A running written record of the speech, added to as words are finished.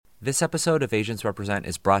This episode of Asians Represent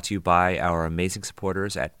is brought to you by our amazing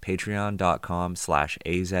supporters at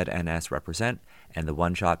patreon.com/AZNSRepresent and the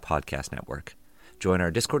One Shot Podcast Network. Join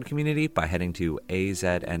our Discord community by heading to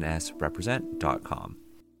aznsrepresent.com.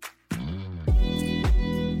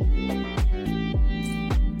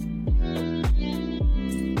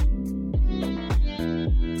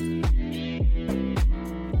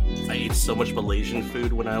 I ate so much Malaysian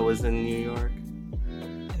food when I was in New York.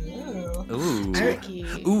 Ooh.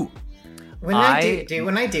 Ooh. When I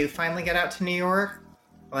do finally get out to New York,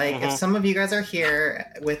 if some of you guys are here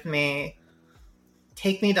with me,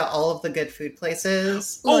 take me to all of the good food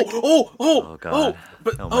places. Oh, God.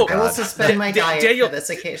 I will suspend my diet for this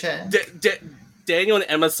occasion. Daniel and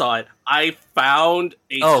Emma saw it. I found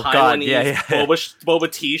a Taiwanese boba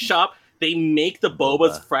tea shop. They make the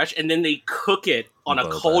bobas fresh, and then they cook it on a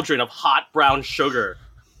cauldron of hot brown sugar.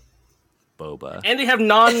 Boba. And they have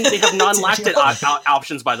non-lacted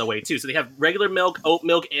options, by the way, too. So they have regular milk, oat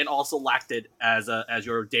milk, and also lacted as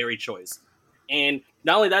your dairy choice. And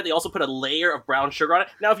not only that, they also put a layer of brown sugar on it.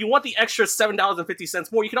 Now, if you want the extra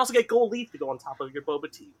 $7.50 more, you can also get gold leaf to go on top of your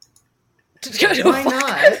boba tea. Why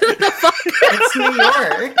not? It's New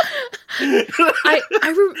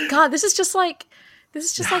York. God, this is just like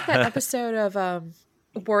that episode of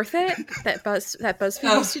Worth It that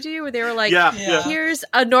BuzzFeed used to do, where they were like, here's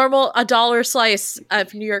a $1 slice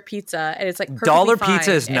of New York pizza, and it's like dollar fine,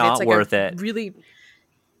 pizza is not like worth it. Really.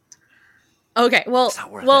 Okay,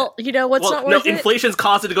 well, you know what's not worth it? Inflation's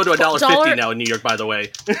caused it to go to $1.50 now in New York, by the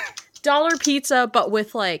way. Dollar pizza, but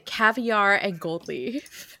with like caviar and gold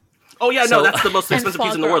leaf. Oh yeah, no, that's the most expensive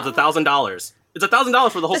pizza in the world. It's $1,000. It's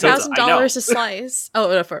 $1,000 for the whole pizza. $1,000 a slice.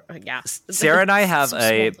 Oh, Sarah and I have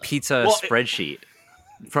a pizza spreadsheet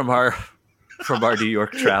from our New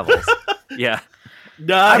York travels. Yeah,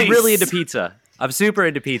 nice. I'm really into pizza. I'm super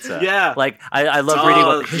into pizza. Yeah, like I love reading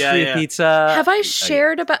about the history of pizza. Have I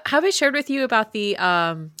shared with you about the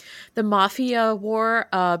mafia war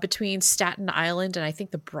between Staten Island and I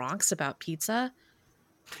think the Bronx about pizza?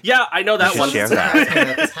 Yeah, I know that one. Share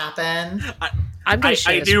that. This happened. I know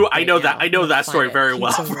that story very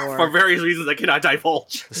well for various reasons I cannot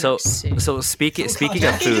divulge. So speaking of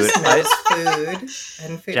food,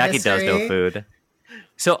 Jackie does know food.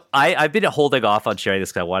 So I've been holding off on sharing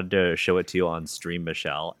this because I wanted to show it to you on stream,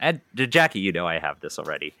 Michelle, and Jackie. You know I have this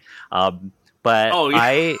already, but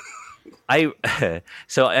I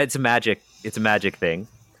so it's a magic thing,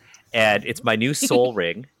 and it's my new soul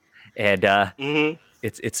ring, and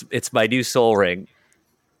it's my new soul ring.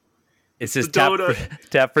 It says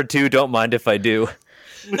tap for two. Don't mind if I do. Oh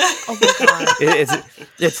my God!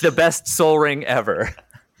 It's the best soul ring ever.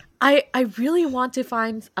 I really want to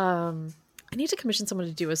find. I need to commission someone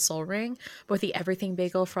to do a soul ring, but with the everything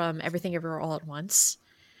bagel from Everything Everywhere All at Once.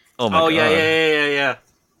 Oh my God! Yeah.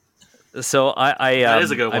 So that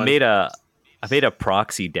is a good one. I made a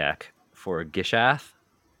proxy deck for Gishath,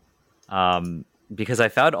 because I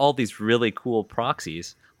found all these really cool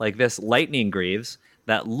proxies, like this Lightning Greaves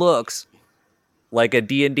that looks like a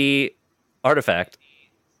D&D artifact.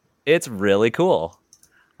 It's really cool,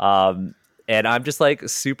 and I'm just like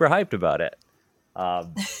super hyped about it. I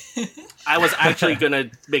was actually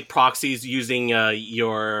gonna make proxies using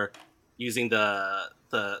your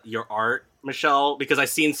art, Michelle, because I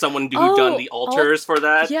seen someone who done the altars for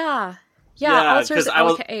that. Yeah, altars.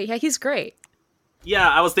 Yeah, he's great. Yeah,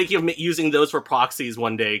 I was thinking of using those for proxies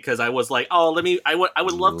one day because I was like, I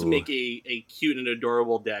would love to make a cute and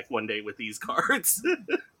adorable deck one day with these cards.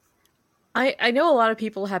 I know a lot of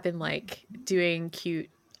people have been like doing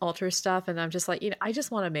cute altar stuff, and I'm just like, I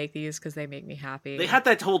just want to make these because they make me happy. They had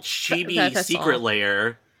that whole chibi secret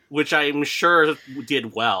layer, which I'm sure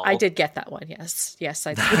did well. I did get that one. Yes,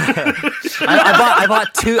 I did. I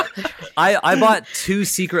bought two. I bought two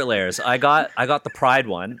secret layers. I got the Pride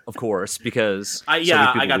one, of course, because I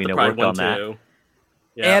got the Pride one too.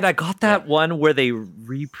 Yeah. And I got that one where they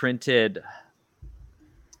reprinted.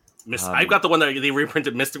 I got the one that they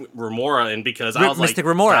reprinted Mystic Remora in because I was like, Mystic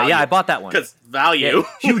Remora. Value. Yeah, I bought that one because value, yeah,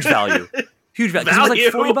 huge value. It was like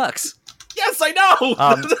 $40. Yes, I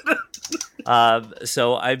know.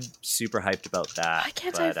 So I'm super hyped about that. Why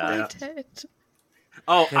can't I find it?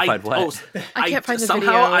 I can't find the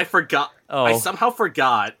somehow video. I forgot. I somehow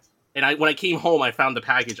forgot, and when I came home, I found the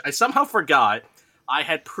package. I somehow forgot I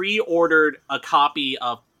had pre-ordered a copy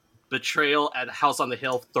of Betrayal at House on the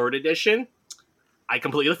Hill 3rd edition. I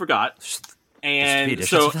completely forgot, and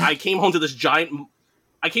so I came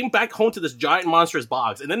back home to this giant monstrous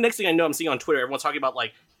box, and then next thing I know, I'm seeing on Twitter everyone's talking about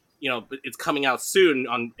like, it's coming out soon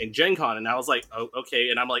in Gen Con, and I was like, oh, okay,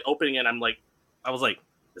 and I'm like opening it, and I was like,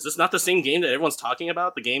 is this not the same game that everyone's talking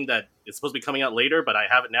about? The game that is supposed to be coming out later, but I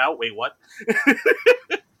have it now? Wait, what?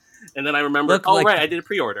 And then I remembered, right, I did a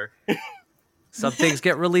pre-order. Some things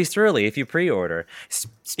get released early if you pre-order.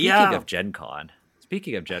 Speaking of Gen Con,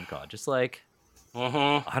 just like,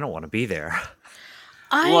 I don't want to be there.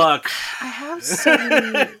 I have so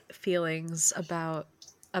many feelings about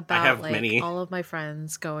like many. all of my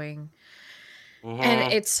friends going,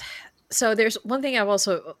 and it's so. There's one thing I've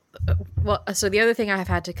also so the other thing I have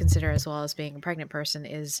had to consider as well as being a pregnant person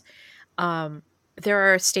is,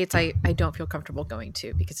 there are states I don't feel comfortable going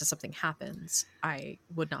to because if something happens, I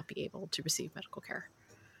would not be able to receive medical care,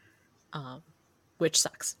 which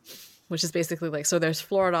sucks. Which is basically like, so there's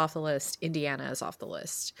Florida off the list, Indiana is off the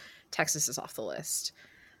list, Texas is off the list.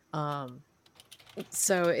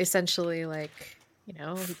 So essentially, like, you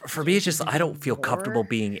know, for me, it's just I don't feel comfortable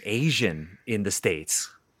being Asian in the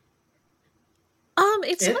States.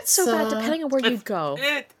 It's not so bad depending on where you go.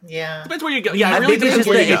 Depends where you go. Yeah, it really depends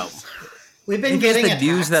where you go. We've been getting the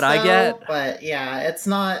news that I get, but yeah, it's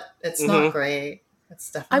not great.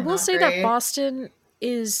 It's definitely. I will say that Boston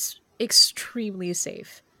is extremely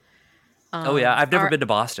safe. I've never been to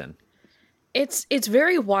Boston. It's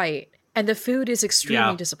very white, and the food is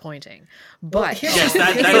extremely disappointing. But yes,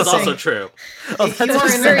 that is also true. If you are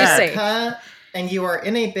in America and you are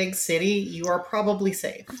in a big city, you are probably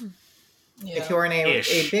safe. Yeah. If you are in a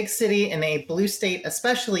big city in a blue state,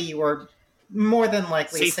 especially, you are more than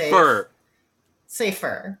likely safer.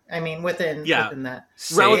 I mean, within that.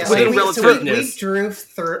 Relativeness.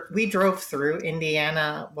 We drove through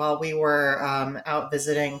Indiana while we were out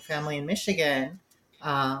visiting family in Michigan.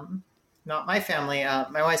 Not my family,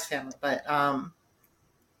 my wife's family, but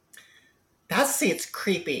it's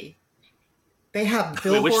creepy. They have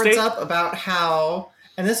billboards up about how,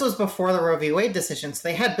 and this was before the Roe v. Wade decision, so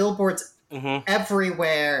they had billboards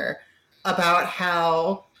everywhere about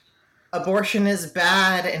how abortion is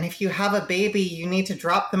bad, and if you have a baby, you need to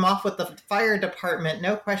drop them off with the fire department,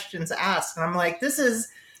 no questions asked. And I'm like, this is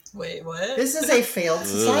a failed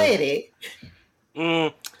society.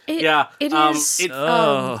 It is.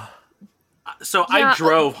 So I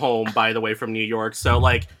drove home, by the way, from New York. So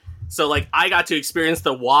I got to experience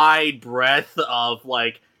the wide breadth of,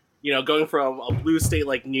 like, you know, going from a blue state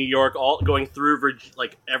like New York, all going through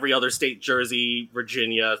like every other state, Jersey,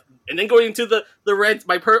 Virginia, and then going into the red,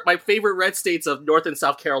 my favorite red states of North and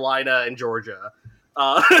South Carolina and Georgia,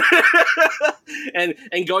 and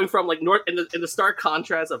going from like north, and the stark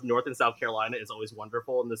contrast of North and South Carolina is always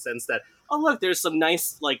wonderful in the sense that, oh look, there's some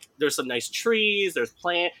nice trees, there's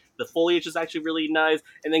the foliage is actually really nice,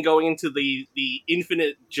 and then going into the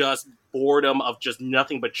infinite just boredom of just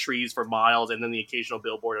nothing but trees for miles, and then the occasional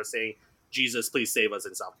billboard of saying, "Jesus, please save us"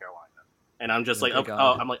 in South Carolina. And I'm just South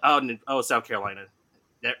Carolina,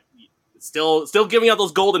 they're still giving out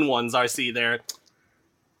those golden ones. I see there.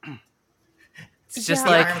 It's just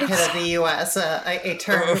like armpit of the U.S., a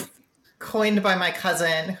term coined by my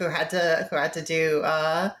cousin who had to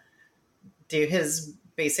do his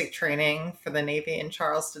basic training for the Navy in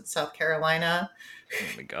Charleston, South Carolina. Oh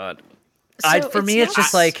my god! For me, it's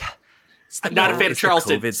just like. I'm not a fan of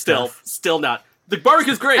Charleston. Still not. The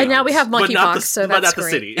barbecue's great. And now we have monkeypox, so that's not great. The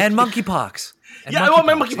city. And monkeypox. I want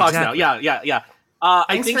my monkeypox exactly. now. Yeah.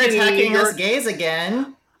 Thanks for attacking us gays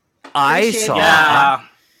again. I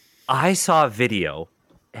saw a video,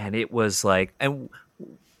 and it was like, and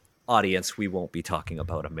audience, we won't be talking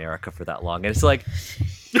about America for that long. And it's like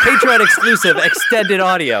Patreon exclusive extended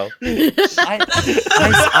audio.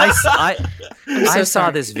 I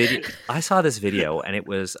saw this video. I saw this video, and it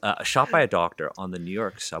was shot by a doctor on the New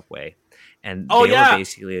York subway, and they were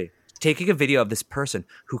basically taking a video of this person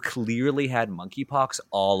who clearly had monkeypox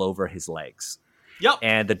all over his legs. Yep.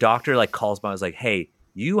 And the doctor like calls me. I was like, "Hey,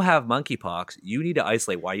 you have monkeypox. You need to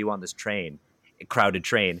isolate. Why are you on this crowded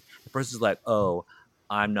train?" The person's like, "Oh,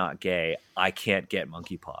 I'm not gay. I can't get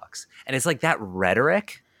monkeypox." And it's like that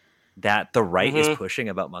rhetoric that the right is pushing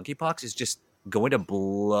about monkeypox is just going to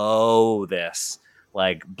blow this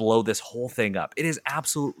whole thing up. It is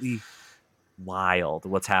absolutely wild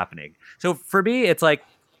what's happening. So for me, it's like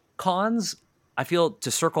cons, I feel,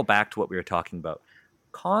 to circle back to what we were talking about,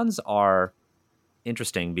 cons are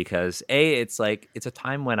interesting because it's like, it's a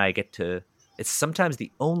time when it's sometimes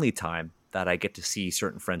the only time that I get to see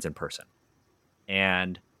certain friends in person.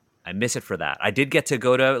 And I miss it for that. I did get to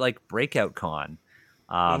go to like Breakout Con.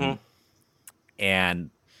 And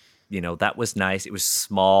you know, that was nice. It was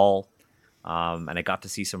small. And I got to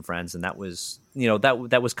see some friends, and that was, you know,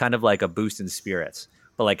 that was kind of like a boost in spirits.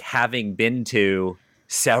 But like having been to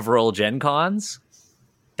several Gen Cons,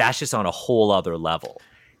 that's just on a whole other level.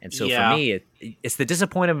 And so for me, it's the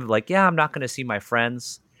disappointment of like, yeah, I'm not going to see my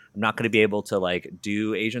friends. I'm not going to be able to like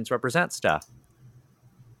do Asians Represent stuff.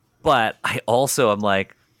 But I also am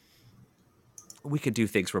like, we could do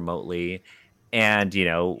things remotely, and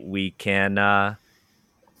we can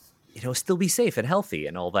still be safe and healthy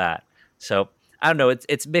and all that. So I don't know,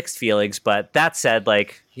 it's mixed feelings, but that said,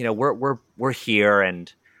 like, we're here,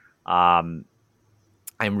 and I'm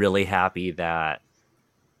really happy that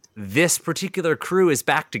this particular crew is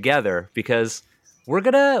back together, because we're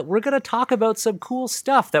gonna talk about some cool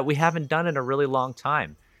stuff that we haven't done in a really long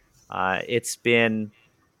time. It's been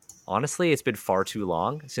far too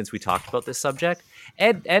long since we talked about this subject,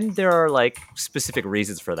 and there are like specific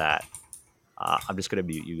reasons for that. I'm just gonna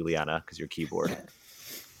mute you, Liana, because your keyboard.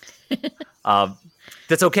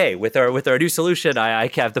 That's okay. With our new solution, I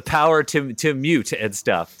have the power to mute and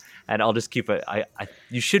stuff, and I'll just keep it.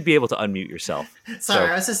 You should be able to unmute yourself. Sorry,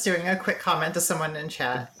 I was just doing a quick comment to someone in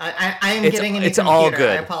chat. I am getting a new computer. All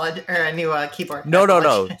good. I apologize, or a new keyboard.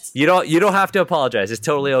 No. You don't have to apologize. It's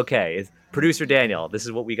totally okay. It's Producer Daniel. This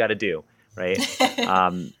is what we got to do, right?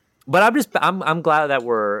 But I'm glad that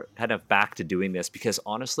we're kind of back to doing this, because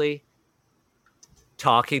honestly,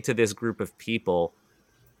 talking to this group of people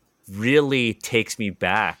really takes me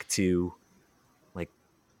back to like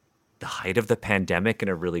the height of the pandemic in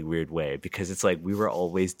a really weird way, because it's like we were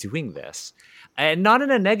always doing this, and not in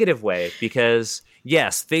a negative way, because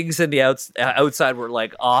yes, things in the outside were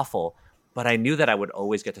like awful, but I knew that I would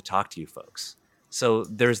always get to talk to you folks. So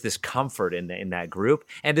there's this comfort in that group,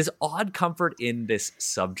 and this odd comfort in this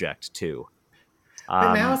subject too.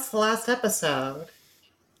 But now it's the last episode.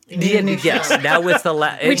 Yes, now it's the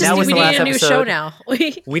last. We need a new show now.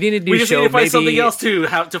 We need a new show. We just need to find something else to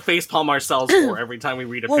have to facepalm ourselves for every time we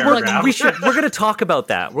read a paragraph. We're going to talk about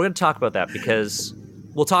that. We're going to talk about that, because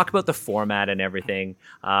we'll talk about the format and everything.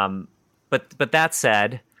 But that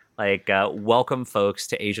said, like, welcome folks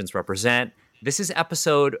to Asians Represent. This is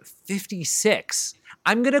episode 56.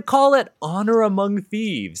 I'm going to call it Honor Among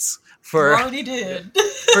Thieves. You already did.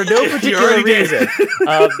 For no particular reason.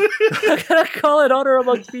 I'm going to call it Honor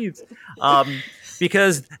Among Thieves.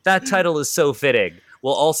 Because that title is so fitting.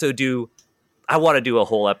 We'll also I want to do a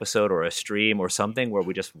whole episode or a stream or something where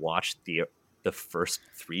we just watch the first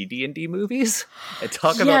 3 D&D movies and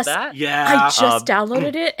talk about that. Yeah. I just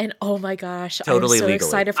downloaded it, and oh my gosh, totally I'm so legally.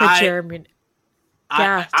 excited for Jeremy.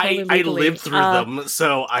 Yeah, I lived through them,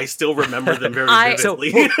 so I still remember them very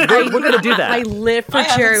vividly. We're going to do that. I live for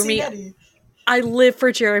Jeremy. I live for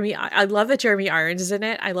Jeremy. I love that Jeremy Irons is in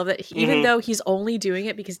it. I love that even though he's only doing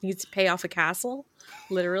it because he needs to pay off a castle,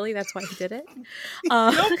 literally, that's why he did it.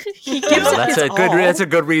 He gives it his all. That's a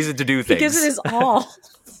good reason to do things. He gives it his all.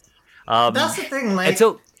 That's the thing. Like,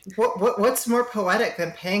 what's more poetic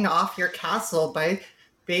than paying off your castle by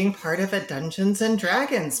being part of a Dungeons and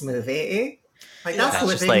Dragons movie? Like, that's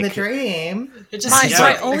living the dream. It just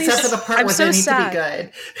except for the part where they need to be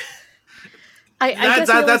good. I guess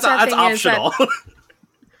that's optional.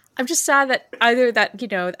 I'm just sad that either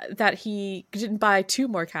that he didn't buy 2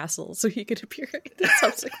 more castles so he could appear in the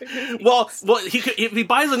subsequent movies. Well, if he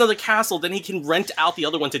buys another castle, then he can rent out the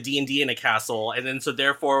other one to D&D in a castle, and then so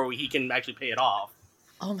therefore he can actually pay it off.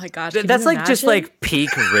 Oh my gosh. That's like just like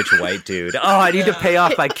peak rich white dude. Oh, I need to pay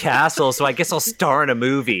off my castle, so I guess I'll star in a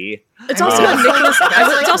movie. It's also what Nicholas.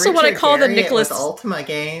 It's also what I call the Nicholas Ultima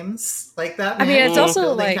games, like that. I mean, it's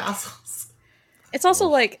also like castles. It's also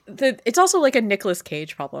like it's also like a Nicolas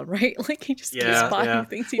Cage problem, right? Like he just keeps buying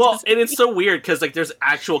things. And it's so weird because like there's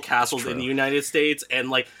actual castles in the United States,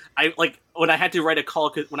 and like when I had to write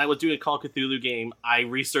when I was doing a Call of Cthulhu game, I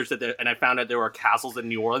researched it and I found out there were castles in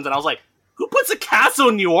New Orleans, and I was like, who puts a castle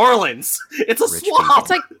in New Orleans? It's a swamp. It's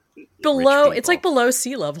like below. It's like below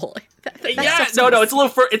sea level. It's a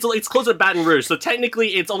little. It's closer to Baton Rouge, so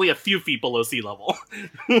technically it's only a few feet below sea level.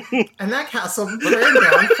 And that castle burned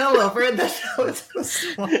down, fell over, and then was a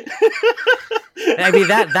swamp. I mean,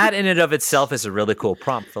 that in and of itself is a really cool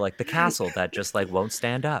prompt for like the castle that just like won't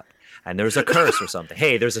stand up, and there's a curse or something.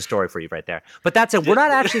 Hey, there's a story for you right there. But that's it. We're not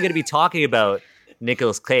actually going to be talking about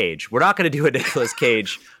Nicolas Cage. We're not going to do a Nicolas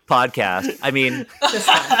Cage podcast. I mean,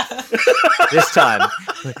 this time.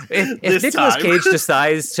 If Nicolas Cage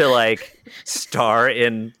decides to like star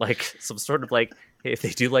in like some sort of like, if they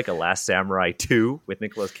do like a Last Samurai 2 with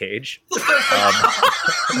Nicolas Cage,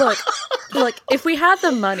 look, if we had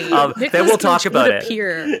the money, then we'll talk about it.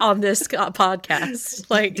 Appear on this podcast,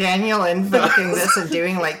 like Daniel invoking this and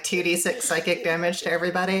doing like 2d6 psychic damage to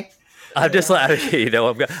everybody. I'm just like,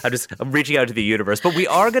 I'm reaching out to the universe, but we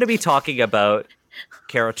are going to be talking about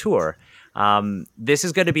Kara-Tur, This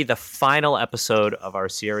is going to be the final episode of our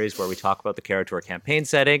series where we talk about the Kara-Tur campaign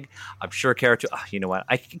setting. I'm sure Kara-Tur, you know what?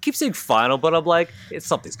 I keep saying final, but I'm like,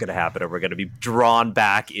 something's going to happen and we're going to be drawn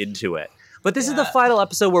back into it. But this is the final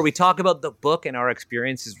episode where we talk about the book and our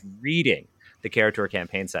experiences reading the Kara-Tur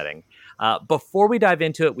campaign setting. Before we dive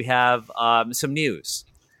into it, we have some news.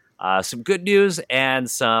 Some good news and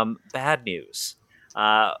some bad news.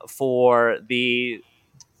 For the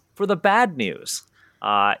bad news,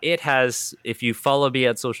 it has, if you follow me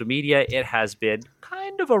on social media, it has been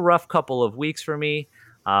kind of a rough couple of weeks for me.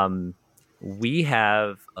 We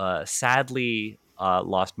have sadly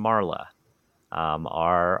lost Marla,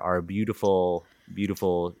 our beautiful,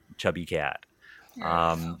 beautiful chubby cat.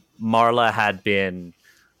 Marla had been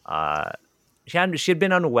she had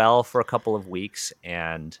been unwell for a couple of weeks,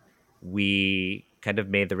 and we kind of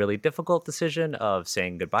made the really difficult decision of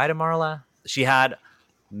saying goodbye to Marla. She had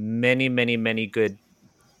many, many, many good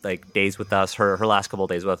days with us. Her last couple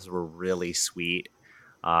of days with us were really sweet.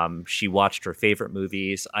 She watched her favorite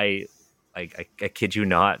movies. I kid you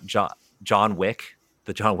not, John Wick,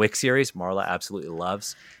 the John Wick series, Marla absolutely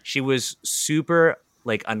loves. She was super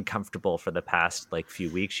uncomfortable for the past few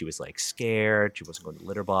weeks. She was scared. She wasn't going to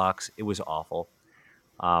litter box. It was awful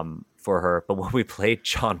for her. But when we played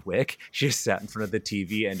John Wick, she just sat in front of the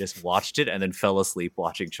TV and just watched it and then fell asleep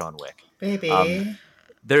watching John Wick. Baby.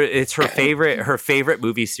 It's her favorite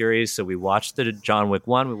movie series. So we watched the John Wick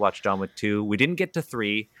 1, we watched John Wick 2. We didn't get to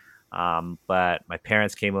 3, but my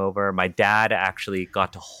parents came over. My dad actually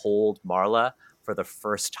got to hold Marla for the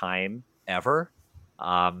first time ever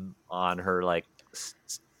on her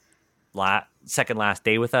second last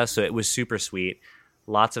day with us. So it was super sweet.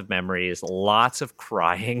 Lots of memories, lots of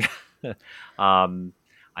crying.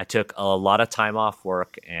 I took a lot of time off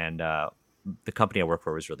work, and the company I work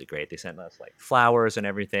for was really great. They sent us flowers and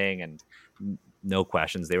everything, and no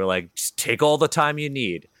questions. They were like, just take all the time you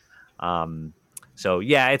need. So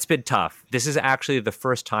yeah, it's been tough. This is actually the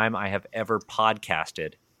first time I have ever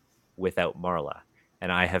podcasted without Marla,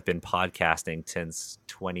 and I have been podcasting since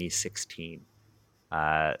 2016.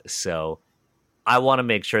 So I want to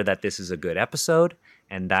make sure that this is a good episode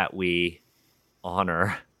and that we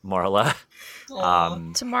honor Marla.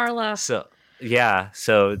 To Marla. So yeah,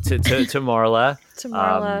 so to Marla. To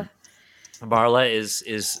Marla.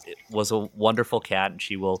 Marla was a wonderful cat, and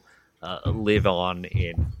she will live on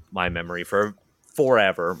in my memory for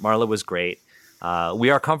forever. Marla was great. We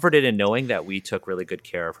are comforted in knowing that we took really good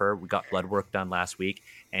care of her. We got blood work done last week,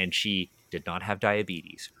 and she did not have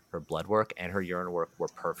diabetes. Her blood work and her urine work were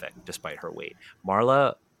perfect despite her weight.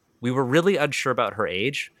 Marla, we were really unsure about her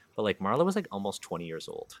age, but Marla was almost 20 years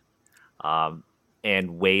old,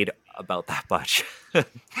 and weighed about that much. Pounds.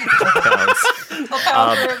 A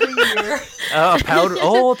pound for every year. A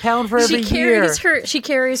pound for every year. She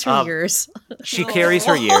carries her years. She carries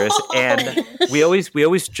her years, and we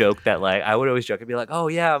always joke that I would always joke and be like, oh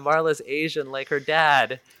yeah, Marla's Asian like her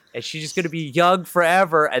dad, and she's just gonna be young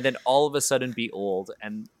forever, and then all of a sudden be old,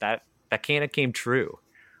 and that kind of came true.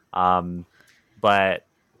 But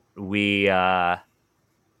we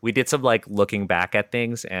did some looking back at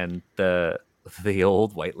things, and the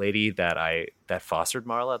old white lady that fostered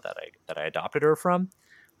Marla, that I adopted her from,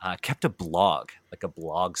 kept a blog, a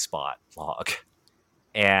blogspot blog.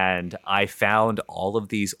 And I found all of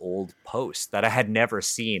these old posts that I had never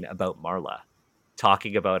seen about Marla,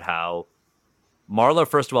 talking about how Marla,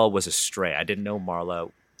 first of all, was a stray. I didn't know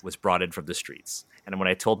Marla was brought in from the streets. And when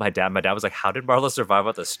I told my dad was like, how did Marla survive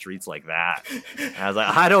on the streets like that? And I was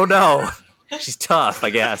like, I don't know. She's tough, I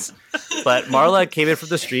guess. But Marla came in from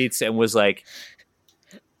the streets and was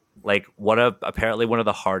apparently one of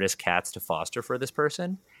the hardest cats to foster for this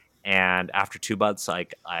person. And after 2 months, I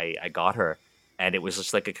got her, and it was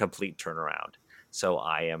just a complete turnaround. So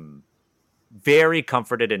I am very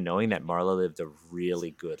comforted in knowing that Marla lived a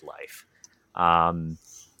really good life.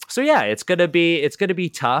 So yeah, it's gonna be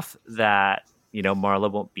tough that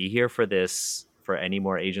Marla won't be here for any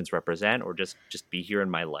more Asians Represent, or just be here in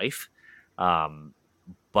my life.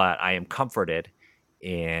 But I am comforted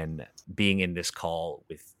in being in this call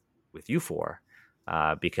with you four,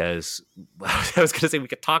 because I was going to say we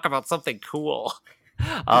could talk about something cool. We're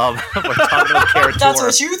talking about Kara-Tur. That's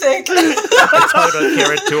what you think. We're talking about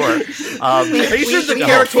Kara-Tur. Are you sure the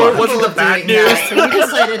Kara-Tur wasn't the bad news? So you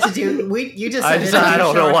decided to do. You decided to do I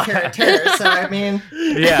don't know why. Kara-Tur. So I mean,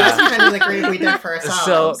 yeah, that's kind of the grade we did for ourselves.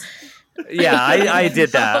 So. Yeah, I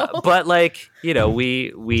did that, but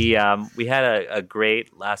we had a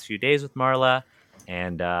great last few days with Marla,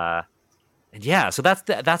 and yeah, so that's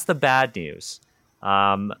the bad news.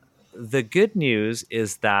 The good news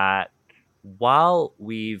is that while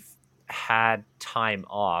we've had time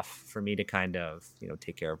off for me to kind of,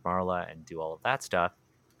 take care of Marla and do all of that stuff,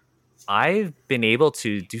 I've been able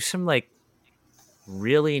to do some like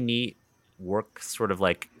really neat work, sort of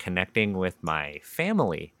like connecting with my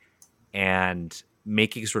family and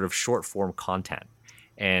making sort of short form content.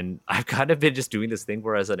 And I've kind of been just doing this thing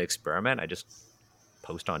where, as an experiment, I just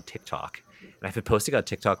post on TikTok. And I've been posting on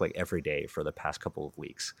TikTok like every day for the past couple of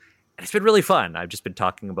weeks. And it's been really fun. I've just been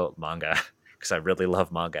talking about manga because I really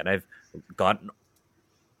love manga. And I've gotten...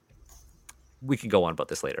 We can go on about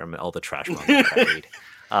this later. I mean, all the trash manga that I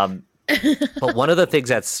read. But one of the things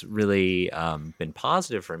that's really been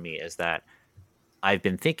positive for me is that I've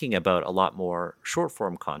been thinking about a lot more short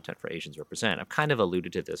form content for Asians Represent. I've kind of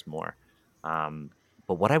alluded to this more.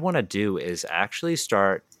 But what I want to do is actually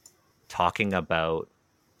start talking about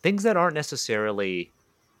things that aren't necessarily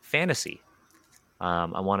fantasy.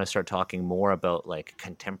 I want to start talking more about like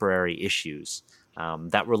contemporary issues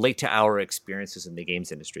that relate to our experiences in the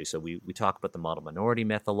games industry. So we talk about the model minority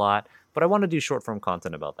myth a lot, but I want to do short form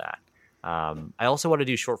content about that. I also want to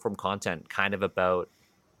do short form content kind of about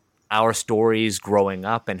our stories growing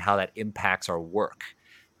up and how that impacts our work.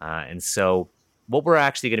 And so what we're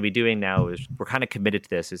actually going to be doing now is we're kind of committed to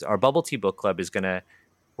this is our Bubble Tea Book Club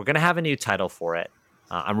we're going to have a new title for it.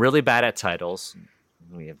 I'm really bad at titles.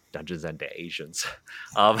 We have Dungeons and Asians.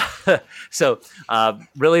 So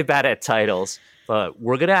really bad at titles, but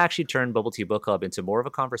we're going to actually turn Bubble Tea Book Club into more of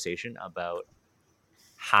a conversation about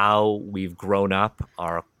how we've grown up,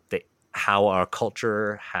 how our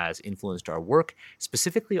culture has influenced our work,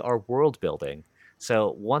 specifically our world building.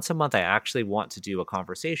 So once a month, I actually want to do a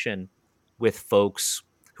conversation with folks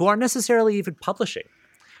who aren't necessarily even publishing.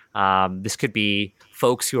 This could be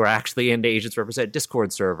folks who are actually in the Asians Represent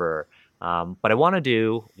Discord server. But I want to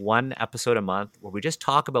do one episode a month where we just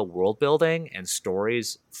talk about world building and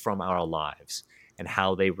stories from our lives and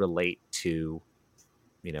how they relate to,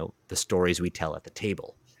 the stories we tell at the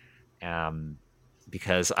table.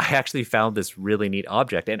 Because I actually found this really neat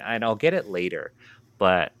object, and I'll get it later.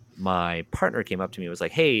 But my partner came up to me and was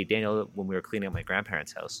like, "Hey, Daniel, when we were cleaning up my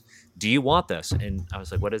grandparents' house, do you want this?" And I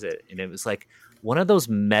was like, "What is it?" And it was like one of those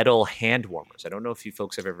metal hand warmers. I don't know if you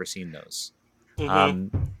folks have ever seen those.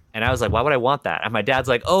 Mm-hmm. And I was like, "Why would I want that?" And my dad's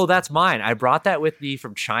like, "Oh, that's mine. I brought that with me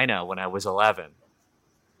from China when I was 11.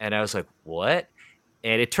 And I was like, "What?"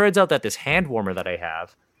 And it turns out that this hand warmer that I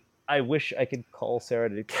have, I wish I could call Sarah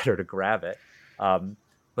to get her to grab it.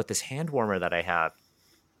 But this hand warmer that I have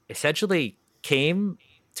essentially came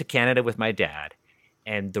to Canada with my dad,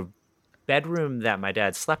 and the bedroom that my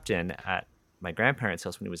dad slept in at my grandparents'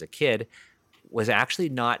 house when he was a kid was actually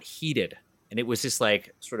not heated. And it was this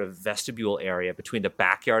like sort of vestibule area between the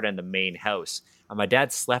backyard and the main house. And my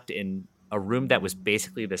dad slept in a room that was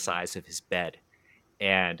basically the size of his bed.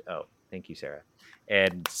 And, oh, thank you, Sarah.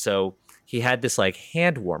 And so he had this like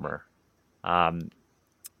hand warmer.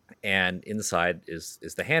 And inside is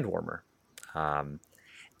the hand warmer.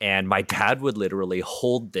 And my dad would literally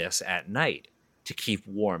hold this at night to keep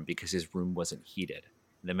warm because his room wasn't heated.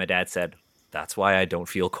 And then my dad said, "That's why I don't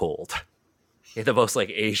feel cold." In the most like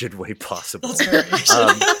Asian way possible.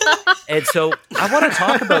 And so I want to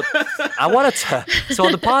talk about, so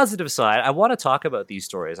on the positive side, I want to talk about these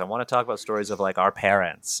stories. I want to talk about stories of like our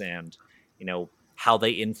parents and, how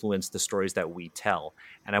they influence the stories that we tell.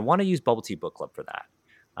 And I want to use Bubble Tea Book Club for that.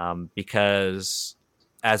 Because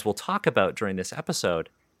as we'll talk about during this episode,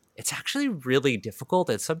 it's actually really difficult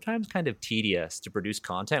and sometimes kind of tedious to produce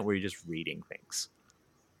content where you're just reading things.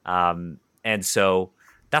 And so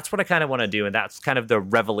that's what I kind of want to do. And that's kind of the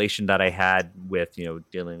revelation that I had with,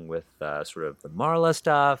 dealing with sort of the Marla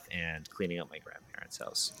stuff and cleaning up my grandparents'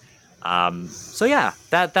 house. So yeah,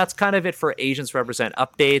 that's kind of it for Asians Represent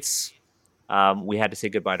updates. We had to say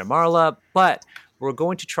goodbye to Marla, but we're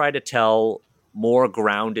going to try to tell more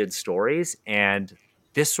grounded stories, and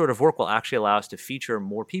this sort of work will actually allow us to feature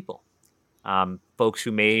more people, folks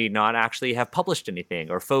who may not actually have published anything,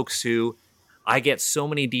 or folks who I get so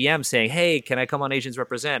many DMs saying, "Hey, can I come on Asians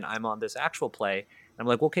Represent? I'm on this actual play." And I'm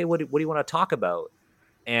like, "Okay, what do you want to talk about?"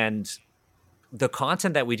 And the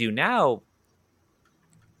content that we do now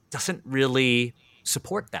doesn't really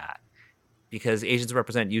support that, because Asians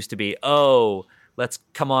Represent used to be, "Oh, let's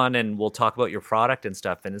come on and we'll talk about your product and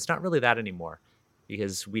stuff." And it's not really that anymore,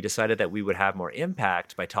 because we decided that we would have more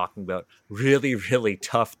impact by talking about really, really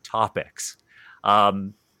tough topics.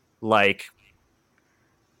 Like,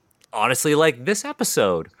 honestly, like this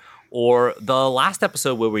episode or the last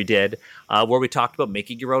episode where we talked about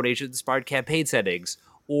making your own Asian-inspired campaign settings,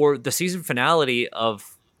 or the season finale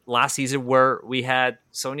of last season where we had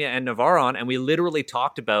Sonia and Navarre on, and we literally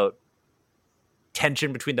talked about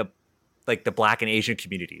tension between the like the Black and Asian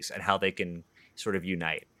communities and how they can sort of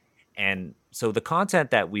unite. And so the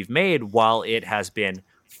content that we've made, while it has been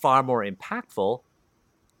far more impactful,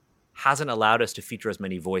 hasn't allowed us to feature as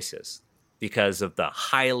many voices because of the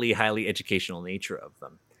highly, highly educational nature of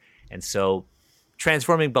them. And so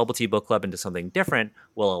transforming Bubble Tea Book Club into something different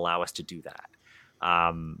will allow us to do that.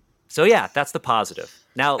 So yeah, that's the positive.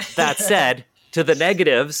 Now, that said, to the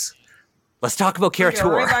negatives, let's talk about Kara-Tur.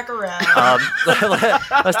 Right back around.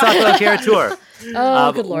 Let's talk about Kara-Tur.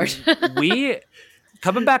 Oh, good Lord. We,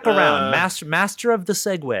 coming back around, master of the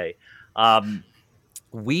segue,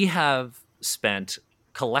 we have spent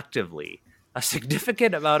collectively a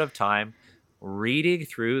significant amount of time reading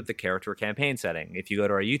through the Kara-Tur campaign setting. If you go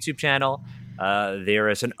to our YouTube channel, there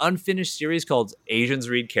is an unfinished series called Asians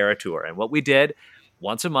Read Kara-Tur. And what we did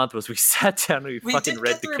once a month was we sat down and we fucking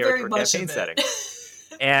read the Kara-Tur campaign setting.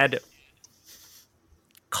 And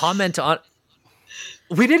comment on...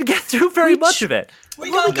 We didn't get through very much of it.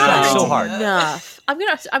 We got so hard. Enough.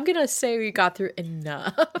 I'm gonna say we got through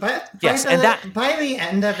enough. But yes, by the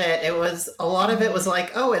end of it, it was a lot of it was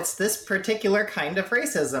like, oh, it's this particular kind of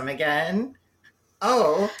racism again.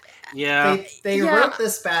 Oh, yeah, they wrote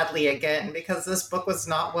this badly again because this book was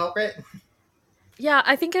not well written. Yeah,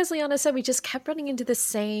 I think as Liana said, we just kept running into the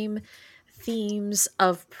same themes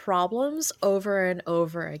of problems over and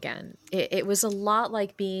over again. It was a lot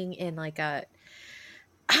like being in like a,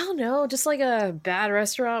 I don't know, just like a bad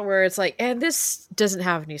restaurant where it's like, and this doesn't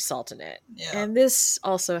have any salt in it. Yeah. And this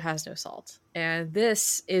also has no salt. And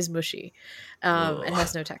this is mushy. It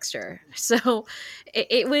has no texture. So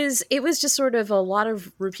it was just sort of a lot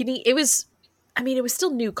of repeating. It was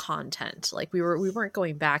still new content. Like we weren't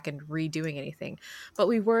going back and redoing anything, but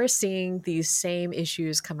we were seeing these same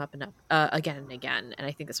issues come up and up again and again. And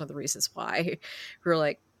I think that's one of the reasons why we're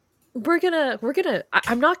like,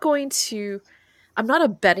 I'm not a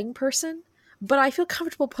betting person, but I feel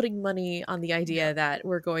comfortable putting money on the idea that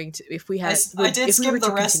we're going to, if we had, I did skim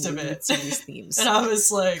the rest of it, some of these themes, and I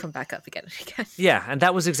was like, come back up again and again. Yeah, and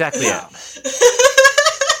that was exactly it.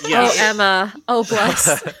 Yeah. Oh, Emma. Oh,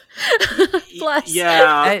 bless. Bless.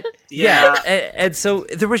 Yeah. And so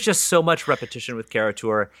there was just so much repetition with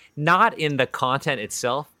Kara-Tur, not in the content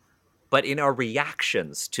itself, but in our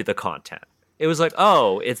reactions to the content. It was like,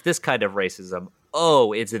 oh, it's this kind of racism.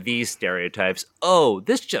 Oh, it's these stereotypes. Oh,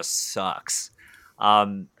 this just sucks.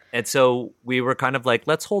 And so we were kind of like,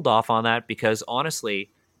 let's hold off on that because honestly,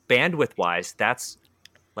 bandwidth-wise, that's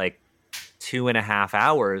like 2.5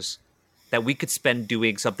 hours that we could spend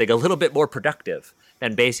doing something a little bit more productive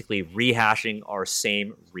than basically rehashing our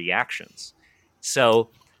same reactions. So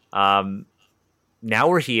now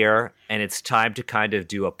we're here, and it's time to kind of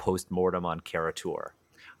do a post-mortem on Kara-Tur.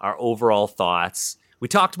 Our overall thoughts. We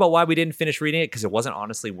talked about why we didn't finish reading it because it wasn't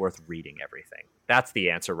honestly worth reading everything. That's the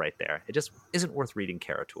answer right there. It just isn't worth reading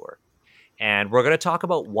Kara-Tur. And we're going to talk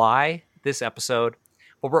about why this episode,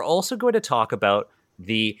 but we're also going to talk about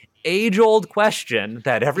the age-old question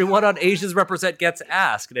that everyone on Asians Represent gets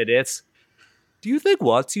asked, and it's, do you think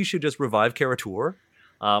WotC should just revive Kara-Tur?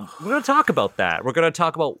 We're going to talk about that. We're going to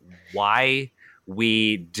talk about why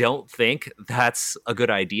we don't think that's a good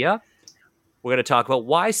idea. We're going to talk about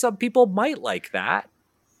why some people might like that.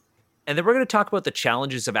 And then we're going to talk about the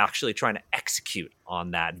challenges of actually trying to execute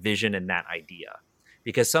on that vision and that idea.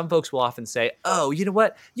 Because some folks will often say, oh, you know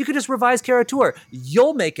what? You could just revise Kara-Tur.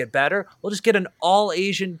 You'll make it better. We'll just get an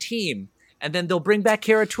all-Asian team. And then they'll bring back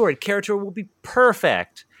Kara-Tur, and Kara-Tur will be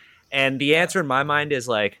perfect. And the answer in my mind is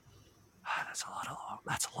like, that's a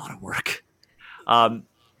lot of work.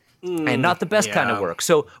 And not the best kind of work.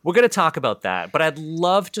 So we're going to talk about that. But I'd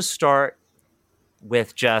love to start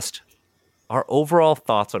with just our overall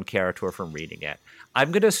thoughts on Kara-Tur from reading it.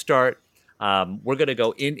 I'm going to start, we're going to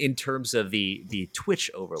go in terms of the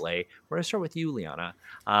Twitch overlay. We're going to start with you, Liana.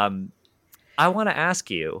 I want to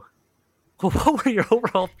ask you, what were your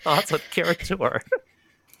overall thoughts on Kara-Tur?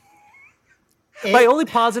 My only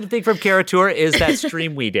positive thing from Kara-Tur is that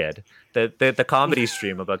stream we did, the comedy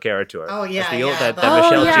stream about Kara-Tur. Oh, yeah, Michelle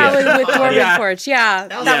G. with Dwarven Porch. Yeah,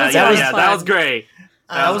 that was great.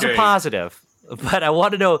 That was a positive. But I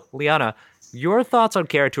want to know, Liana, your thoughts on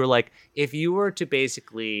Kara-Tur. Like, if you were to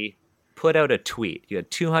basically put out a tweet, you had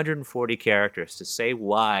 240 characters to say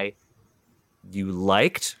why you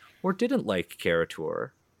liked or didn't like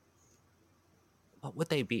Kara-Tur, what would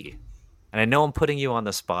they be? And I know I'm putting you on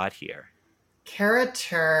the spot here.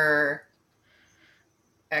 Kara-Tur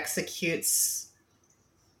executes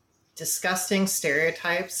disgusting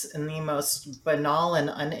stereotypes in the most banal and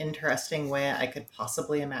uninteresting way I could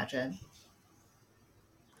possibly imagine.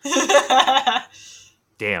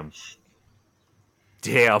 Damn.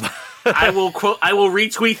 I will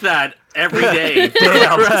retweet that every day for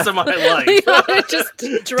the rest of my life. Just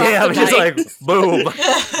drop Damn, just like boom.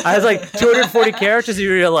 I was like 240 characters, and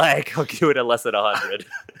you're like, I'll do it at less than 100.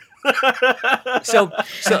 So,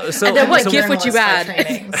 and then what GIF would you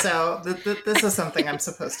add? So this is something I'm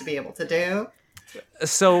supposed to be able to do.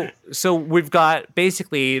 So we've got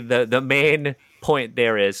basically the main point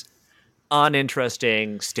there is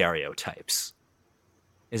uninteresting stereotypes.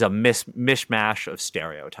 Is a mishmash of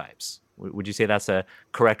stereotypes. Would you say that's a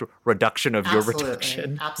correct reduction of your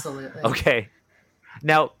reduction? Absolutely. Okay.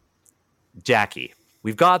 Now, Jackie,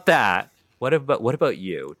 we've got that. What about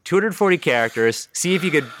you? 240 characters. See if you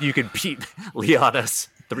could beat Liana's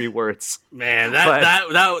 3 words. Man,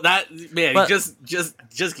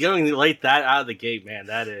 just going like that out of the gate, man.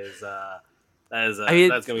 That's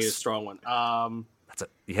gonna be a strong one.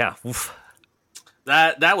 Yeah. Oof.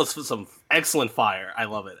 That was some excellent fire. I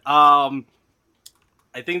love it.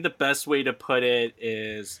 I think the best way to put it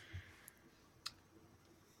is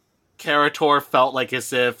Kara-Tur felt like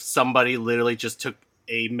as if somebody literally just took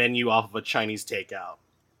a menu off of a Chinese takeout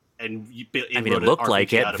and it looked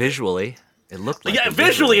like it visually. It looked like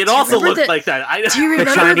visually it also looked like that. Do you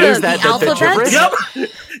remember Chinese, the alphabet? Yep.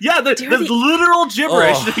 Yeah, the literal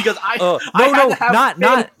gibberish because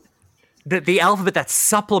not the alphabet, that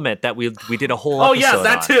supplement that we did a whole episode. Oh yeah,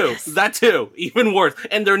 that too. Even worse.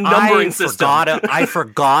 And their numbering system. I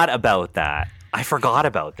forgot about that. I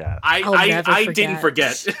didn't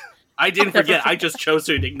forget. I didn't forget. I just chose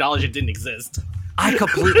to acknowledge it didn't exist. I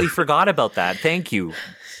completely forgot about that. Thank you,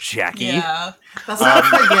 Jackie. Yeah. That's not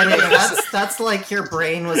forgetting. That's like your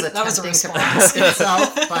brain was attempting to protect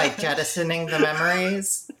itself by jettisoning the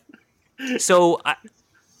memories. So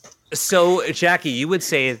Jackie, you would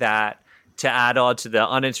say that to add on to the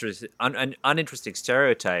uninteresting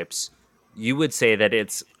stereotypes, you would say that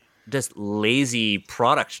it's just lazy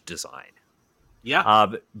product design.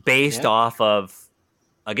 Yeah. Based off of,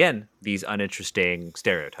 again, these uninteresting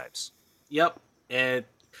stereotypes. Yep.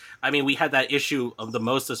 We had that issue of the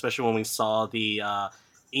most, especially when we saw the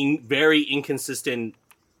very inconsistent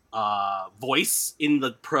voice in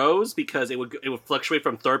the prose, because it would fluctuate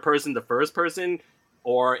from third person to first person,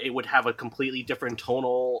 or it would have a completely different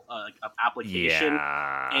tonal application.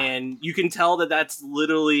 Yeah. And you can tell that that's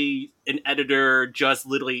literally an editor just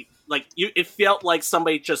literally it felt like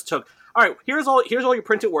somebody just took, all right, here's all your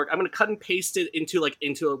printed work. I'm going to cut and paste it into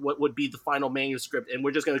what would be the final manuscript, and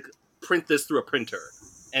we're just going to print this through a printer,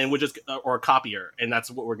 and or a copier, and that's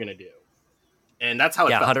what we're going to do. And that's how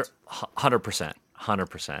it felt.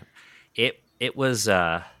 100%. It was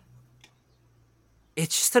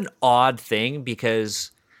it's just an odd thing,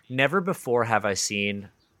 because never before have I seen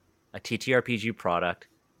a TTRPG product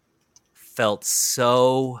felt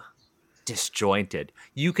so disjointed.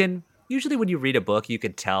 You can usually, when you read a book, you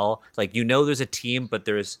can tell, there's a team, but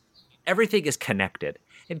everything is connected.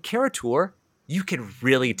 In Kara-Tur, you can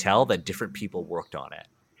really tell that different people worked on it,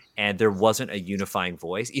 and there wasn't a unifying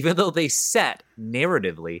voice, even though they set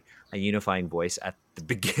narratively a unifying voice at the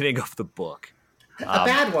beginning of the book. A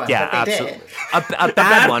bad one. Yeah, but they absolutely. did. A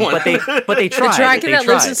bad one, but they tried. The dragon that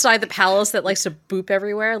lives inside the palace that likes to boop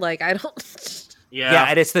everywhere. I don't. Yeah,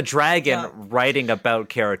 and it's the dragon writing about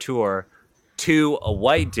Kara-Tur to a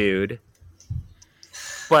white dude,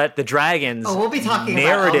 but the dragon's we'll be talking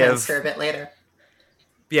narrative about Elminster a bit later.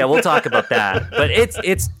 Yeah, we'll talk about that. But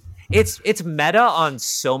it's meta on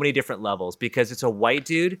so many different levels, because it's a white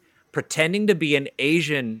dude pretending to be an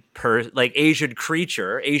Asian Asian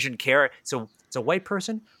creature, Asian character. So it's a white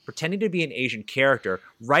person pretending to be an Asian character,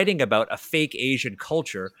 writing about a fake Asian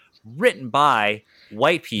culture, written by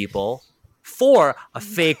white people for a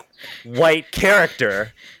fake white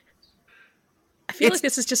character. I feel like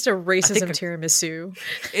this is just a racism tiramisu.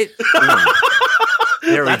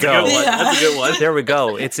 There we go. That's a good one. There we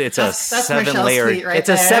go. It's a 7-layer. It's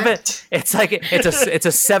a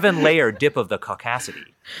 7-layer dip of the caucasity.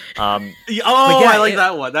 I like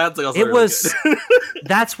that one. That's also it really was. good.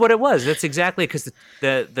 That's what it was. That's exactly, because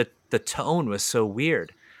the tone was so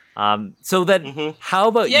weird. So then, how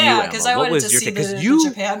about you, Emma? Because I wanted to see the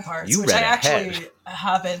Japan parts, which I actually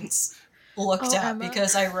haven't looked at, Emma.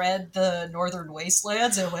 because I read the Northern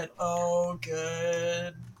Wastelands and went, oh,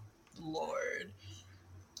 good lord.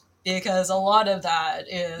 Because a lot of that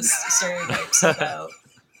is stereotypes about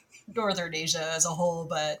Northern Asia as a whole,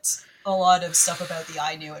 but a lot of stuff about the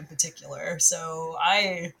Ainu in particular. So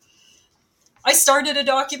I started a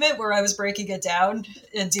document where I was breaking it down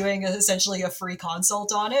and doing essentially a free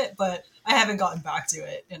consult on it, but I haven't gotten back to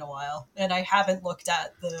it in a while. And I haven't looked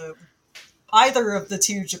at either of the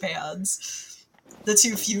two Japans, the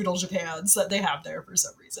two feudal Japans that they have there for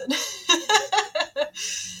some reason.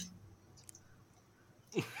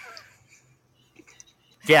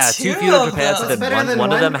 Yeah, two feudal Japans, and then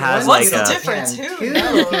one of them has like a difference. Who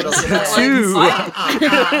knows? Two.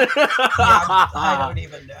 I don't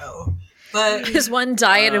even know. But is one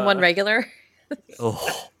diet and one regular?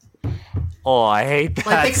 I hate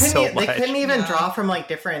that so much. They couldn't even draw from like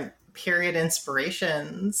different period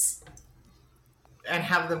inspirations and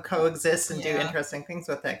have them coexist and do interesting things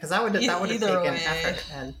with it, because that would have taken effort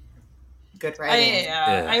and good writing.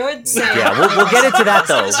 I would say. Yeah, we'll get into that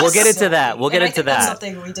though. We'll get into that. We'll get into that. That's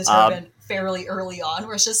something we determined fairly early on,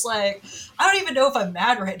 where it's just like, I don't even know if I'm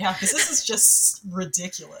mad right now because this is just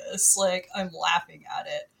ridiculous. Like, I'm laughing at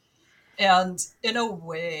it, and in a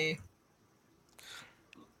way.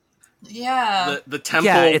 Yeah, the temple.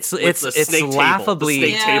 Yeah, it's snake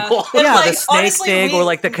laughably table. The snake thing, or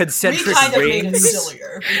like the concentric we kind rings. Of made it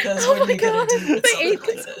sillier because what are you gonna do with something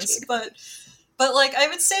like this? But like I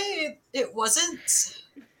would say it wasn't.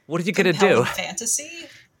 What are you gonna do? Fantasy,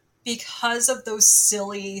 because of those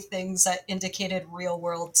silly things that indicated real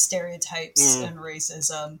world stereotypes and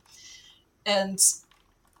racism, and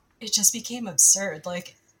it just became absurd.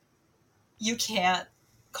 Like, you can't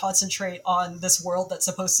concentrate on this world that's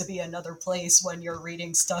supposed to be another place when you're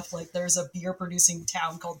reading stuff like there's a beer producing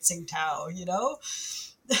town called Tsingtao, you know?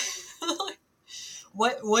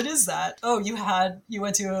 What is that? Oh, you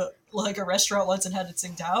went to a restaurant once and had a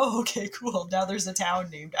Tsingtao? Okay, cool. Now there's a town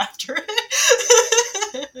named after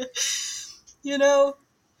it. You know?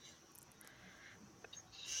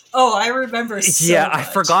 Oh, I remember I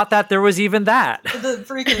forgot that there was even that. The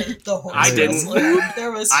horse I didn't.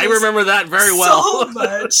 There was I remember that very well. So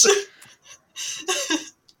much.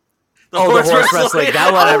 the horse wrestling.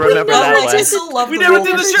 That one I remember that one. We never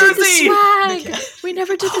did the jersey. We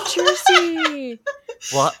never did the jersey.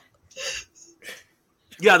 What?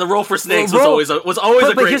 Yeah, the roll for snakes was always a great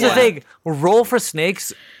one. But here's the thing: roll for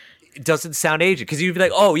snakes doesn't sound Asian, because you'd be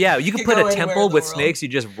like, oh yeah, you can put a temple with snakes. You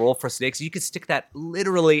just roll for snakes. You could stick that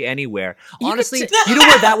literally anywhere. Honestly, you know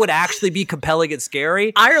where that would actually be compelling and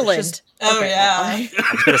scary? Ireland. I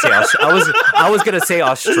was gonna say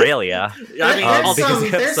Australia.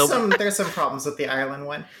 There's some problems with the Ireland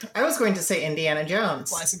one. I was going to say Indiana Jones.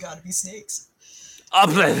 Why's it gotta be snakes?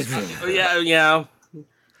 Yeah.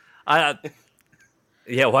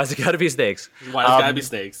 Why's it gotta be snakes? Why's it gotta be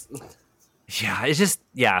snakes? Yeah, it's just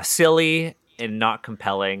silly and not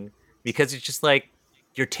compelling, because it's just like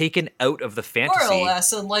you're taken out of the fantasy, more or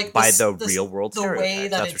less, and like by the real world the stereotypes. way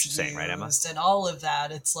that That's it's what you're saying, right, Emma? And all of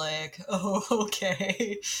that, it's like, oh,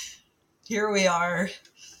 okay, here we are.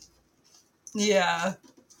 Yeah.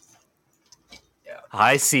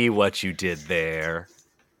 I see what you did there.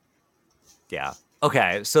 Yeah.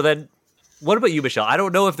 Okay, so then, what about you, Michelle? I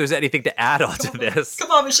don't know if there's anything to add on to this.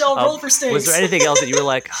 Come on, Michelle, roll for snakes. Was there anything else that you were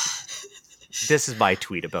like? This is my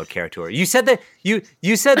tweet about Kara-Tur. You said that the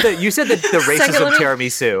racism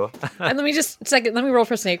tiramisu. And let me roll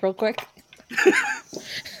for snake real quick.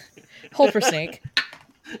 Hold for snake.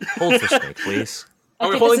 Hold for snake, please. Are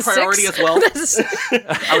we holding priority as well?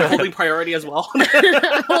 Are we holding priority as well?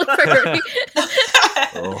 Hold priority.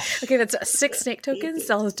 Okay, that's 6 snake tokens.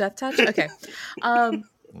 Sell his death touch. Okay. Oh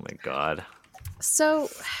my god. So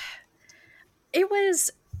it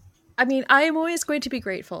was. I mean, I am always going to be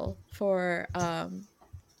grateful for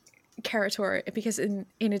Kara-Tur, because in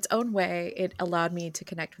its own way, it allowed me to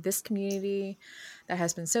connect with this community that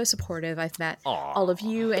has been so supportive. I've met all of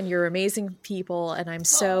you, and you're amazing people, and I'm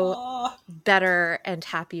so better and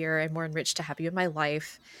happier and more enriched to have you in my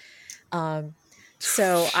life. That's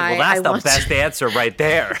the best answer right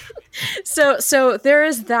there. So there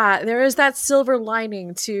is that silver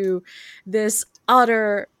lining to this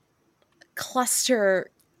utter cluster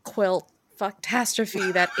quilt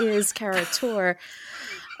fucktastrophe that is Kara-Tur.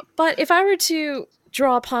 But if I were to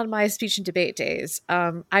draw upon my speech and debate days,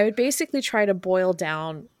 I would basically try to boil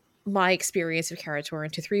down my experience of Kara-Tur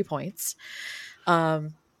into 3 points.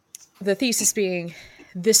 The thesis being,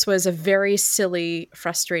 this was a very silly,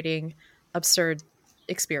 frustrating, absurd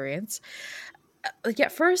experience.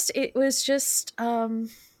 At first, it was just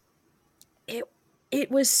it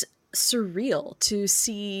was surreal to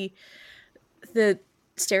see the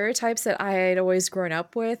stereotypes that I had always grown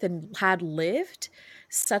up with and had lived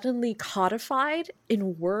suddenly codified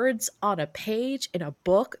in words on a page in a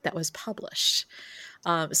book that was published.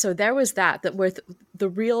 So there was that with the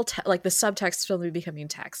real like the subtext suddenly becoming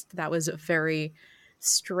text. That was a very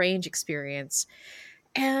strange experience.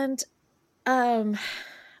 And I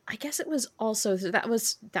guess it was also that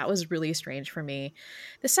was really strange for me.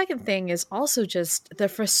 The second thing is also just the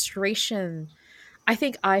frustration I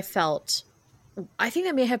think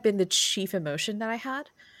that may have been the chief emotion that I had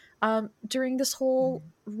during this whole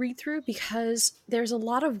read through, because there's a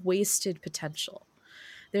lot of wasted potential.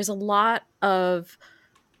 there's a lot of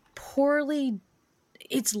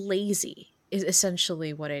it's lazy is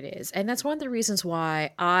essentially what it is. And that's one of the reasons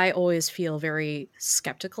why I always feel very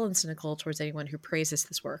skeptical and cynical towards anyone who praises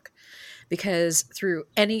this work. Because through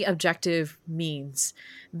any objective means,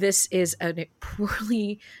 this is a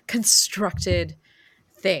poorly constructed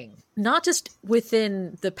thing. Not just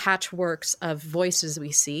within the patchworks of voices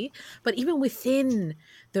we see, but even within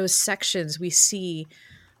those sections we see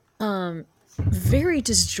very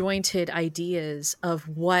disjointed ideas of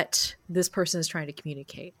what this person is trying to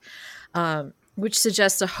communicate, which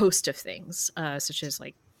suggests a host of things, such as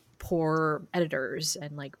like poor editors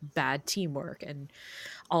and like bad teamwork and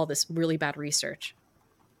all this really bad research.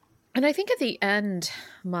 And I think at the end,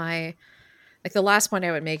 the last point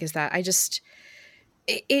I would make is that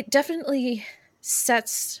it definitely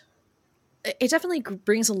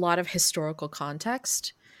brings a lot of historical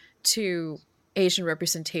context to Asian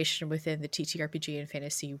representation within the TTRPG and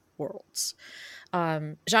fantasy worlds.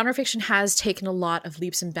 Genre fiction has taken a lot of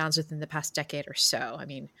leaps and bounds within the past decade or so. I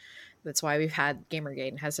mean, that's why we've had Gamergate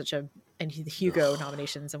and has and the Hugo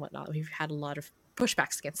nominations and whatnot. We've had a lot of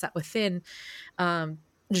pushbacks against that within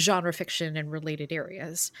genre fiction and related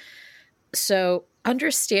areas. So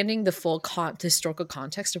understanding the full historical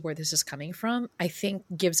context of where this is coming from, I think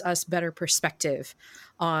gives us better perspective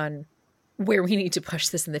on where we need to push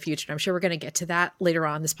this in the future. And I'm sure we're going to get to that later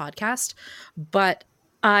on in this podcast. But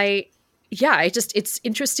it's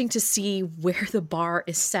interesting to see where the bar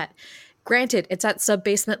is set. Granted, it's at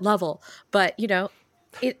sub-basement level, but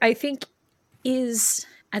I think is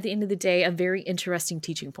at the end of the day a very interesting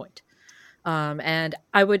teaching point. And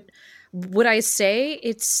would I say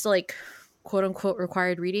it's like quote unquote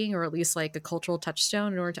required reading, or at least like a cultural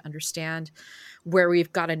touchstone in order to understand where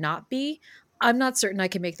we've got to not be? I'm not certain I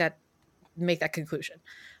can make that conclusion,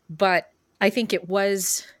 but I think it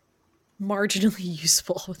was marginally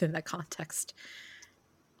useful within that context.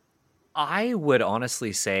 I would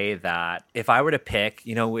honestly say that if I were to pick,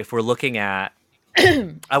 if we're looking at,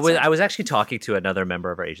 I was actually talking to another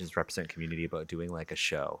member of our Asians Represent community about doing like a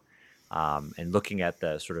show, and looking at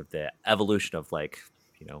the sort of the evolution of like,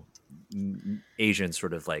 Asian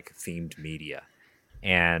sort of like themed media.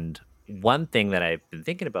 And one thing that I've been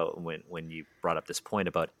thinking about when you brought up this point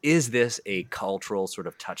about, is this a cultural sort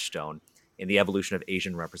of touchstone in the evolution of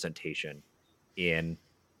Asian representation in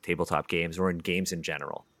tabletop games or in games in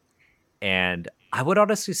general? And I would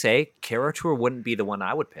honestly say Kara-Tur wouldn't be the one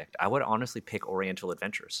I would pick. I would honestly pick Oriental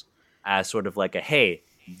Adventures as sort of like hey,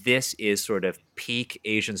 this is sort of peak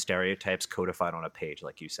Asian stereotypes codified on a page,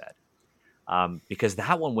 like you said. Because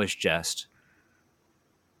that one was just,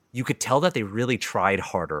 you could tell that they really tried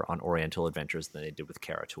harder on Oriental Adventures than they did with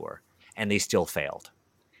Kara-Tur, and they still failed.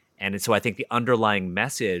 And so I think the underlying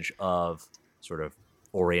message of sort of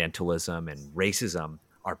Orientalism and racism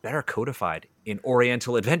are better codified in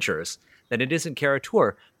Oriental Adventures than it is in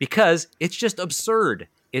Kara-Tur, because it's just absurd.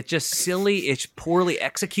 It's just silly. It's poorly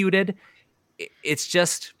executed. It's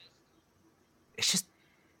just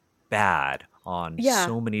bad on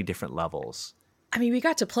so many different levels. I mean, we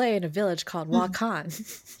got to play in a village called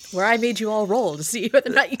Wakan, where I made you all roll to see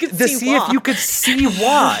whether or not you could see if you could see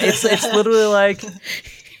Wa. It's literally like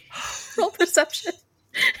roll perception.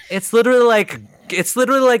 It's literally like it's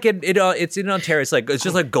in Ontario. It's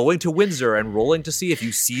just like going to Windsor and rolling to see if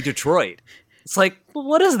you see Detroit. It's like,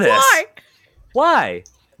 what is this? Why?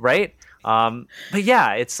 Right? But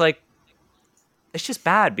yeah, it's like, it's just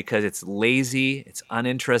bad because it's lazy, it's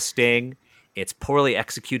uninteresting, it's poorly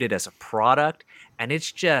executed as a product, and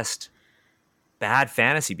it's just bad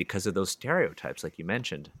fantasy because of those stereotypes, like you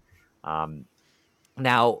mentioned.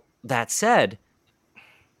 Now, that said,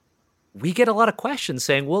 we get a lot of questions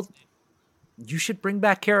saying, well, you should bring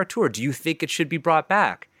back Kara-Tur. Do you think it should be brought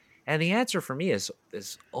back? And the answer for me is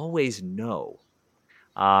always no,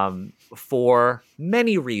 for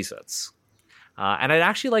many reasons. And I'd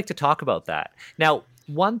actually like to talk about that. Now,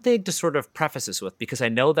 one thing to sort of preface this with, because I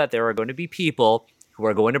know that there are going to be people who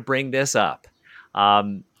are going to bring this up.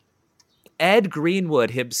 Ed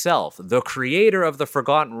Greenwood himself, the creator of the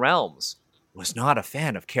Forgotten Realms, was not a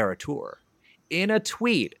fan of Kara-Tur. In a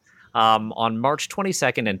tweet on March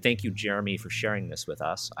 22nd, and thank you, Jeremy, for sharing this with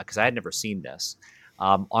us, because I had never seen this.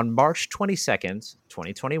 On March 22nd,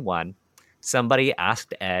 2021, somebody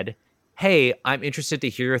asked Ed, hey, I'm interested to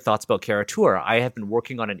hear your thoughts about Kara-Tur. I have been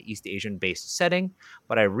working on an East Asian-based setting,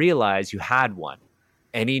 but I realized you had one.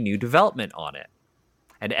 Any new development on it?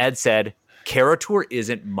 And Ed said, Kara-Tur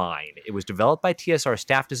isn't mine. It was developed by TSR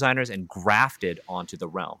staff designers and grafted onto the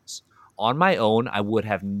realms. On my own, I would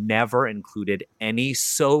have never included any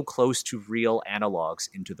so close to real analogs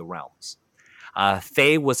into the realms.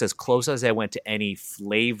 Thay was as close as I went to any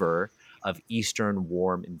flavor of Eastern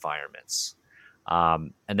warm environments.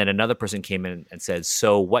 And then another person came in and said,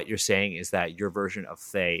 so what you're saying is that your version of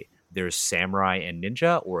Thay, there's samurai and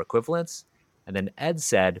ninja or equivalents? And then Ed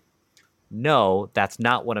said, no, that's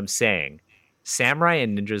not what I'm saying. Samurai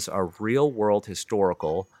and ninjas are real world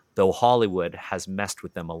historical, though Hollywood has messed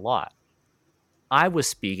with them a lot. I was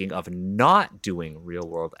speaking of not doing real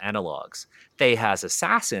world analogs. Thay has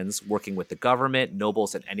assassins working with the government,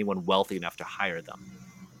 nobles, and anyone wealthy enough to hire them.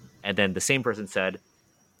 And then the same person said,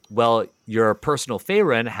 well, your personal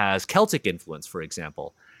Faerun has Celtic influence, for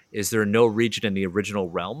example. Is there no region in the original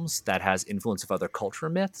realms that has influence of other culture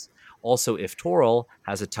myths? Also, if Toril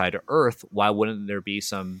has a tie to Earth, why wouldn't there be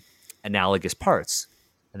some analogous parts?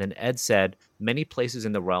 And then Ed said, many places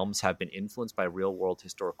in the realms have been influenced by real-world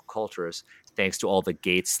historical cultures, thanks to all the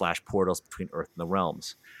gates/portals between Earth and the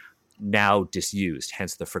realms, now disused,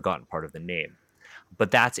 hence the forgotten part of the name.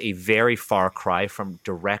 But that's a very far cry from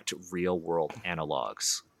direct real-world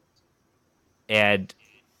analogs. And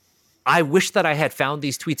I wish that I had found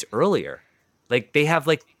these tweets earlier. Like, they have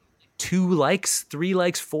like 2 likes, 3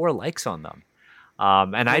 likes, 4 likes on them.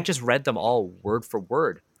 And I just read them all word for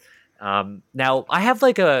word. Now, I have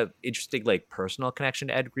like a interesting like personal connection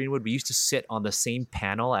to Ed Greenwood. We used to sit on the same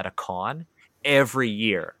panel at a con every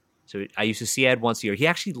year. So I used to see Ed once a year. He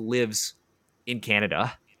actually lives in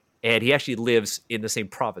Canada, and he actually lives in the same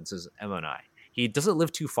province as Emma and I. He doesn't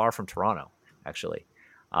live too far from Toronto, actually.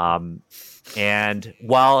 And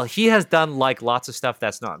while he has done like lots of stuff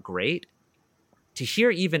that's not great, to hear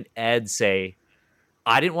even Ed say,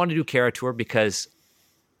 I didn't want to do Kara-Tur because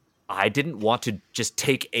I didn't want to just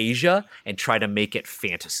take Asia and try to make it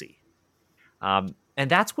fantasy. And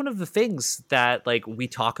that's one of the things that like we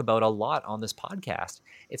talk about a lot on this podcast.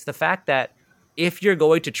 It's the fact that if you're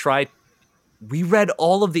going to try, we read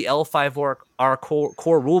all of the L5 our core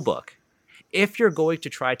rulebook. If you're going to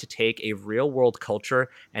try to take a real world culture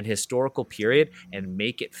and historical period and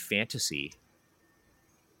make it fantasy,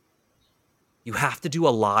 you have to do a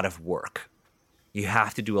lot of work.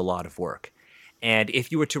 And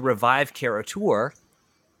if you were to revive Kara-Tur,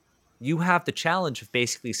 you have the challenge of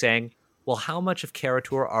basically saying, well, how much of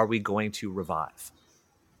Kara-Tur are we going to revive?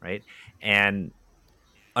 Right? And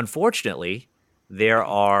unfortunately, there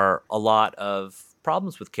are a lot of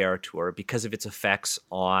problems with Kara-Tur because of its effects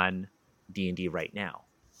on D&D right now.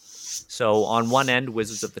 So on one end,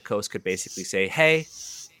 Wizards of the Coast could basically say, hey,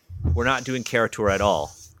 we're not doing Kara-Tur at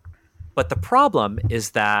all. But the problem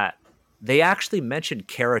is that they actually mentioned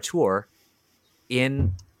Kara-Tur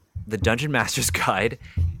in the Dungeon Master's Guide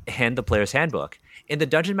and the Player's Handbook. In the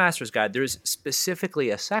Dungeon Master's Guide, there's specifically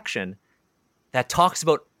a section that talks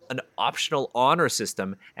about an optional honor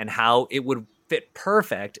system and how it would fit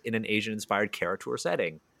perfect in an Asian-inspired Kara-Tur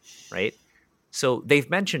setting, right? So they've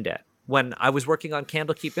mentioned it. When I was working on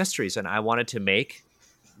Candlekeep Mysteries and I wanted to make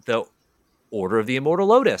the Order of the Immortal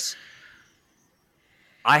Lotus,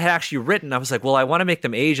 I had actually written, I was like, well, I want to make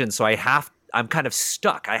them Asian, so I'm kind of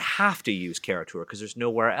stuck. I have to use Kara-Tur because there's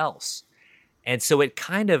nowhere else. And so it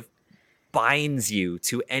kind of binds you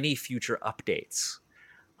to any future updates.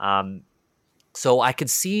 So I could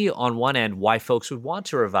see on one end why folks would want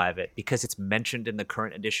to revive it because it's mentioned in the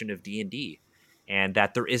current edition of D&D and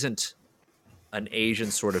that there isn't an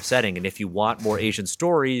Asian sort of setting. And if you want more Asian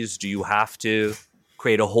stories, do you have to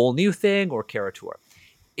create a whole new thing or Kara-Tur?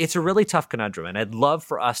 It's a really tough conundrum. And I'd love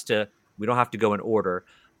for us to, we don't have to go in order,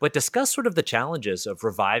 but discuss sort of the challenges of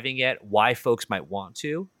reviving it, why folks might want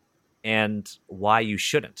to, and why you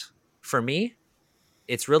shouldn't. For me,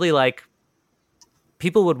 it's really like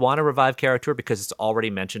people would want to revive Kara-Tur because it's already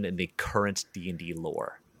mentioned in the current D&D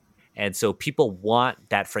lore. And so people want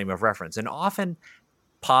that frame of reference. And often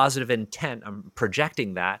positive intent, I'm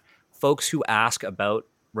projecting that, folks who ask about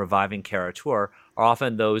reviving Kara-Tur are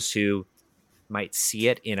often those who might see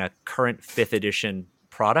it in a current 5th edition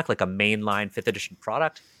product, like a mainline 5th edition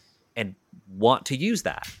product, and want to use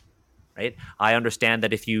that, right? I understand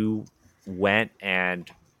that if you went and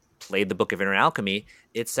played the Book of Inner Alchemy,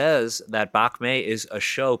 it says that Bak Mei is a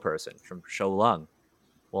Shou person from Shou Lung.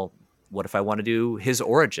 Well, what if I want to do his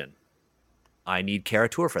origin? I need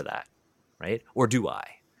Kara-Tur for that, right? Or do I?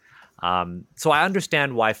 So I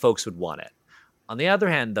understand why folks would want it. On the other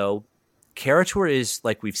hand, though, Kara-Tur is,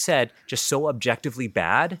 like we've said, just so objectively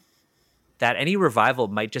bad that any revival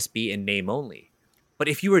might just be in name only. But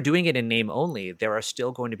if you were doing it in name only, there are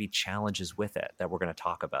still going to be challenges with it that we're going to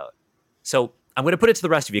talk about. So I'm going to put it to the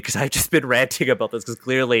rest of you because I've just been ranting about this because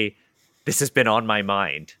clearly this has been on my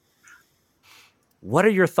mind. What are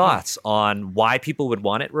your thoughts on why people would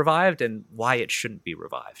want it revived and why it shouldn't be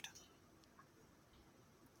revived?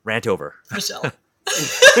 Rant over. Michelle.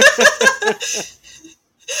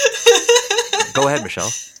 Go ahead, Michelle.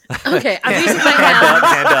 Okay, I'm using my hand.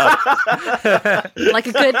 Hand up. Like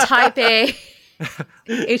a good type A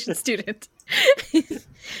Asian student.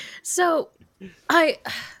 So, I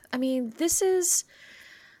mean, this is.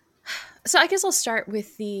 So I guess I'll start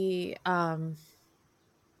with the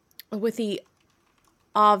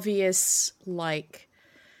obvious, like,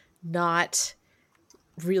 not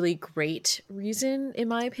really great reason, in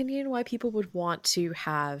my opinion, why people would want to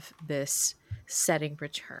have this setting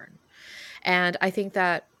return. And I think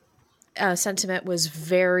that sentiment was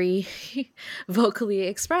very vocally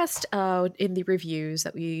expressed in the reviews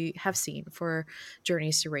that we have seen for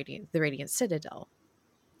Journeys to the Radiant Citadel.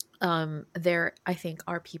 There, I think,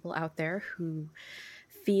 are people out there who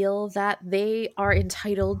feel that they are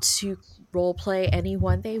entitled to roleplay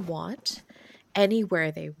anyone they want,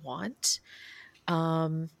 anywhere they want,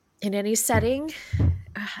 in any setting,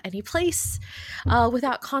 any place,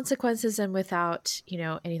 without consequences and without,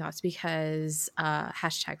 any thoughts, because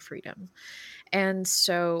hashtag freedom. And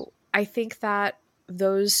so I think that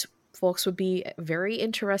those folks would be very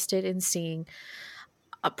interested in seeing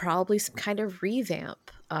probably some kind of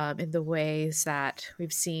revamp in the ways that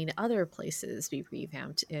we've seen other places be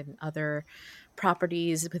revamped in other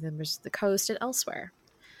properties within the coast and elsewhere.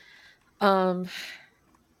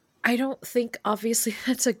 I don't think, obviously,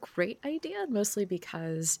 that's a great idea, mostly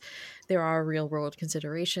because there are real world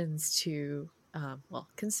considerations to,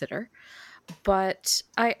 consider. But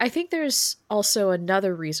I think there's also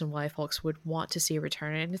another reason why folks would want to see a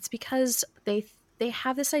return, and it's because they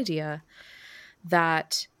have this idea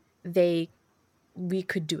that we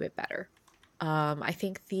could do it better. I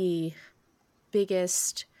think the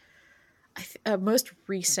biggest, most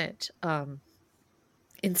recent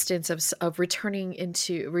instance of returning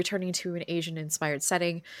to an Asian inspired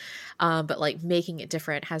setting, but like making it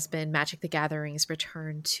different, has been Magic the Gathering's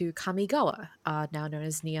return to Kamigawa, now known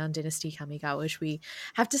as Neon Dynasty Kamigawa, which we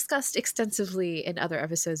have discussed extensively in other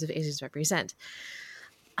episodes of Asians Represent.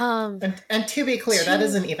 And to be clear, that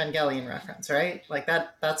is an Evangelion reference, right? Like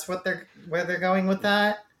that's where they're going with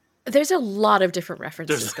that. There's a lot of different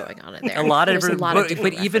references going on in there. A lot of different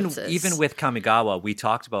but even with Kamigawa, we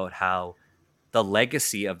talked about how the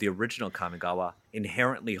legacy of the original Kamigawa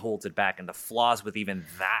inherently holds it back, and the flaws with even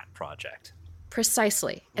that project.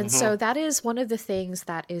 Precisely. And so that is one of the things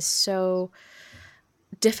that is so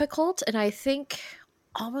difficult, and I think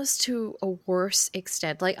almost to a worse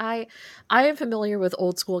extent. Like I am familiar with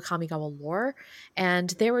old school Kamigawa lore, and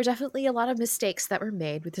there were definitely a lot of mistakes that were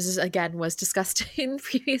made. This is, again, was discussed in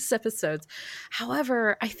previous episodes.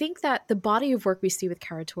 However, I think that the body of work we see with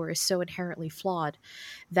Kara-Tur is so inherently flawed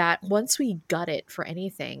that once we gut it for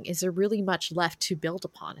anything, is there really much left to build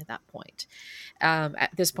upon at that point? At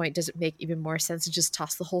this point, does it make even more sense to just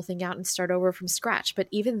toss the whole thing out and start over from scratch? But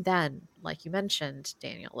even then, like you mentioned,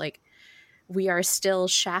 Daniel, like, we are still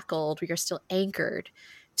shackled, we are still anchored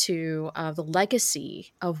to the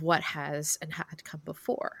legacy of what has and had come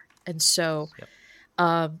before. And so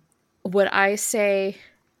would I say,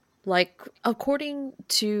 like, according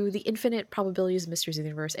to the infinite probabilities of mysteries of the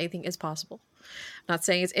universe, anything is possible. I'm not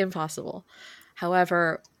saying it's impossible.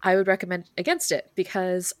 However, I would recommend against it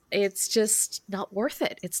because it's just not worth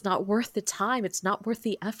it. It's not worth the time. It's not worth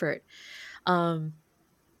the effort.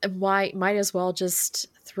 Why might as well just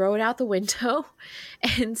throw it out the window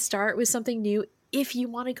and start with something new if you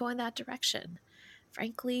want to go in that direction.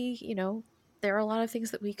 Frankly, there are a lot of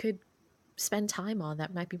things that we could spend time on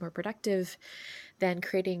that might be more productive than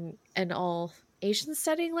creating an all Asian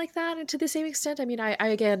setting like that. And to the same extent, I mean, I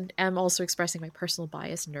again am also expressing my personal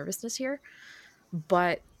bias and nervousness here,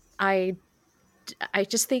 but I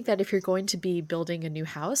just think that if you're going to be building a new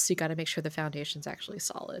house, you got to make sure the foundation's actually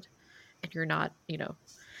solid and you're not,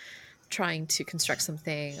 trying to construct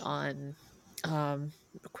something on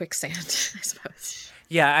quicksand, I suppose.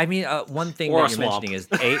 Yeah, I mean, one thing or that you're mentioning is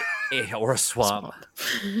or a swamp.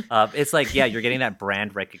 It's like, yeah, you're getting that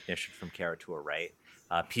brand recognition from Kara-Tur, right?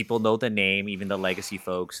 People know the name, even the legacy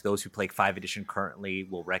folks. Those who play 5th edition currently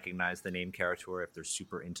will recognize the name Kara-Tur if they're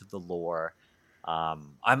super into the lore.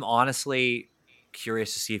 I'm honestly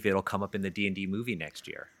curious to see if it'll come up in the D&D movie next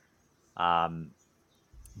year.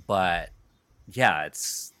 But yeah,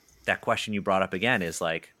 it's that question you brought up again is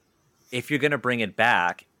like, if you're going to bring it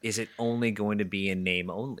back, is it only going to be in name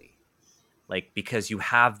only? Like, because you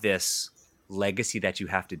have this legacy that you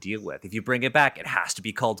have to deal with. If you bring it back, it has to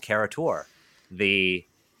be called Kara-Tur. The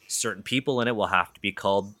certain people in it will have to be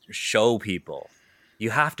called show people.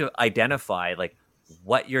 You have to identify like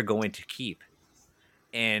what you're going to keep.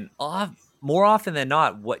 And more often than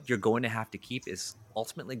not, what you're going to have to keep is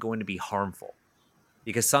ultimately going to be harmful.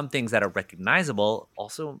 because some things that are recognizable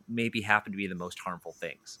also maybe happen to be the most harmful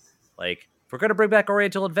things. Like, if we're going to bring back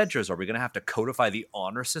Oriental Adventures, are we going to have to codify the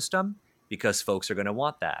honor system because folks are going to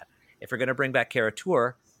want that? If we're going to bring back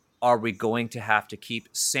Kara-Tur, are we going to have to keep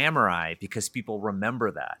samurai because people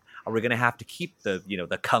remember that? Are we going to have to keep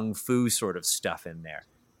the kung fu sort of stuff in there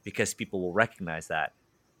because people will recognize that?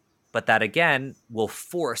 But that, again, will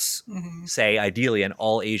force, say, ideally, an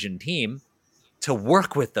all-Asian team to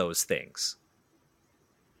work with those things.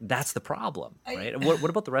 That's the problem, right? What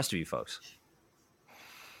about the rest of you folks?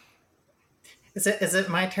 Is it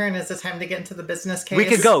my turn? Is it time to get into the business case? We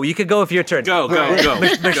could go. You could go if your turn. Go.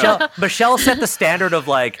 Michelle set the standard of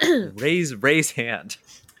like raise hand.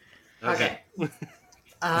 Okay.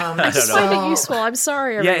 I just find it useful. I'm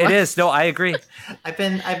sorry, everyone. Yeah, it is. No, I agree. I've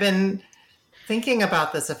been thinking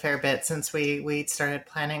about this a fair bit since we started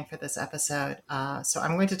planning for this episode. So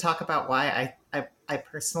I'm going to talk about why I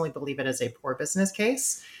personally believe it is a poor business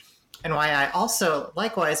case, and why I also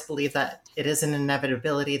likewise believe that it is an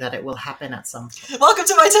inevitability that it will happen at some point. Welcome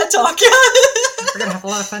to my TED Talk. We're gonna have a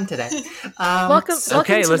lot of fun today. Welcome to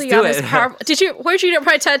Liana's where'd you get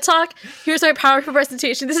my TED Talk? Here's my powerful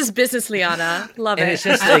presentation. This is business, Liana. Love it. And it's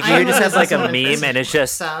just like you just have like a meme, and it's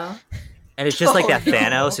just and it's just like that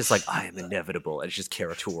Thanos. It's like, I am inevitable. And it's just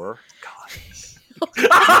Kara-Tur. God.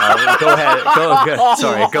 Go ahead.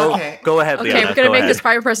 Sorry. Go ahead, Liana. Okay, we're going to make this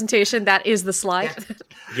private presentation. That is the slide.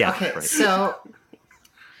 Yeah. Okay, right. So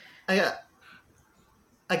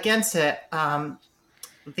against it,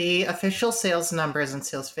 the official sales numbers and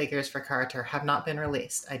sales figures for Kara-Tur have not been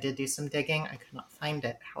released. I did do some digging. I could not find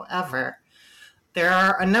it. However, there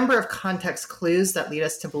are a number of context clues that lead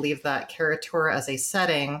us to believe that Kara-Tur as a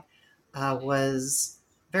setting was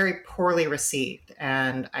very poorly received.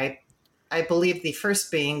 And I believe the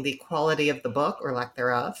first being the quality of the book, or lack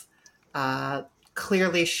thereof,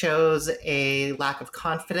 clearly shows a lack of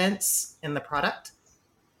confidence in the product.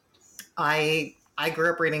 I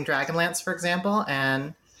grew up reading Dragonlance, for example,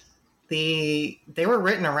 and they were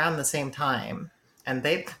written around the same time, and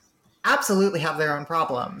they absolutely have their own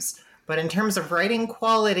problems. But in terms of writing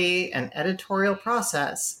quality and editorial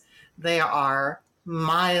process, they are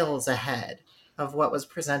miles ahead of what was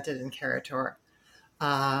presented in Kara-Tur.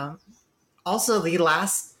 Also, the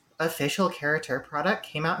last official Kara-Tur product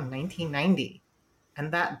came out in 1990,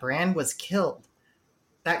 and that brand was killed.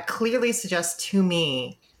 That clearly suggests to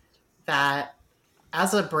me that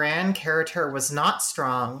as a brand, Kara-Tur was not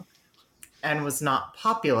strong and was not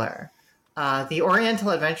popular. The Oriental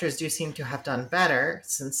Adventures do seem to have done better,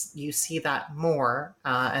 since you see that more.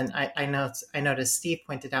 And I noticed Steve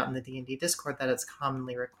pointed out in the D&D Discord that it's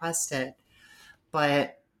commonly requested.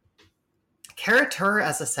 But Kara-Tur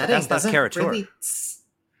as a setting doesn't really...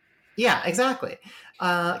 Yeah, exactly.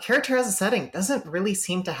 Kara-Tur as a setting doesn't really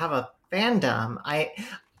seem to have a fandom. I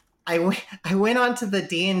went on to the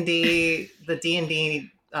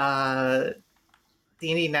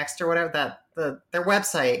D&D Next or whatever, their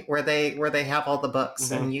website where they have all the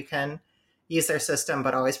books, and you can use their system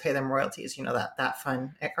but always pay them royalties. You know, that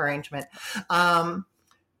fun arrangement.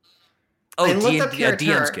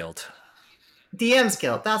 DM's Guild. DM's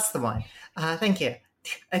Guild, that's the one. Thank you.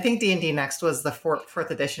 I think D&D Next was the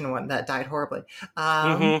fourth edition one that died horribly.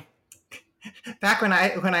 Back when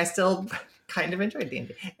I still kind of enjoyed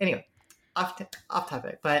D&D. Anyway, off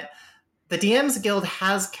topic, but the DM's Guild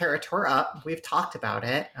has Kara-Tur up. We've talked about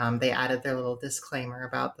it. They added their little disclaimer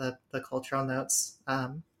about the cultural notes.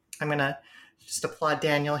 I'm going to just applaud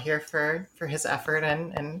Daniel here for his effort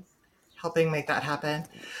and helping make that happen.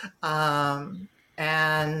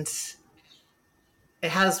 And it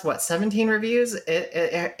has 17 reviews.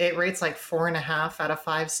 It rates like 4.5 out of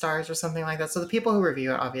 5 stars or something like that. So the people who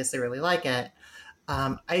review it obviously really like it.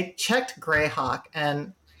 I checked Greyhawk,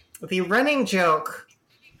 and the running joke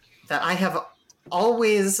that I have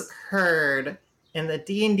always heard in the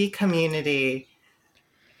D&D community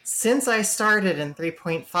since I started in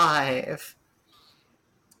 3.5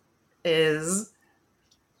 is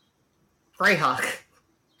Greyhawk.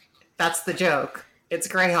 That's the joke. It's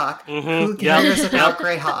Greyhawk. Who cares about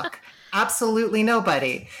Greyhawk? Absolutely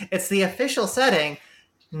nobody. It's the official setting.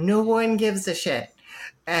 No one gives a shit.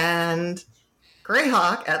 And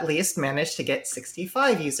Greyhawk at least managed to get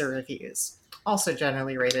 65 user reviews. Also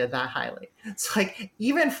generally rated that highly. It's like,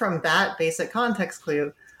 even from that basic context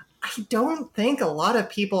clue, I don't think a lot of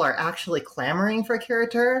people are actually clamoring for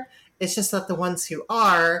Kara-Tur. It's just that the ones who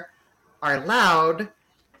are loud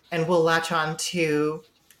and will latch on to,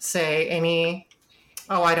 say, any...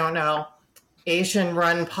 I don't know,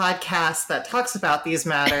 Asian-run podcast that talks about these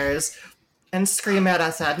matters and scream at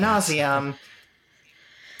us ad nauseum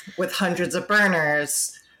with hundreds of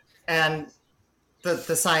burners and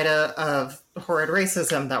the side of horrid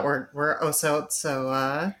racism that we're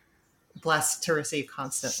so blessed to receive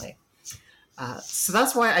constantly. So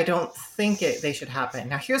that's why I don't think they should happen.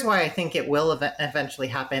 Now, here's why I think it will eventually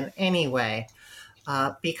happen anyway.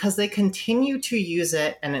 Because they continue to use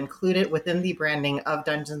it and include it within the branding of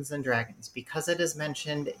Dungeons and Dragons, because it is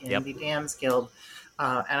mentioned in the DM's Guild.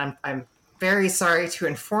 And I'm very sorry to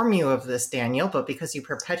inform you of this, Daniel, but because you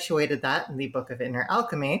perpetuated that in the Book of Inner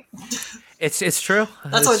Alchemy. It's true.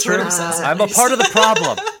 That's what Twitter says. I'm a part of the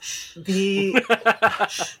problem.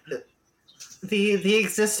 The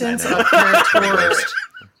existence of Kara-Tur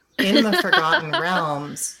in the Forgotten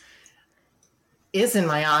Realms is, in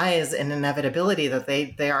my eyes, an inevitability that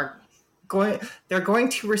they're going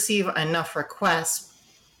to receive enough requests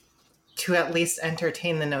to at least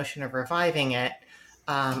entertain the notion of reviving it.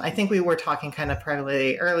 I think we were talking kind of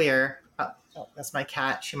privately earlier. Oh, that's my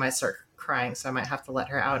cat. She might start crying, so I might have to let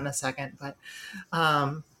her out in a second. But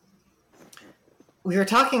we were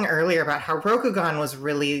talking earlier about how Rokugan was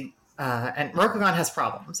really, and Rokugan has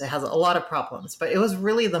problems. It has a lot of problems, but it was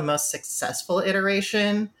really the most successful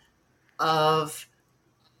iteration of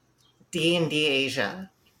D&D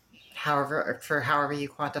Asia, however you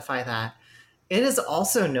quantify that. It is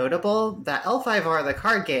also notable that L5R, the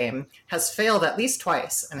card game, has failed at least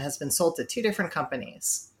twice and has been sold to 2 different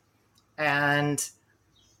companies. And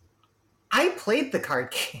I played the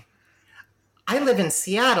card game. I live in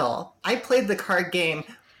Seattle. I played the card game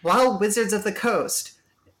while Wizards of the Coast,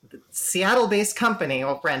 Seattle-based company,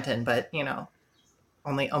 well, Renton, but,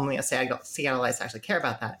 only a Seattleites actually care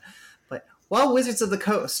about that. But while Wizards of the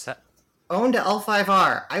Coast owned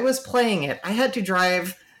L5R, I was playing it. I had to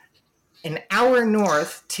drive an hour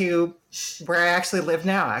north to where I actually live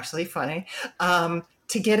now, actually, funny,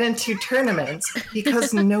 to get into tournaments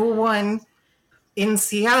because no one in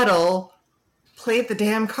Seattle played the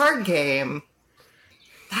damn card game.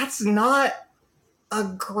 That's not a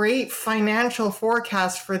great financial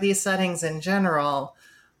forecast for these settings in general,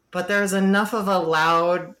 but there's enough of a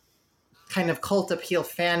loud kind of cult appeal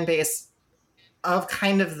fan base of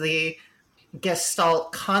kind of the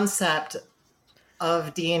Gestalt concept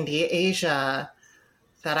of D&D Asia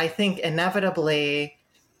that I think inevitably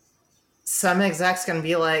some exec's going to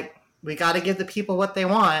be like, we got to give the people what they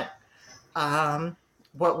want.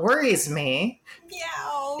 What worries me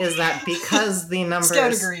is that because the numbers...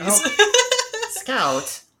 Scout agrees.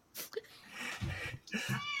 Scout.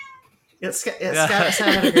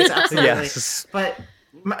 Scout agrees, absolutely. Yes. But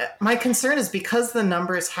my concern is because the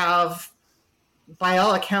numbers have, by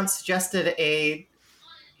all accounts, suggested a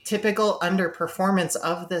typical underperformance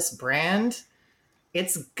of this brand,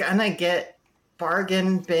 it's gonna get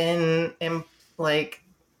bargain bin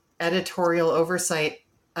editorial oversight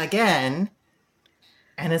again,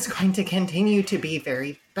 and it's going to continue to be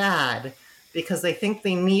very bad because they think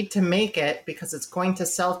they need to make it because it's going to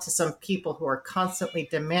sell to some people who are constantly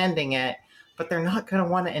demanding it, but they're not going to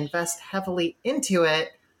want to invest heavily into it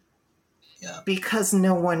because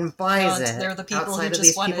no one buys it. They're the people who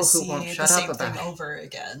just want to see the same thing over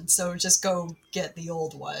again. So just go get the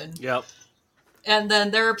old one. Yep. And then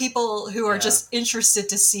there are people who are just interested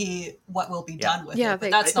to see what will be done with it. But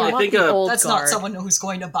that's not someone who's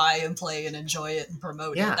going to buy and play and enjoy it and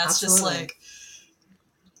promote it. That's absolutely. Just like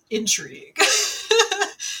intrigue.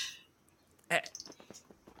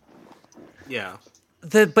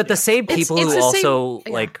 The same people who also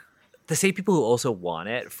the same people who also want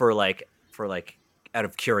it for out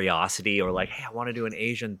of curiosity or like, hey, I want to do an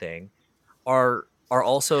Asian thing are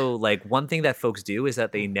also like, one thing that folks do is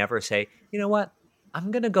that they never say, you know what, I'm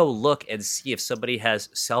going to go look and see if somebody has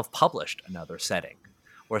self-published another setting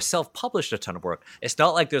or self-published a ton of work. It's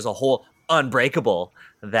not like there's a whole Unbreakable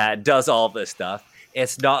that does all this stuff.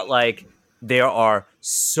 It's not like there are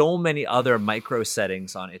so many other micro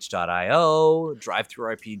settings on itch.io,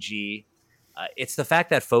 Drive-Thru RPG. It's the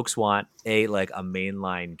fact that folks want a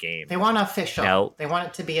mainline game. They want official. Now, they want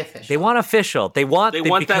it to be official. They want official. They want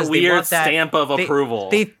that weird stamp of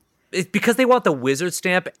approval. It's because they want the wizard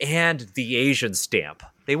stamp and the Asian stamp.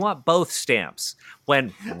 They want both stamps. When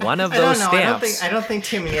one of those stamps... I don't think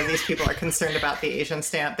too many of these people are concerned about the Asian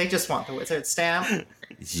stamp. They just want the wizard stamp.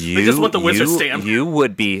 They just want the wizard stamp. You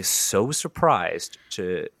would be so surprised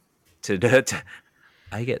to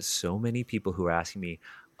I get so many people who are asking me,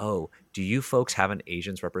 oh, do you folks have an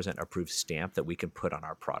Asians Represent approved stamp that we can put on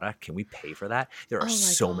our product? Can we pay for that? There are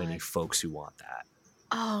so many folks who want that.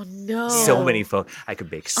 Oh, no. So many folks. I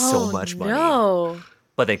could make so much money.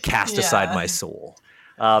 But they cast aside my soul.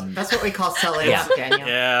 That's what we call selling out,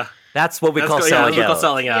 Daniel. That's what we call selling out. That's what we call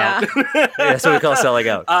selling out. That's what we call selling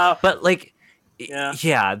out. But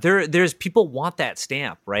Yeah, there's people want that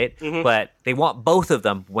stamp, right? Mm-hmm. But they want both of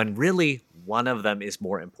them when really one of them is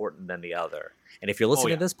more important than the other. And if you're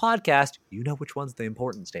listening to this podcast, you know which one's the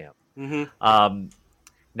important stamp. Mm-hmm.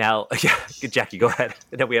 Now, Jackie, go ahead.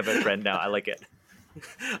 Now we have a trend now. I like it.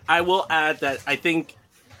 I will add that I think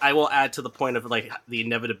I will add to the point of like the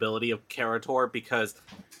inevitability of Kara-Tur, because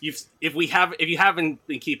if you haven't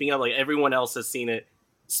been keeping up, like everyone else has seen it,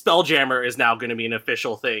 Spelljammer is now going to be an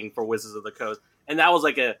official thing for Wizards of the Coast, and that was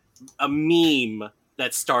like a meme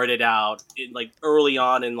that started out in like early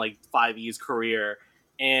on in like 5E's career,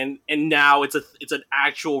 and now it's an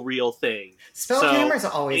actual real thing. Spelljammer's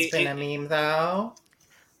always been a meme though.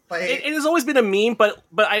 Like, it has always been a meme, but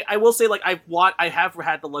I will say, like, I have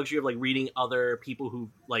had the luxury of like reading other people who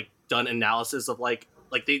like done analysis of like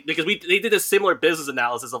they did a similar business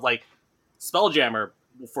analysis of like Spelljammer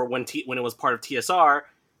for when it was part of TSR,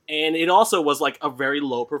 and it also was like a very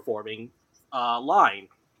low performing line.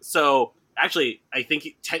 So actually, I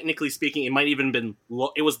think technically speaking, it might even been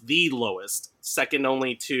it was the lowest, second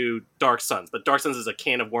only to Dark Suns, but Dark Suns is a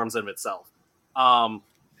can of worms in itself.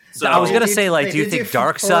 So I was going to say, like, do you think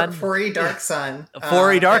Dark Sun... 4E Dark Sun.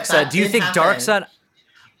 4E Dark Sun. Do you think Dark Sun...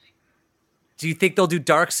 Do you think they'll do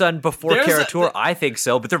Dark Sun before Kara-Tur? I think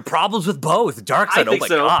so, but there are problems with both. Dark Sun, oh my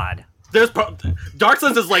god. Dark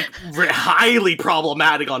Suns is, like, highly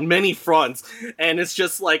problematic on many fronts, and it's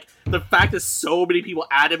just, like, the fact that so many people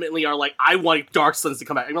adamantly are like, I want Dark Suns to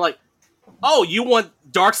come back. And you're like, oh, you want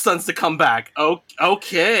Dark Suns to come back. Oh,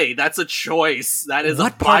 okay, that's a choice. That is a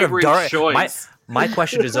vibrant choice. My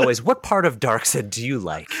question is always, what part of Dark Sun do you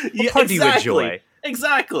like? What part do you enjoy?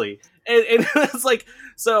 Exactly. And it's like,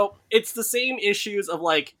 so it's the same issues of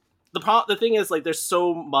like, the thing is like, there's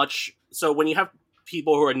so much. So when you have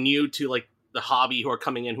people who are new to like the hobby who are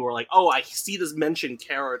coming in who are like, oh, I see this mentioned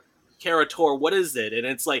Kara-Tur, what is it? And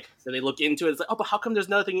it's like, then they look into it, it's like, oh, but how come there's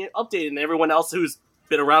nothing updated? And everyone else who's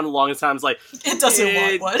been around the longest time is like, it doesn't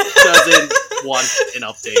want an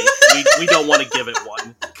update. We don't want to give it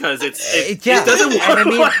one because it doesn't want. I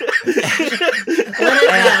mean,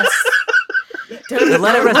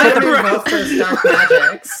 let it rest. Dark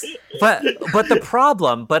magics. But the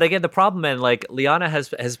problem, and like Liana has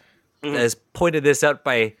pointed this out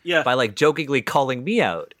by like jokingly calling me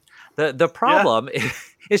out. The problem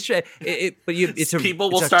is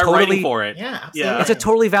people will start writing for it. Yeah, absolutely. It's a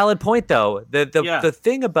totally valid point though. The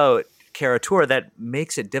thing about Kara-Tur that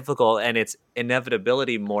makes it difficult and its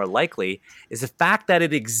inevitability more likely is the fact that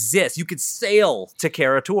it exists. You could sail to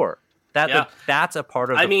Kara-Tur. That's a part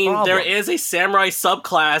of the problem. There is a samurai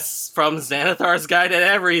subclass from Xanathar's Guide and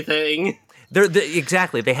everything.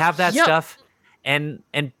 Exactly. They have that stuff. And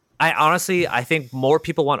I think more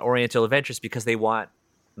people want Oriental Adventures because they want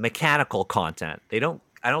mechanical content. I don't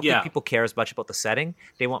think people care as much about the setting.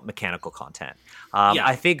 They want mechanical content.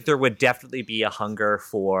 I think there would definitely be a hunger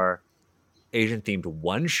for Asian-themed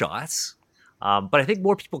one-shots, but I think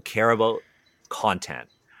more people care about content,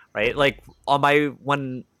 right? Like on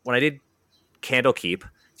when I did Candlekeep,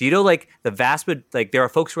 do you know like the vast like there are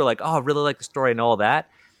folks who are like, oh, I really like the story and all that.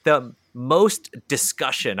 The most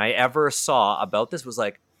discussion I ever saw about this was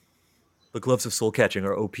like, the gloves of soul catching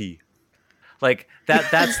are OP. Like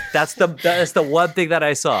that's the one thing that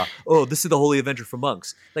I saw. Oh, this is the Holy Avenger for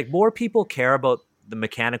monks. Like more people care about the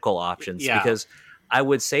mechanical options because I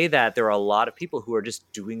would say that there are a lot of people who are just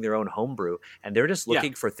doing their own homebrew and they're just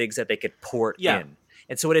looking for things that they could port in.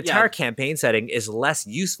 And so an entire campaign setting is less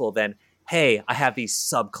useful than, hey, I have these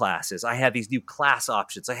subclasses, I have these new class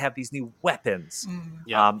options, I have these new weapons.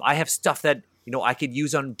 I have stuff that I could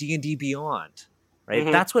use on D&D Beyond. Right?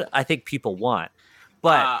 Mm-hmm. That's what I think people want.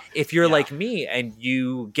 But if you're like me and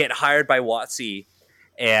you get hired by WotC,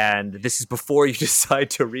 and this is before you decide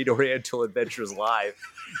to read Oriental Adventures Live,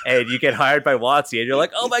 and you get hired by WotC, and you're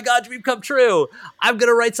like, oh my god, dream come true, I'm going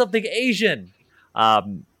to write something Asian.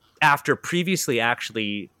 After previously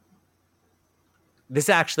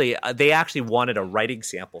they actually wanted a writing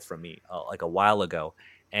sample from me like a while ago,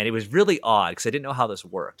 and it was really odd because I didn't know how this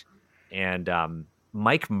worked. And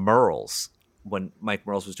Mike Merles, when Mike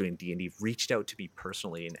Merles was doing D&D, reached out to me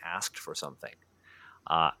personally and asked for something.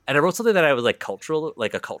 And I wrote something that I was like a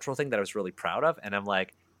cultural thing that I was really proud of. And I'm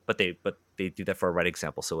like, but they do that for a writing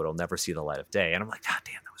sample, so it'll never see the light of day. And I'm like, god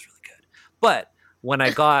damn, that was really good. But when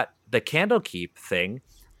I got the Candlekeep thing,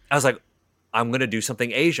 I was like, I'm going to do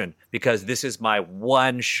something Asian because this is my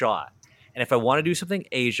one shot. And if I want to do something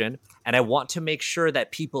Asian and I want to make sure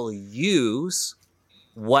that people use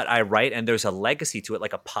what I write and there's a legacy to it,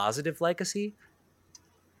 like a positive legacy,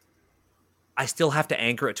 I still have to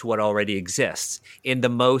anchor it to what already exists in the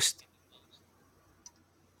most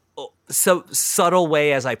so subtle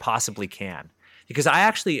way as I possibly can. Because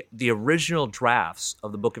the original drafts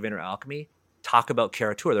of the Book of Inner Alchemy talk about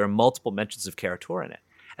Kara-Tur. There are multiple mentions of Kara-Tur in it.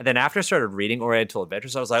 And then after I started reading Oriental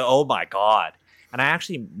Adventures, I was like, oh my God. And I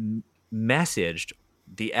actually messaged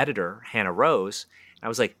the editor, Hannah Rose, and I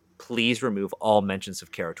was like, please remove all mentions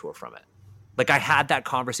of Kara-Tur from it. Like, I had that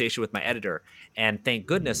conversation with my editor, and thank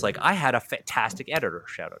goodness, like, I had a fantastic editor.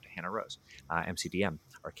 Shout out to Hannah Rose, MCDM,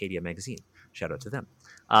 Arcadia Magazine. Shout out to them.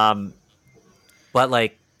 But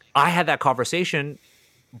like, I had that conversation,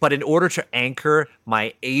 but in order to anchor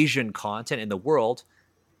my Asian content in the world,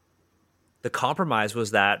 the compromise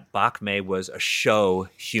was that Bak Mei was a show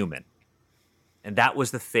human. And that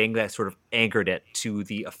was the thing that sort of anchored it to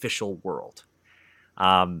the official world.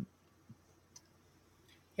 But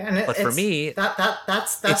for me,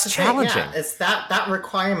 that's it's challenging. Yeah, it's that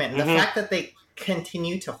requirement. The fact that they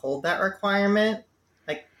continue to hold that requirement,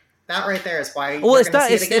 like that right there, is why. Well, it's not.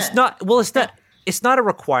 It's not. Well, it's not. It's not a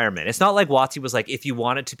requirement. It's not like WotC was like, if you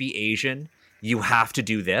want it to be Asian, you have to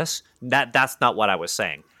do this. That's not what I was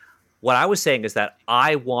saying. What I was saying is that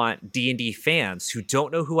I want D&D fans who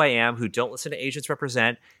don't know who I am, who don't listen to Asians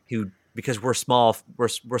Represent, because we're small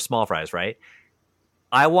fries, right?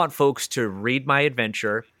 I want folks to read my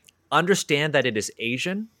adventure, understand that it is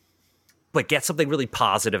Asian, but get something really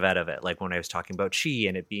positive out of it. Like when I was talking about chi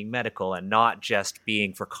and it being medical and not just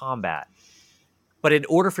being for combat. But in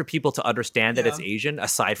order for people to understand that it's Asian,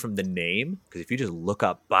 aside from the name, because if you just look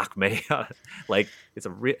up Bak Mei, like it's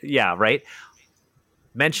right?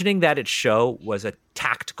 Mentioning that it's show was a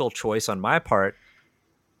tactical choice on my part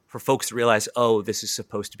for folks to realize, oh, this is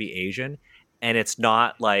supposed to be Asian. And it's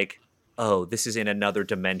not like, oh, this is in another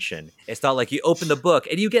dimension. It's not like you open the book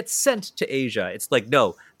and you get sent to Asia. It's like,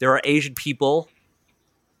 no, there are Asian people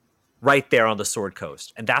right there on the Sword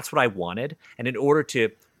Coast. And that's what I wanted. And in order to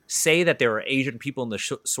say that there are Asian people in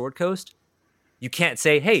the Sword Coast, you can't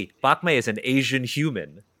say, hey, Bak Mei is an Asian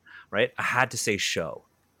human, right? I had to say show.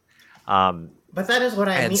 But that is what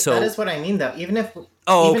I mean. That is what I mean, though. Even if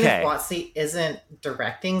WotC isn't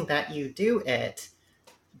directing that you do it,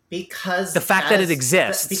 because the fact that it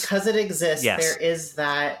exists, yes. There is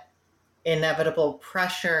that inevitable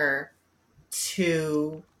pressure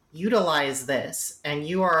to utilize this, and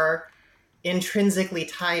you are intrinsically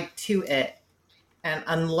tied to it. And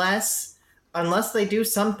unless they do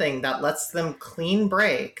something that lets them clean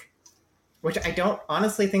break, which I don't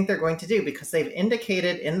honestly think they're going to do, because they've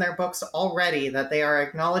indicated in their books already that they are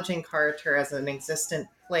acknowledging Kara-Tur as an existent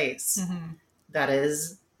place that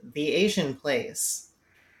is the Asian place.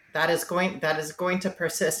 That is going to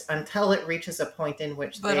persist until it reaches a point in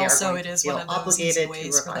which they are going to feel obligated to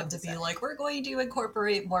ways for them to be like, we're going to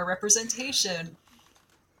incorporate more representation.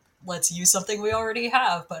 Let's use something we already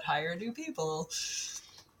have, but hire new people.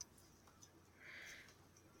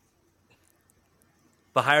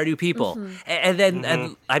 And then,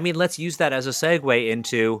 and I mean, let's use that as a segue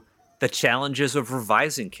into the challenges of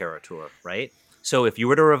revising Kara-Tur, right? So if you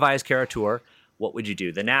were to revise Kara-Tur, what would you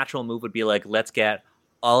do? The natural move would be like, let's get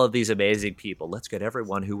all of these amazing people. Let's get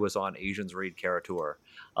everyone who was on Asians Read Kara-Tur,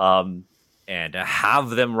 and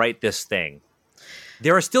have them write this thing.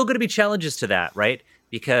 There are still going to be challenges to that, right?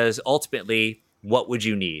 Because ultimately, what would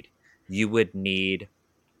you need? You would need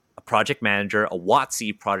a project manager, a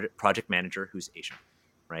WotC project manager who's Asian,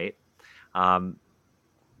 right?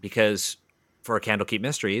 Because for Candlekeep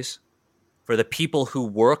Mysteries, for the people who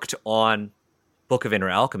worked on Book of Inner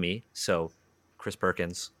Alchemy, so Chris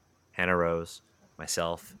Perkins, Hannah Rose,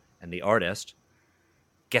 myself, and the artist,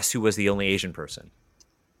 guess who was the only Asian person?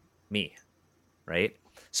 Me, right?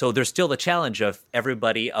 So there's still the challenge of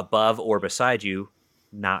everybody above or beside you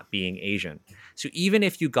not being Asian. So even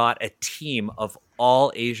if you got a team of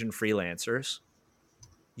all Asian freelancers,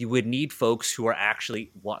 you would need folks who are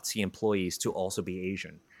actually WotC employees to also be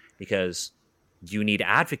Asian, because you need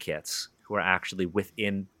advocates who are actually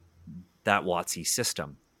within that WotC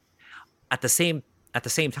system. At the same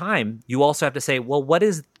time, you also have to say, well, what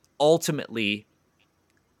is ultimately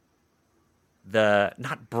the,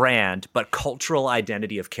 not brand, but cultural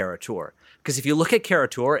identity of Kara-Tur? Because if you look at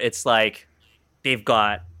Kara-Tur, it's like they've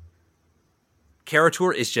got,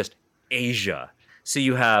 Kara-Tur is just Asia. So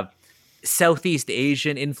you have Southeast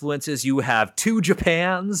Asian influences. You have 2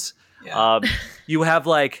 Japans. Yeah. You have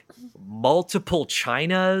like multiple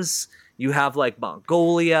Chinas. You have like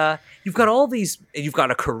Mongolia. You've got all these. You've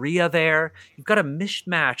got a Korea there. You've got a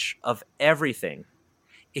mishmash of everything.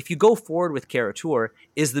 If you go forward with Kara-Tur,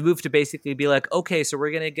 is the move to basically be like, okay, so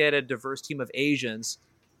we're going to get a diverse team of Asians,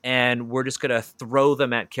 and we're just going to throw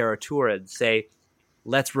them at Kara-Tur and say,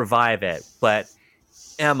 let's revive it. But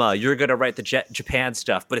Emma, you're going to write the Japan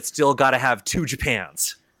stuff, but it's still got to have 2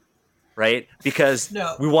 Japans, right? Because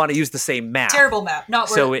we want to use the same map. Terrible map.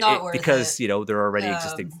 Not worth because it. There are already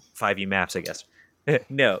existing 5e maps, I guess.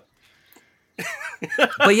 No.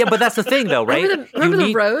 But that's the thing, though, right? Remember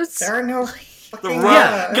the roads? There are no. The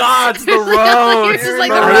road. God's the road. It's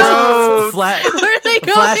like the roads. Where are they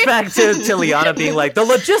going? Flashback to Liana being like, the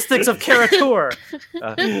logistics of Kara-Tur.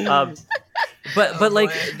 But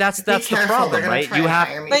like that's the problem, right? You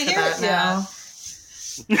have. But here, yeah.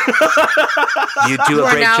 You do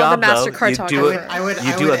a great job, though. You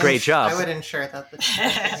do a great job. I would ensure that the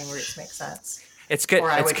training routes make sense. It's good.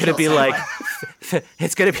 It's gonna be like.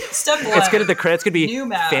 It's gonna be. Step one. It's gonna the credits gonna be New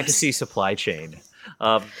maps. fantasy supply chain.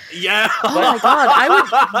 Yeah. Oh my god! I would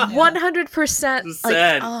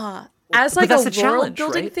 100% as like a world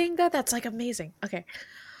building thing. That's like amazing. Okay,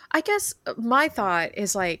 I guess my thought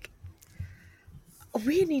is like,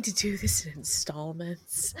 we need to do this in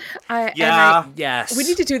installments. Yes. We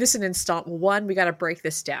need to do this in One, we got to break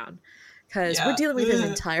this down because we're dealing with an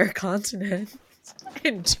entire continent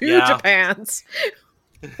and 2 Japans.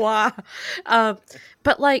 Wow.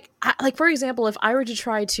 But like for example, if I were to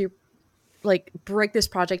try to like break this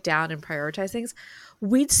project down and prioritize things,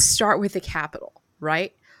 we'd start with the capital,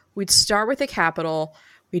 right? We'd start with the capital.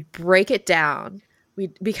 We'd break it down.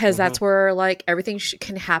 Because that's where like everything should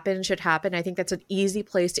happen. I think that's an easy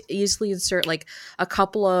place to easily insert like a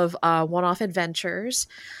couple of one-off adventures,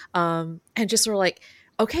 and just sort of like,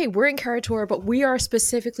 okay, we're in Kara-Tur, but we are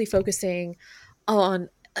specifically focusing on.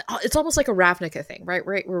 It's almost like a Ravnica thing, right?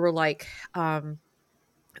 Where we're like,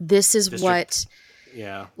 this is District. What.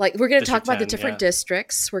 Yeah. Like we're going to talk about the different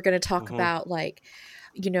districts. We're going to talk about like,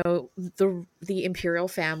 the imperial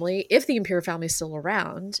family, if the imperial family is still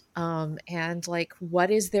around, and like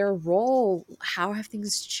what is their role? How have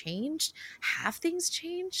things changed?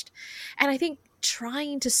 And I think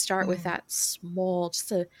trying to start with that small,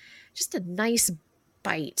 just a nice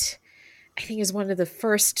bite, I think is one of the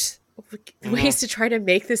first ways to try to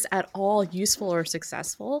make this at all useful or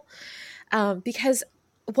successful, because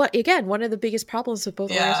one of the biggest problems with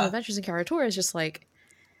both Horizon Adventures and Kara-Tur is just like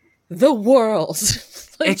the world.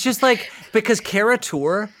 It's just like, because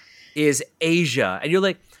Kara-Tur is Asia, and you're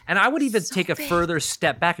like, and I would even take a further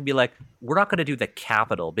step back and be like, we're not going to do the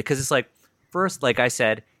capital, because it's like, first, like I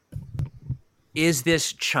said, is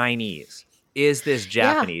this Chinese? Is this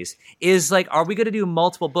Japanese? Is like, are we going to do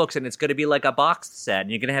multiple books and it's going to be like a box set, and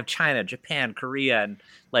you're going to have China, Japan, Korea, and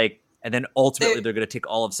like, and then ultimately they're going to take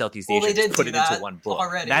all of Southeast Asia and put it into one book.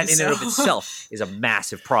 Already, that in and of itself is a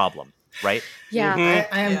massive problem. Right? Yeah.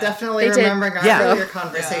 I am definitely remembering our earlier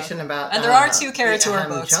conversation about... And there are 2 Kara-Tur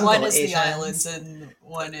books. One is The Islands and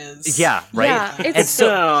one is... Yeah, right? Yeah, it's...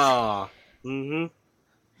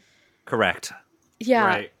 Correct. Yeah.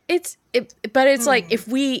 Right. But it's like, if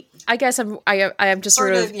we... I guess I am just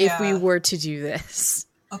sort of if we were to do this...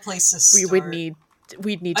 A place to start. We'd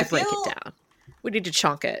need to break it down. We need to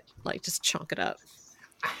chunk it. Like, just chunk it up.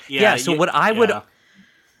 Yeah, so what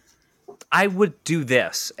I would do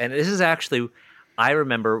this, and this is actually, I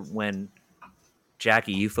remember when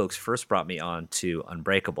Jackie, you folks first brought me on to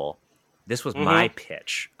Unbreakable. This was my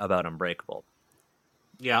pitch about Unbreakable.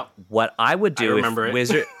 Yeah. What I would do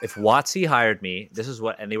if WotC hired me, this is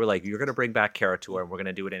what, and they were like, you're going to bring back Kara-Tur and we're going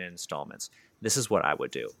to do it in installments. This is what I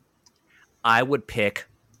would do. I would pick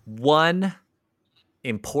one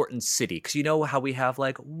important city, because you know how we have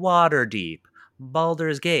like Waterdeep,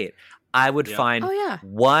 Baldur's Gate. I would find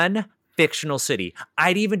one fictional city.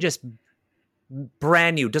 I'd even just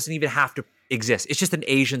brand new, doesn't even have to exist. It's just an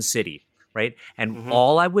Asian city, right? And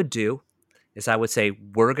all I would do is I would say,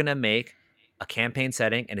 we're going to make a campaign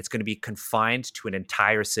setting and it's going to be confined to an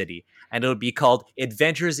entire city. And it'll be called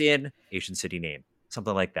Adventures in Asian City name,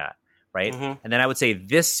 something like that, right? And then I would say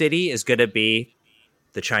this city is going to be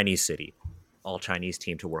the Chinese city, all Chinese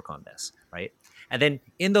team to work on this, right? And then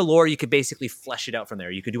in the lore, you could basically flesh it out from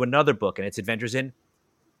there. You could do another book and it's Adventures in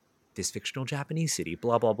this fictional Japanese city,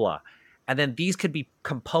 blah, blah, blah. And then these could be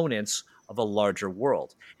components of a larger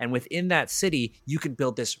world. And within that city, you can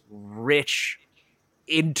build this rich,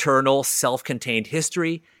 internal, self-contained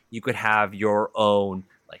history. You could have your own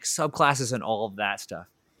like subclasses and all of that stuff.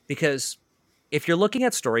 Because if you're looking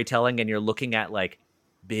at storytelling and you're looking at like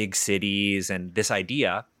big cities and this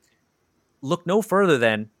idea, look no further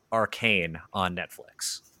than Arcane on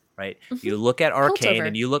Netflix, right? You look at Arcane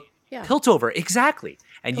and you look Piltover, exactly.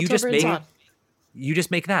 And you just make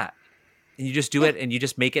that. And you just do it and you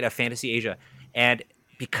just make it a fantasy Asia. And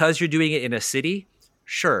because you're doing it in a city,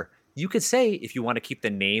 sure, you could say, if you want to keep the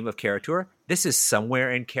name of Kara-Tur, this is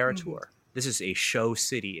somewhere in Kara-Tur. This is a show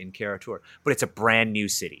city in Kara-Tur, but it's a brand new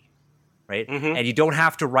city, right? And you don't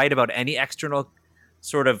have to write about any external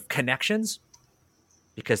sort of connections.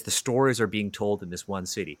 because the stories are being told in this one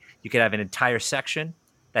city. You could have an entire section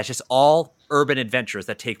that's just all urban adventures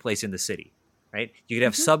that take place in the city, right? You could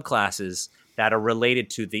have subclasses that are related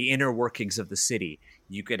to the inner workings of the city.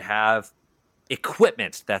 You could have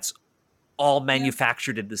equipment that's all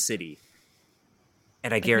manufactured in the city.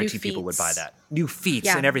 And I guarantee people would buy that. New feats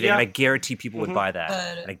and everything. Yeah. And I guarantee people would buy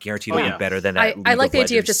that. And I guarantee it would be better than that. I like the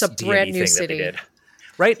idea of just a brand new city.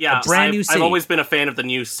 Right? Yeah, a brand new city. I've always been a fan of the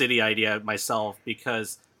new city idea myself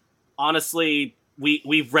because, honestly,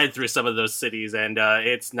 we've read through some of those cities and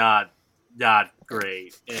it's not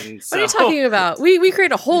great. And so, what are you talking about? We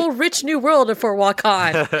create a whole rich new world for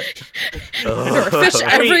Wakan. There are fish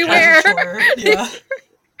everywhere.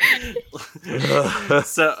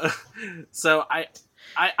 So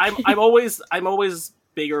I'm always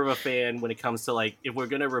bigger of a fan when it comes to like if we're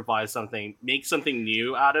gonna revise something, make something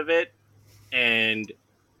new out of it, and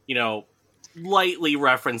lightly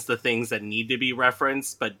reference the things that need to be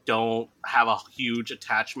referenced, but don't have a huge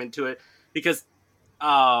attachment to it. Because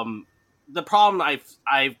the problem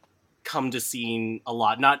I've come to seeing a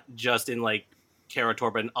lot, not just in like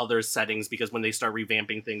Kara-Tur, but in other settings, because when they start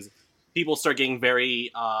revamping things, people start getting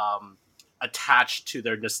very attached to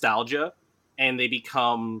their nostalgia, and they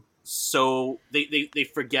become so they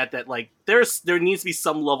forget that like there needs to be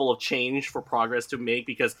some level of change for progress to make,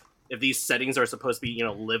 because if these settings are supposed to be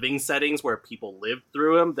living settings where people live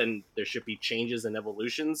through them, then there should be changes and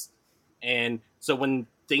evolutions. And so when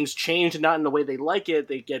things change and not in the way they like it,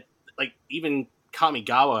 they get like, even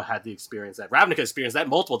Kamigawa had the experience that Ravnica experienced that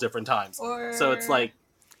multiple different times. So it's like,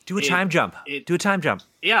 do a time jump. Do a time jump.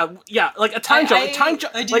 Yeah, like a time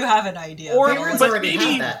jump. I do have an idea. Or already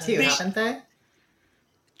had that too, haven't they?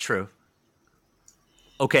 True.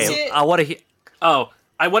 Okay, I want to hear. Oh,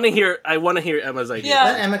 I want to hear Emma's idea. Yeah.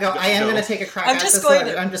 Let Emma go. I am going to take a crack at this.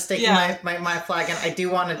 I'm just taking my flag, and I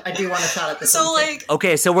do want to shot at this. So like,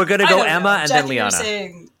 okay, so we're going to go Emma and Jackie, then Liana. You're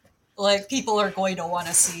saying like people are going to want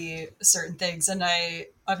to see certain things, and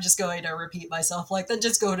I'm just going to repeat myself. Like, then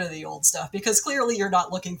just go to the old stuff, because clearly you're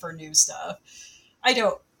not looking for new stuff. I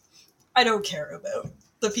don't care about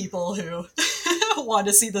the people who want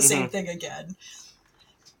to see the same thing again.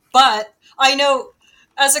 But I know,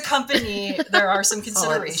 as a company, there are some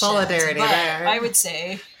considerations. Solidarity there. I would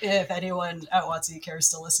say, if anyone at WotC cares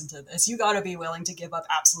to listen to this, you got to be willing to give up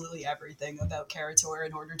absolutely everything about Kara-Tur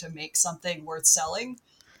in order to make something worth selling.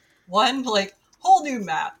 One, like, whole new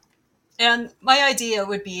map. And my idea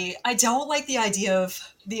would be, I don't like the idea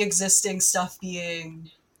of the existing stuff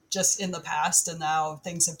being just in the past, and now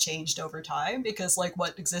things have changed over time, because, like,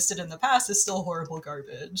 what existed in the past is still horrible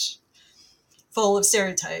garbage, full of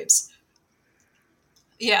stereotypes.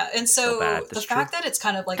 Yeah, and so the fact that it's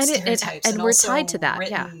kind of like stereotypes and we're tied to that,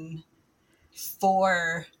 written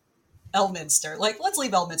for Elminster. Like, let's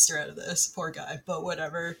leave Elminster out of this, poor guy, but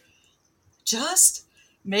whatever. Just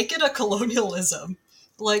make it a colonialism.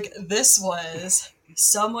 Like, this was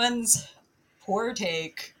someone's poor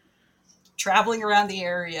take, traveling around the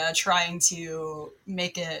area, trying to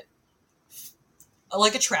make it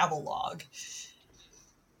like a travel log.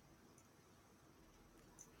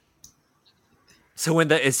 So in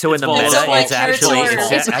the meta, it's actually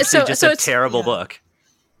just a terrible book.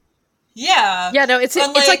 Yeah. Yeah, no, it's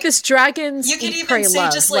like this dragons you could eat, even pray, say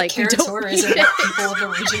love. Just like Kara-Tur isn't what people of the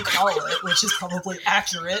region call it, which is probably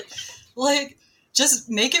accurate. Like, just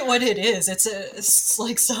make it what it is. It's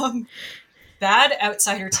like some bad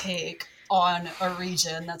outsider take on a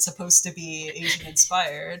region that's supposed to be Asian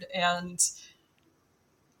inspired, and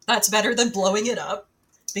that's better than blowing it up,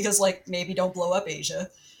 because, like, maybe don't blow up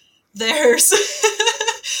Asia. There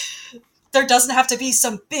doesn't have to be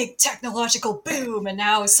some big technological boom and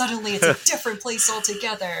now suddenly it's a different place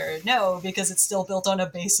altogether. No, because it's still built on a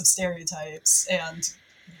base of stereotypes and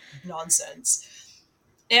nonsense.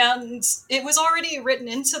 And it was already written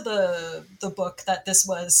into the book that this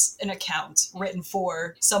was an account written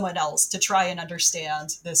for someone else to try and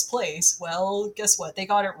understand this place. Well, guess what? They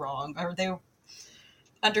got it wrong, or they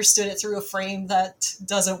understood it through a frame that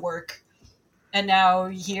doesn't work. And now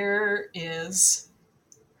here is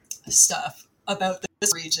stuff about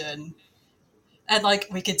this region. And, like,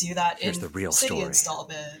 we could do that in the real city story.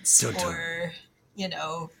 Installments. Or,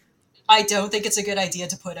 I don't think it's a good idea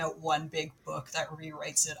to put out one big book that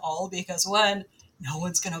rewrites it all, because, one, no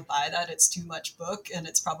one's going to buy that. It's too much book, and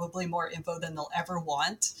it's probably more info than they'll ever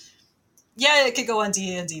want. Yeah, it could go on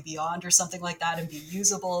D&D Beyond or something like that and be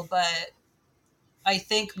usable, but I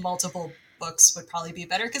think multiple books would probably be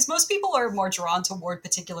better, because most people are more drawn toward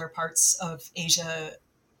particular parts of Asia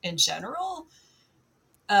in general.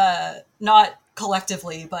 Not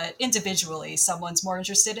collectively, but individually. Someone's more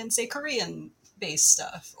interested in, say, Korean-based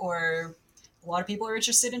stuff, or a lot of people are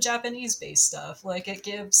interested in Japanese-based stuff. Like, it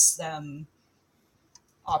gives them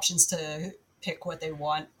options to pick what they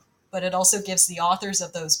want, but it also gives the authors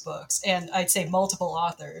of those books, and I'd say multiple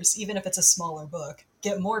authors, even if it's a smaller book,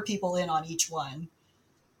 get more people in on each one,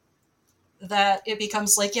 that it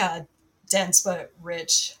becomes like, yeah, dense but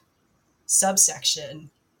rich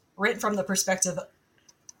subsection written from the perspective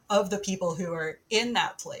of the people who are in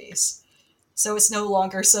that place. So it's no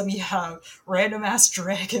longer some random ass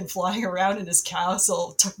dragon flying around in his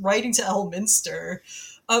castle writing to Elminster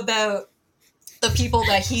about the people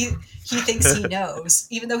that he thinks he knows,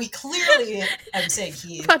 even though he clearly, I'm saying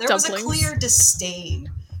there was a clear disdain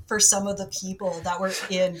for some of the people that were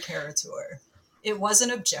in Kara-Tur. It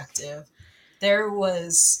wasn't objective. There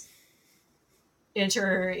was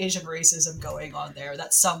inter-Asian racism going on there,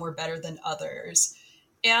 that some were better than others.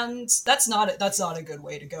 And that's not a good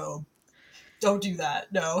way to go. Don't do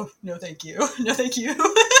that. No, thank you. No, thank you.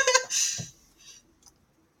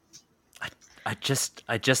 I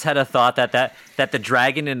just had a thought that the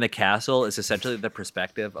dragon in the castle is essentially the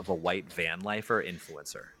perspective of a white van lifer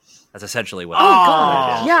influencer. That's essentially what.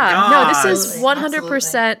 God! Yeah, God. No, this is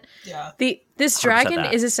 100%. Yeah. This dragon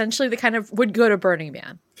is essentially the kind of would go to Burning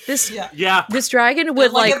Man. This dragon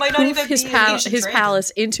would poof his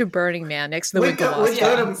palace into Burning Man next to the Winklevoss. Would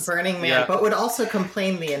go to Burning Man, but would also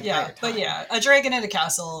complain the entire time. But a dragon in a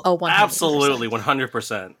castle. Oh, 100%. Absolutely,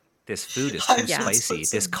 100%. This food is too spicy.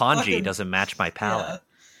 This congee doesn't match my palate.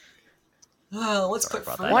 Oh, let's put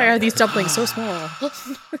fruit. Why are these dumplings so small?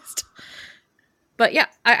 But yeah,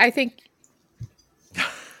 I think.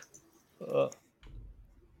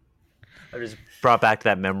 I just brought back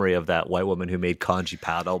that memory of that white woman who made congee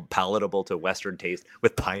palatable to Western taste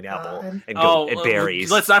with pineapple and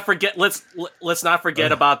berries. Let's not forget. Let's not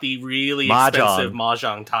forget about the really expensive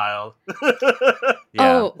mahjong tile.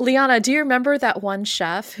 Oh, Liana, do you remember that one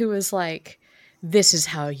chef who was like, "This is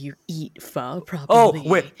how you eat pho properly. Oh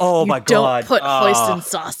wait! Oh my god! Don't put hoisin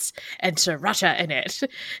sauce and sriracha in it.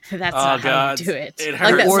 That's not how you do it." It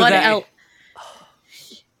hurts.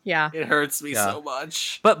 Yeah, it hurts me so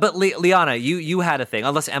much. But Liana, you had a thing.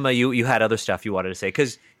 Unless Emma, you had other stuff you wanted to say,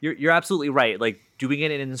 because you're absolutely right. Like doing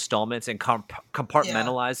it in installments and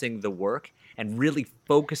compartmentalizing the work and really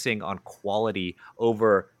focusing on quality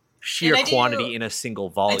over sheer quantity in a single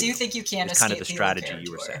volume. I do think you can escape kind of the strategy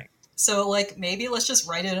you were saying. So, like, maybe let's just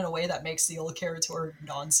write it in a way that makes the old Kara-Tur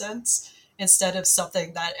nonsense instead of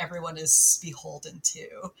something that everyone is beholden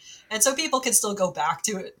to. And so people can still go back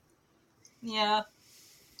to it. Yeah.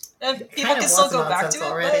 And people can still go back to it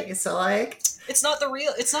already. So, like, it's not the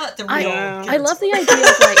real. I love the idea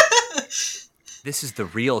of like this is the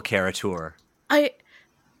real Kara-Tur.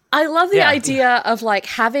 I love the idea of like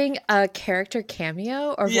having a character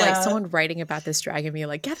cameo or like someone writing about this dragon being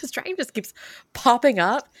like, this dragon just keeps popping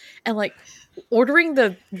up and like ordering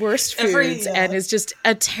the worst foods and is just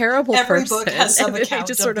a terrible person. Every book has some account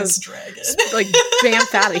just of sort this of dragon. Like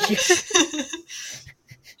vamp out of here.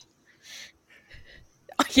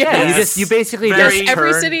 You basically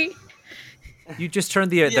every city. You just turn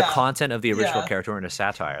the content of the original character into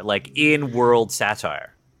satire, like in-world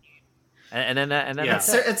satire. And then it's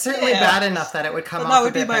certainly bad enough that it would come off. That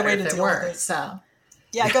would be my way to deal with it. So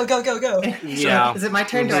go. So, is it my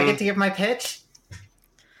turn? Do I get to give my pitch?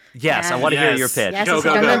 Yes, I want to hear your pitch. Yes,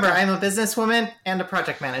 go. Remember, I'm a businesswoman and a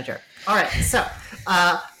project manager. All right, so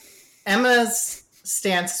Emma's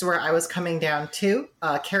stance is where I was coming down to.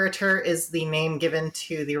 Kara-Tur is the name given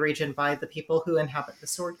to the region by the people who inhabit the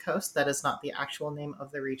Sword Coast. That is not the actual name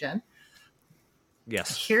of the region.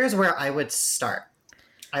 Yes. Here's where I would start.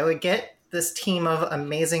 I would get this team of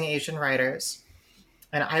amazing Asian writers,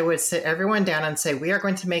 and I would sit everyone down and say, we are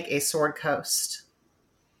going to make a Sword Coast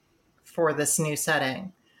for this new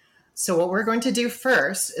setting. So what we're going to do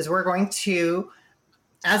first is we're going to,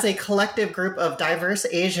 as a collective group of diverse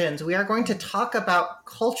Asians, we are going to talk about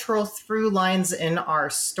cultural through lines in our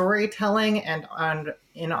storytelling and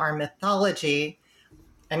in our mythology,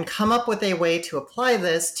 and come up with a way to apply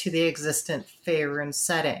this to the existent Faerun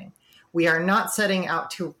setting. We are not setting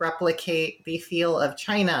out to replicate the feel of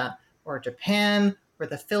China or Japan or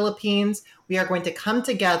the Philippines. We are going to come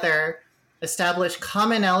together, establish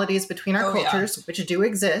commonalities between our cultures, which do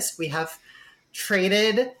exist. We have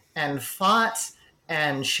traded and fought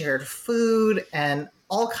and shared food and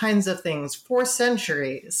all kinds of things for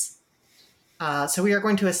centuries. So we are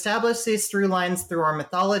going to establish these through lines through our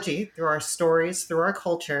mythology, through our stories, through our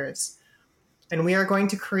cultures. And we are going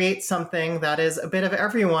to create something that is a bit of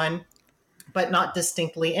everyone, but not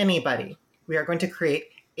distinctly anybody. We are going to create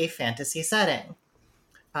a fantasy setting.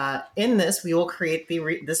 In this, we will create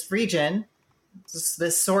this region,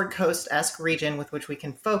 this Sword Coast-esque region with which we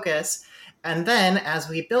can focus, And then as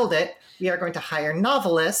we build it, we are going to hire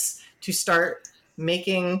novelists to start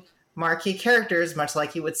making marquee characters, much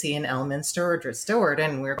like you would see in Elminster or Drizzt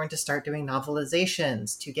and we're going to start doing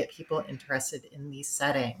novelizations to get people interested in the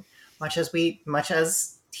setting, much as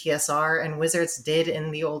TSR and Wizards did in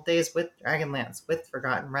the old days with Dragonlance, with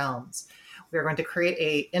Forgotten Realms. We are going to create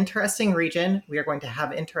a interesting region. We are going to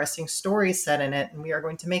have interesting stories set in it, and we are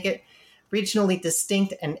going to make it regionally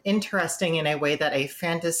distinct and interesting in a way that a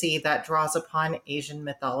fantasy that draws upon Asian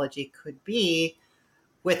mythology could be,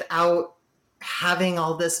 without having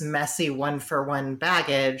all this messy one-for-one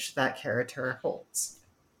baggage that Kara-Tur holds.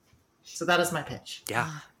 So that is my pitch. Yeah.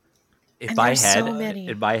 In my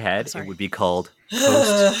head, it would be called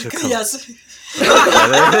Coast to Coast. Yes. When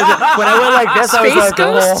I went like this, I was like,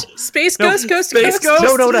 Ghost? Space Ghost? Coast to Coast?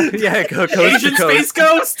 No. Yeah, Coast Asian to Coast. Space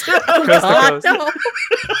Ghost? Coast to Coast.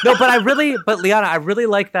 No, but Liana, I really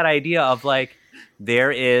like that idea of like,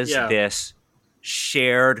 there is this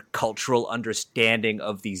shared cultural understanding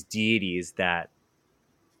of these deities that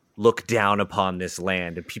look down upon this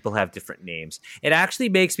land, and people have different names. It actually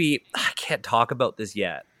makes me, I can't talk about this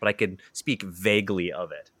yet, but I can speak vaguely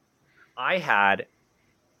of it. I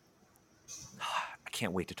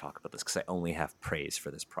can't wait to talk about this because I only have praise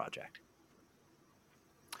for this project.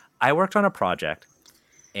 I worked on a project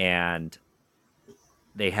and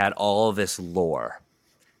they had all of this lore,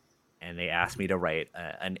 and they asked me to write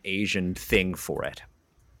an Asian thing for it.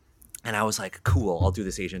 And I was like, cool, I'll do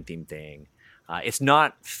this Asian theme thing. It's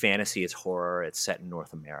not fantasy, it's horror. It's set in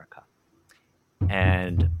North America.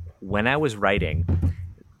 And when I was writing,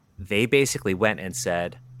 they basically went and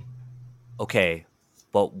said, okay,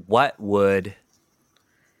 but what would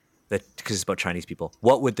because it's about Chinese people,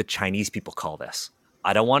 what would the Chinese people call this?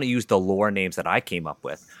 I don't want to use the lore names that I came up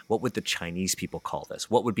with. What would the Chinese people call this?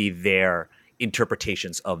 What would be their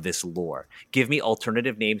interpretations of this lore? Give me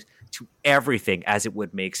alternative names to everything as it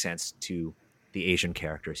would make sense to the Asian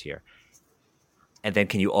characters here. And then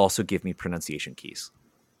can you also give me pronunciation keys?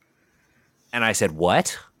 And I said,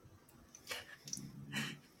 what?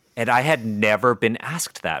 And I had never been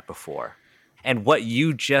asked that before. And what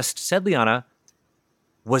you just said, Liana,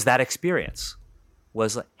 was that experience.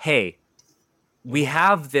 Was like, hey, we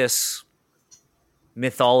have this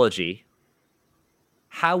mythology.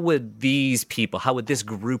 How would this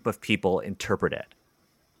group of people interpret it?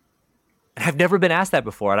 And I've never been asked that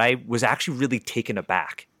before. And I was actually really taken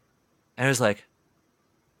aback. And I was like,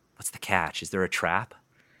 what's the catch? Is there a trap?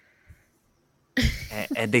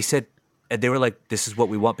 And they said, and they were like, this is what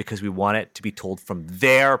we want because we want it to be told from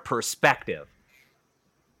their perspective.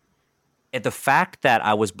 And the fact that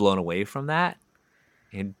I was blown away from that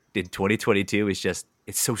in 2022 is just,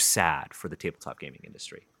 it's so sad for the tabletop gaming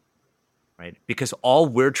industry, right? Because all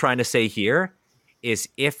we're trying to say here is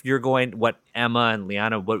if you're going, what Emma and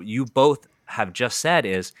Liana, what you both have just said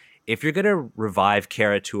is, if you're going to revive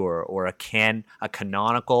Kara-Tur or a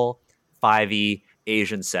canonical 5e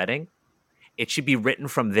Asian setting, it should be written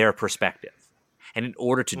from their perspective. And in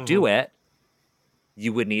order to do it,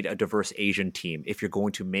 you would need a diverse Asian team if you're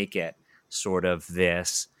going to make it sort of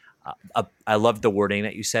this. I love the wording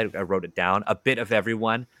that you said. I wrote it down. A bit of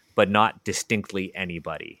everyone, but not distinctly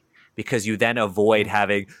anybody. Because you then avoid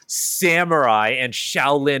having samurai and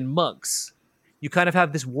Shaolin monks. You kind of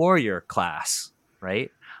have this warrior class,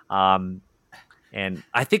 right? And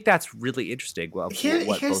I think that's really interesting. Well,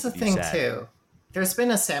 here's the thing too. There's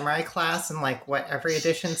been a samurai class in every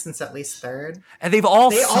edition since at least third, and they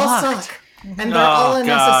all suck, and they're all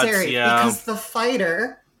unnecessary because the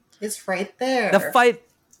fighter is right there.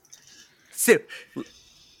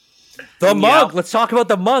 The monk. Let's talk about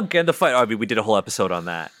the monk and the fight. I mean, we did a whole episode on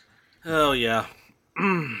that. Oh yeah.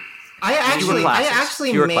 I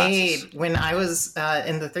actually made when I was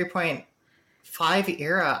in the 3.5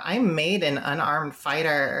 era, I made an unarmed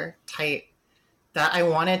fighter type that I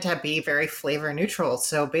wanted to be very flavor neutral.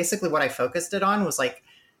 So basically what I focused it on was like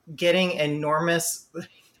getting enormous.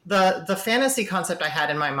 The fantasy concept I had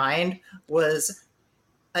in my mind was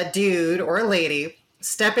a dude or a lady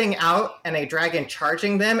stepping out and a dragon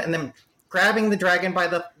charging them and then grabbing the dragon by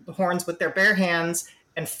the horns with their bare hands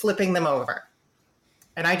and flipping them over.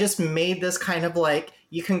 And I just made this kind of like,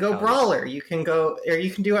 you can go brawler, you can do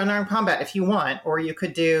unarmed combat if you want, or you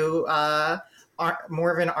could do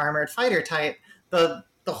more of an armored fighter type. The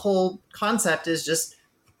whole concept is just,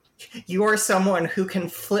 you are someone who can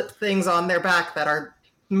flip things on their back that are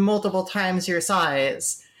multiple times your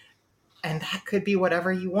size. And that could be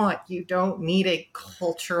whatever you want. You don't need a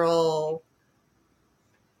cultural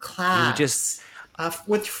class. You just...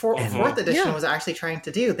 which fourth edition was actually trying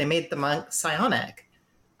to do. They made the monk psionic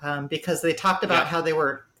because they talked about how they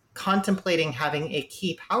were contemplating having a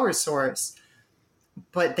key power source,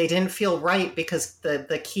 but they didn't feel right because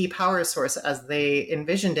the key power source as they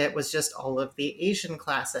envisioned it was just all of the Asian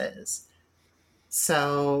classes.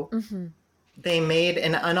 So they made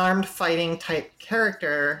an unarmed fighting type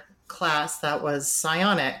character class that was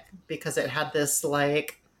psionic because it had this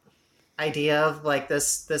like idea of like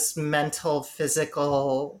this mental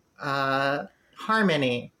physical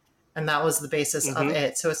harmony, and that was the basis of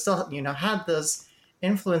it. So it still, you know, had those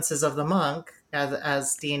influences of the monk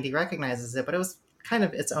as D&D recognizes it, but it was kind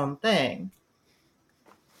of its own thing.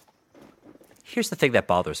 Here's the thing that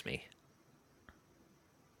bothers me.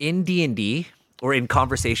 In D&D, or in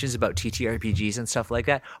conversations about TTRPGs and stuff like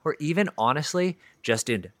that, or even honestly, just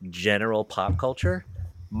in general pop culture,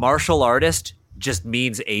 martial artist just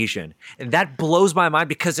means Asian. And that blows my mind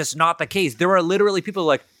because it's not the case. There are literally people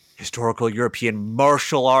like, historical European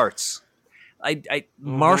martial arts.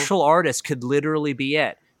 Martial artist could literally be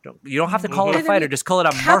it. You don't have to call it a fighter, just call it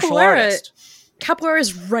a martial artist. Capoeira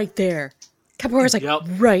is right there. Capoeira is like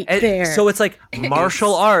right there. So it's like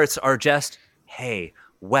martial arts are just, hey,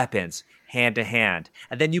 weapons, hand to hand.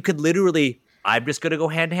 And then you could literally, I'm just going to go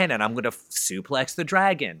hand to hand and I'm going to suplex the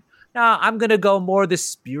dragon. Nah, I'm going to go more the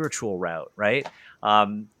spiritual route, right?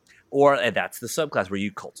 Or that's the subclass where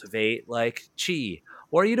you cultivate like chi.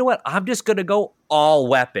 Or you know what? I'm just going to go all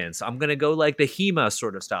weapons. I'm going to go like the HEMA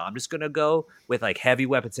sort of style. I'm just going to go with like heavy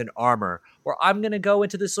weapons and armor. Or I'm going to go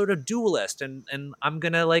into this sort of duelist and I'm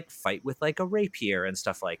going to like fight with like a rapier and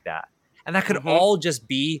stuff like that. And that could all just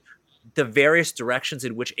be the various directions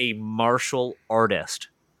in which a martial artist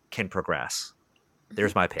can progress.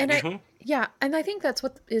 There's my pitch. And I think that's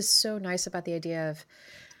what is so nice about the idea of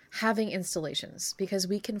having installations, because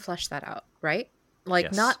we can flesh that out, right?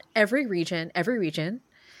 Like not every region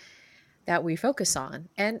that we focus on.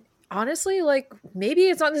 And honestly, like maybe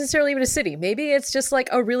it's not necessarily even a city. Maybe it's just like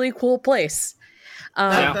a really cool place.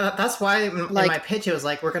 That's why in my pitch it was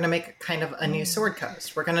like, we're going to make kind of a new Sword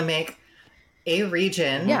Coast. We're going to make a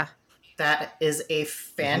region that is a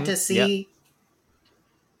fantasy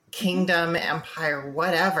kingdom, empire,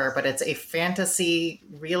 whatever, but it's a fantasy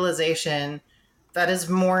realization that is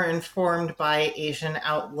more informed by Asian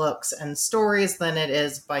outlooks and stories than it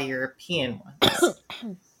is by European ones.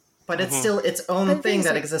 But it's still its own thing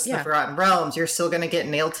that exists in the Forgotten Realms. You're still going to get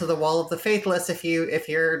nailed to the wall of the faithless if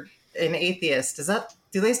you're an atheist.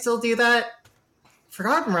 Do they still do that?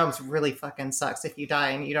 Forgotten Realms really fucking sucks if you die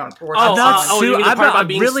and you don't work. I'm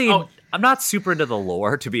not super into the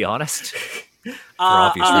lore, to be honest. If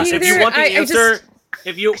you want the answer,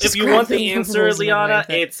 if you want the answer, Liana,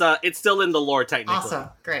 it's still in the lore technically. Awesome,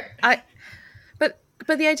 great. But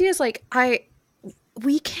the idea is like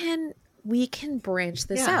we can branch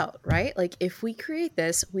this out, right? Like if we create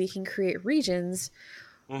this, we can create regions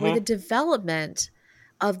where the development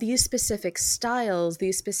of these specific styles,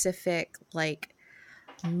 these specific like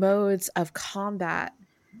modes of combat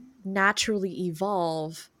naturally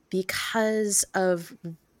evolve because of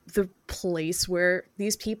the place where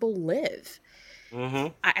these people live.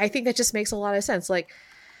 I think that just makes a lot of sense. Like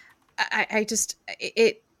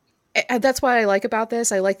that's what I like about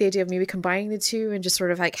this. I like the idea of maybe combining the two and just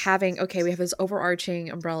sort of like having, okay, we have this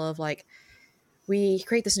overarching umbrella of like, we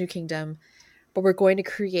create this new kingdom, but we're going to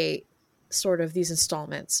create sort of these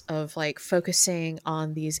installments of like focusing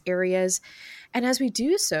on these areas. And as we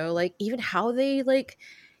do so, like even how they like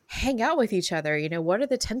hang out with each other, you know, what are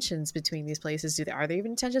the tensions between these places? Are there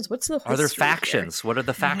even tensions? What's the Are there factions? Here? What are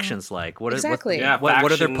the factions like? What exactly?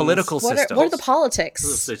 What are their political systems? What are the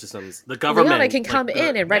politics? The government. Leona can come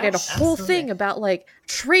in and write out a whole thing about like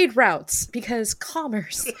trade routes because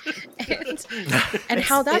commerce and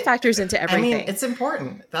how that factors into everything. I mean, it's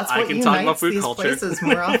important. That's what unites these places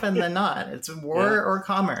more often than not. It's war or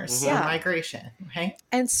commerce or migration. Okay,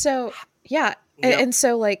 and so and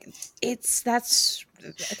so like that's.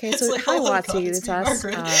 Okay, so like, hi Watsi, it's us.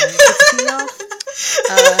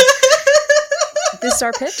 This is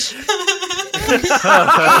our pitch.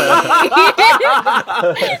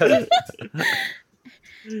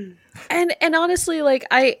 and honestly, like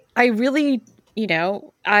I really, you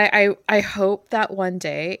know, I hope that one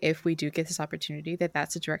day, if we do get this opportunity,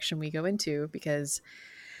 that's the direction we go into, because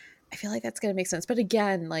I feel like that's going to make sense. But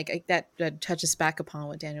again, like that touches back upon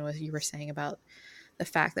what Daniel, you were saying about the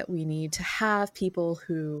fact that we need to have people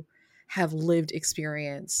who have lived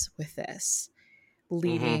experience with this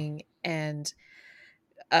leading and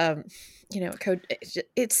you know,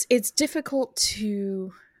 it's difficult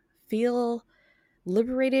to feel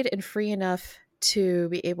liberated and free enough to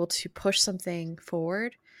be able to push something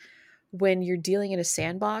forward when you're dealing in a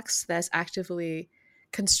sandbox that's actively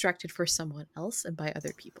constructed for someone else and by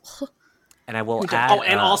other people. And I will add...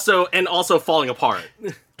 and also falling apart.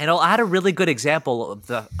 And I'll add a really good example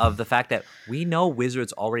of the fact that we know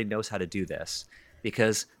Wizards already knows how to do this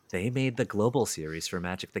because they made the global series for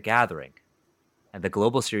Magic the Gathering. And the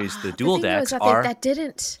global series, the dual decks are... That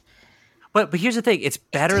didn't... But here's the thing. It's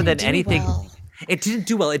better than anything... Well. It didn't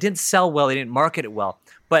do well. It didn't sell well. It didn't market it well.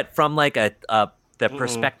 But from like the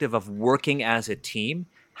perspective of working as a team,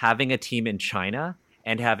 having a team in China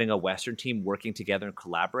and having a Western team working together and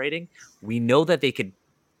collaborating, we know that they could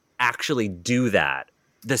actually do that.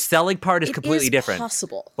 The selling part is completely different.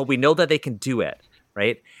 Possible. But we know that they can do it,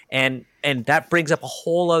 right? And that brings up a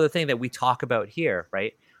whole other thing that we talk about here,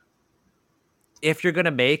 right? If you're going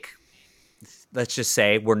to make, let's just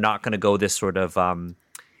say, we're not going to go this sort of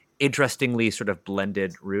interestingly sort of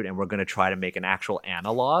blended route and we're going to try to make an actual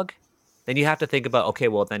analog, then you have to think about, okay,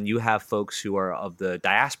 well, then you have folks who are of the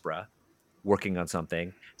diaspora working on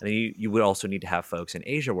something, and then you would also need to have folks in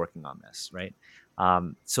Asia working on this, right?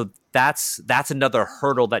 So that's another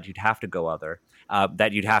hurdle that you'd have to go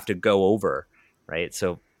over, right?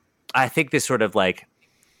 So I think this sort of like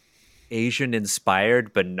Asian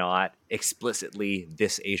inspired, but not explicitly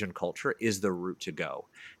this Asian culture is the route to go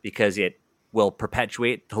because it will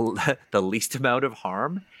perpetuate the least amount of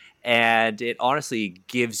harm, and it honestly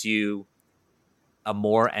gives you a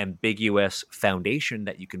more ambiguous foundation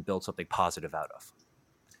that you can build something positive out of.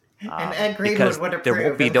 And Ed Greenwood would approve. There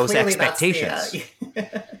won't be those expectations.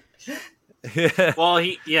 Well,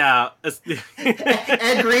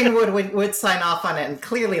 Ed Greenwood would sign off on it, and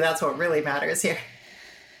clearly that's what really matters here.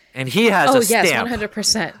 And he has a stamp. Oh, yes,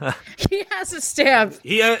 100%. He has a stamp.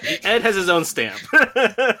 Ed has his own stamp.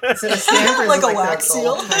 Is it a stamp or like a wax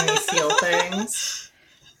seal? Tiny seal things?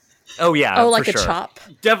 Oh, yeah. Oh, like for a sure. chop?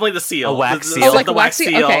 Definitely the seal. A wax seal? Oh, like the a wax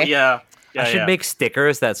seal? Okay. Yeah. I should make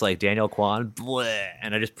stickers that's like Daniel Kwan, bleh,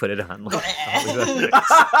 and I just put it on. Like,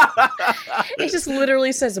 it just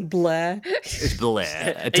literally says bleh. It's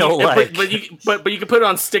bleh. I don't like. But you can put it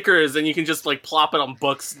on stickers and you can just like plop it on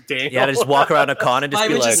books, Daniel. Yeah, just walk around a con and just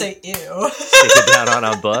be like, just say ew. Stick it down on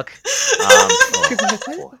a book.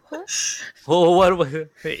 What?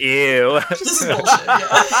 Ew. This is bullshit.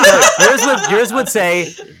 Yeah. Yours would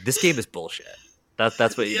say this game is bullshit.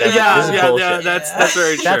 That's what. That's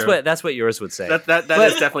very true. That's what yours would say. That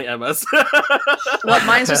is definitely Emma's. Well,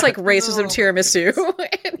 mine's just like racism tiramisu. Oh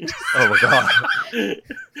my god.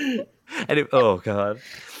 Oh god.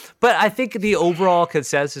 But I think the overall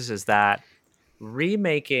consensus is that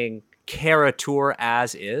remaking Kara-Tur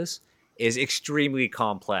as is extremely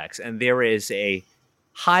complex, and there is a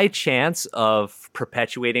high chance of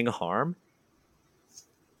perpetuating harm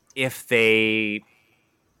if they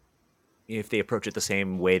approach it the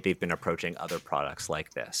same way they've been approaching other products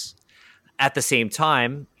like this. At the same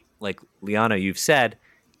time, like Liana, you've said,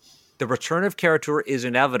 the return of Kara-Tur is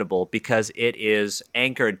inevitable because it is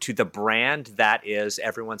anchored to the brand that is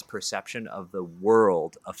everyone's perception of the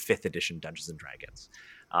world of 5th edition Dungeons & Dragons.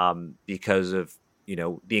 Because of,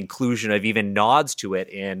 the inclusion of even nods to it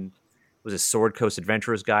in, was it Sword Coast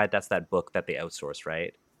Adventurer's Guide? That's that book that they outsourced,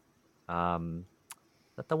 right? Is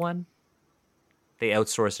that the one? They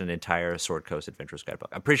outsourced an entire Sword Coast Adventurer's Guide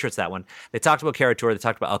book. I'm pretty sure it's that one. They talked about Kara-Tur, they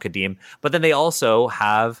talked about Al-Qadim, but then they also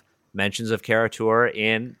have mentions of Kara-Tur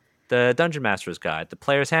in the Dungeon Master's Guide, the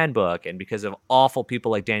Player's Handbook, and because of awful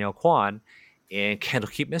people like Daniel Kwan in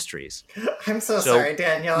Candlekeep Mysteries. I'm so sorry,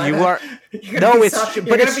 Daniel. You're gonna be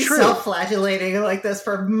self-flagellating like this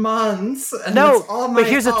for months. And it's all my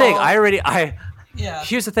here's fault. The thing.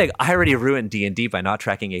 Here's the thing. I already ruined D&D by not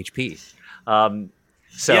tracking HP.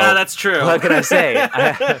 So yeah, that's true. What can I say?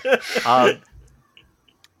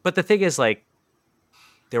 But the thing is, like,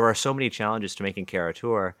 there are so many challenges to making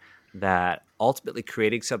Kara-Tur that ultimately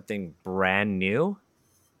creating something brand new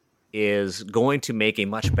is going to make a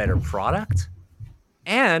much better product,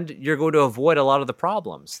 and you're going to avoid a lot of the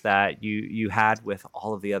problems that you had with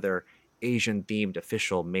all of the other Asian-themed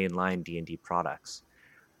official mainline D&D products.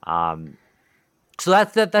 So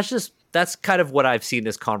that's kind of what I've seen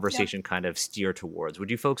this conversation kind of steer towards.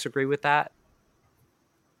 Would you folks agree with that?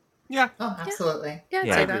 Yeah. Oh, absolutely. Yeah,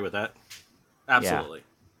 I agree with that. Absolutely.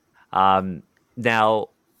 Yeah. Now,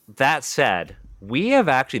 that said, we have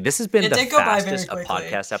actually, this has been the fastest a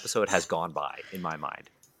podcast episode has gone by, in my mind.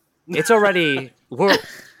 It's already,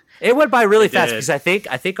 it went by really fast because I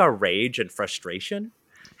think our rage and frustration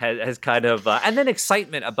has kind of, and then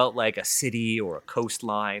excitement about like a city or a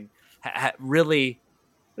coastline really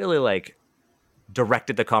like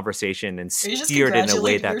directed the convered and steered in a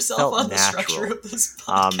way that felt on natural. The structure of this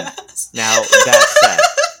podcast? Now that said,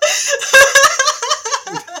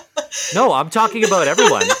 no, I'm talking about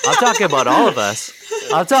everyone. I'm talking about all of us.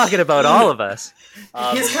 I'm talking about all of us.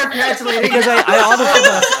 He's congratulating because I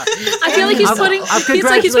honestly, I feel like he's putting.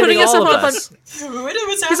 He's putting us up on.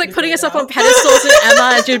 He's like putting us up on pedestals, and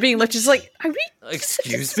Emma and Jude being looked just like, are we?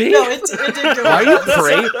 Excuse me? No, it did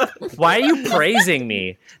go. Why are you praising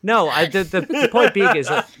me? No, the point being is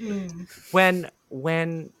that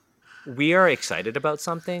when we are excited about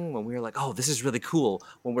something, when we're like, oh, this is really cool,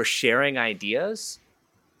 when we're sharing ideas,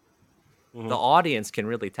 the audience can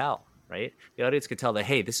really tell, right? The audience can tell that,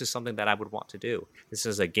 hey, this is something that I would want to do. This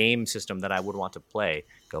is a game system that I would want to play.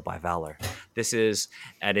 Go buy Valor. This is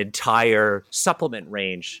an entire supplement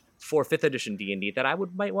range for 5th edition D&D that I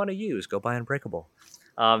might want to use. Go buy Unbreakable.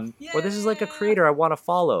 Or this is like a creator I want to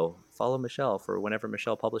follow. Follow Michelle for whenever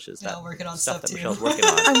Michelle publishes that working on stuff that too. Michelle's working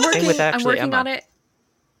on. I'm working on it.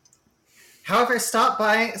 However, stop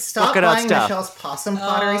buying Michelle's possum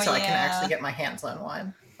pottery so I can actually get my hands on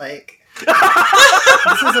one. Like, this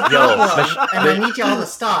is a problem, and I need y'all to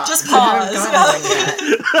stop. Just pause.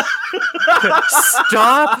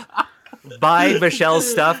 Stop buying Michelle's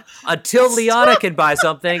stuff until Liana can buy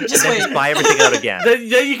something, just and then just buy everything out again. Then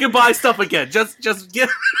you can buy stuff again. Just get.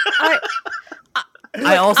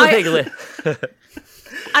 I also think.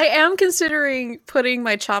 I am considering putting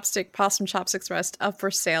my possum chopsticks rest up for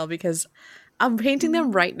sale because I'm painting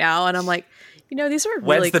them right now, and I'm like, these are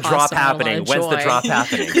really. When's the drop happening?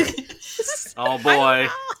 Oh boy!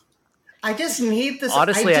 I just need this.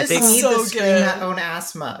 Honestly, I think need so this Scream That Own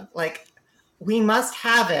Ass mug. Like, we must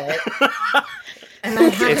have it, and I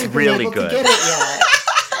haven't been able to get it yet.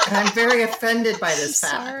 And I'm very offended by this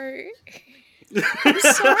fact. Sorry. I'm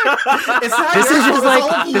sorry. It's not this is just like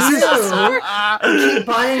keep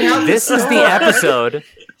buying out this is the episode.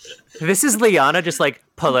 This is Liana just like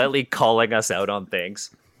politely calling us out on things.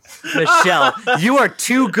 Michelle, you are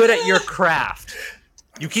too good at your craft.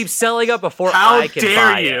 You keep selling up before I can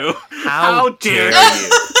buy it. How dare you?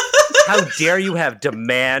 How dare you have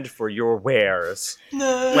demand for your wares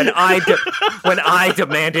when I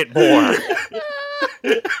demand it more?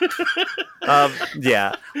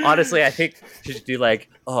 Yeah. Honestly, I think you should do like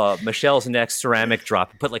Michelle's next ceramic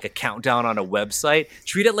drop. Put like a countdown on a website.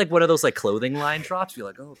 Treat it like one of those like clothing line drops. Be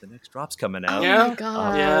like, oh, the next drop's coming out. Oh my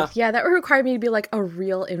god. Yeah, that would require me to be like a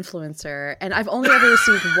real influencer, and I've only ever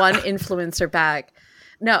received one influencer bag.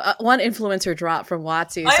 No, one influencer drop from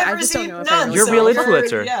Watsy. So I just don't know if I really You're a real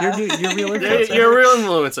influencer. Yeah. You're a real influencer. You're a real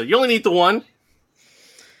influencer. You only need the one.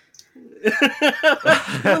 You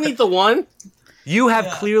only need the one. You have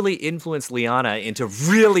clearly influenced Liana into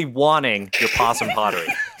really wanting your possum pottery.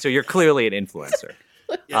 So you're clearly an influencer.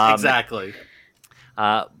 Yeah, exactly.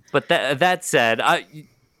 But that said,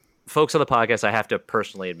 folks on the podcast, I have to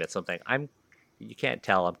personally admit something. You can't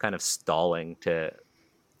tell, I'm kind of stalling to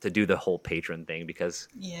do the whole patron thing because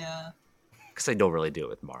I don't really do it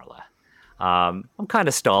with Marla. I'm kind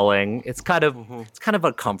of stalling. It's kind of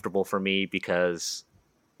uncomfortable for me because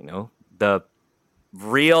the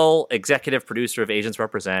real executive producer of Agents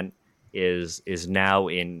Represent is now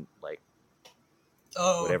in like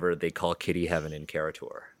whatever they call kitty heaven in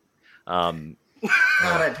Kara-Tur. God,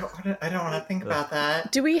 I don't want to think about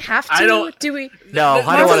that. Do we have to? Do we? No,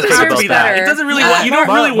 I don't want to think about that. It doesn't really. You don't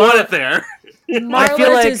really want it there. I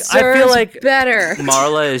feel like better.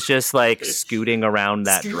 Marla is just like scooting around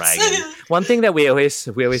that dragon. One thing that we always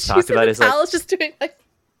talk about is like just doing like.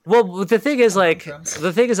 Well, the thing is that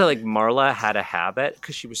Marla had a habit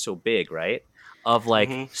because she was so big, right? Of like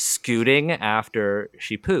scooting after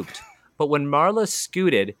she pooped. But when Marla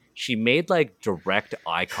scooted, she made like direct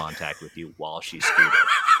eye contact with you while she scooted.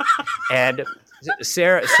 And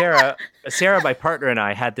Sarah, my partner, and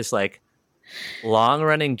I had this like long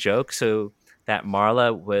running joke. So that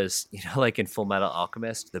Marla was, like in Full Metal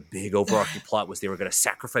Alchemist, the big overarching plot was they were going to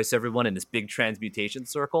sacrifice everyone in this big transmutation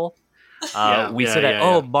circle. We said that,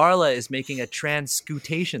 Marla is making a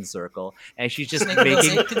transcutation circle, and she's just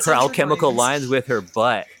making her alchemical lines with her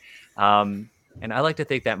butt. And I like to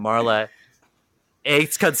think that Marla,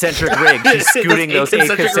 8 concentric rings, she's scooting those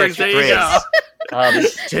 8 concentric rings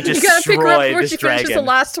to destroy this dragon. The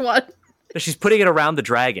last one. She's putting it around the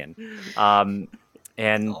dragon. So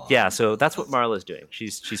that's what Marla's doing.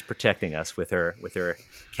 She's protecting us with her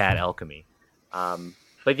cat alchemy.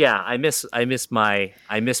 But yeah, I miss my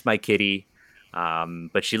kitty,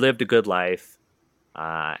 but she lived a good life,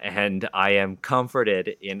 and I am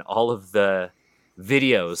comforted in all of the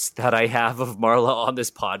videos that I have of Marla on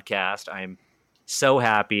this podcast. I'm so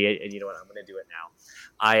happy, and you know what? I'm going to do it now.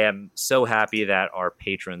 I am so happy that our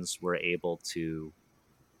patrons were able to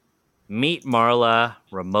meet Marla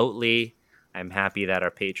remotely. I'm happy that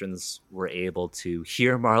our patrons were able to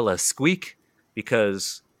hear Marla squeak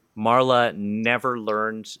because Marla never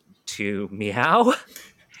learned to meow.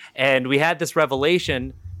 And we had this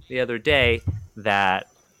revelation the other day that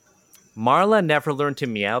Marla never learned to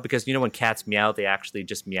meow because, when cats meow, they actually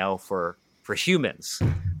just meow for humans.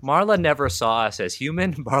 Marla never saw us as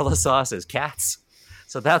human. Marla saw us as cats.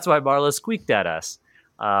 So that's why Marla squeaked at us.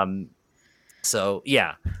 Marla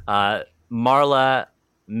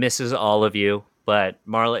misses all of you, but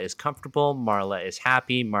Marla is comfortable. Marla is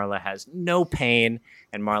happy. Marla has no pain,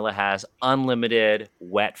 and Marla has unlimited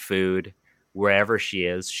wet food wherever she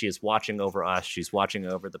is. She is watching over us. She's watching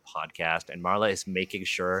over the podcast, and Marla is making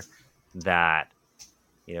sure that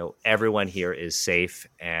everyone here is safe,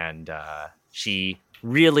 and she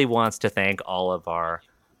really wants to thank all of our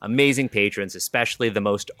amazing patrons, especially the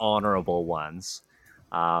most honorable ones,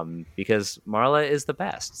 because Marla is the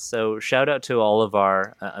best. So shout out to all of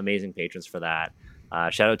our amazing patrons for that.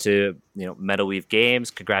 Shout out to Metalweave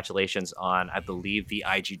Games. Congratulations on, I believe, the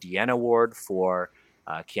IGDN award for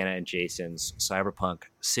Kiana and Jason's Cyberpunk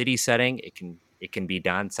city setting. It can be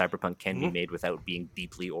done. Cyberpunk can be made without being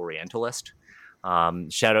deeply Orientalist.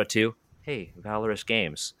 Shout out to Valorous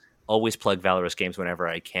Games. Always plug Valorous Games whenever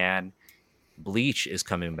I can. Bleach is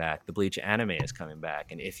coming back. The Bleach anime is coming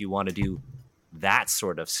back, and if you want to do that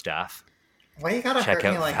sort of stuff, why you gotta check hurt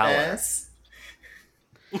out me like Valor. this?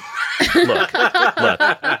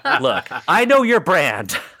 Look! I know your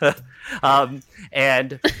brand,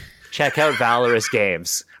 and check out Valorous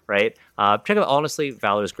Games. Right? Check out, honestly,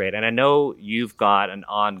 Valor is great, and I know you've got an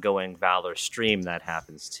ongoing Valor stream that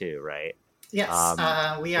happens too, right? Yes,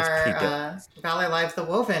 we are Valor Live the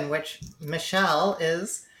Woven, which Michelle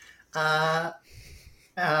is part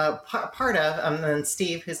of, and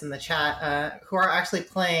Steve, who's in the chat, who are actually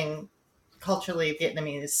playing culturally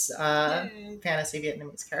Vietnamese fantasy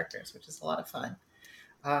Vietnamese characters, which is a lot of fun.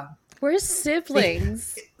 We're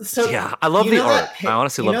siblings. So yeah, I love the art. I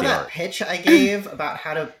honestly love the art. That pitch I gave about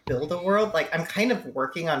how to build a world? Like, I'm kind of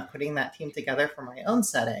working on putting that team together for my own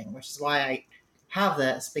setting, which is why I have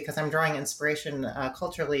this, because I'm drawing inspiration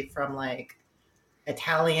culturally from like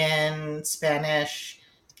Italian, Spanish,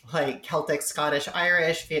 like Celtic, Scottish,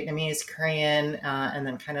 Irish, Vietnamese, Korean, and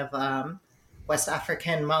then kind of West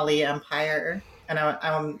African Mali Empire. And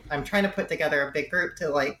I'm trying to put together a big group to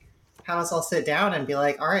like have us all sit down and be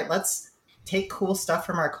like, all right, let's take cool stuff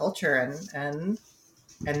from our culture and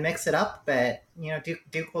mix it up, but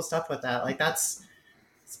do cool stuff with that. Like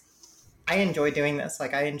I enjoy doing this.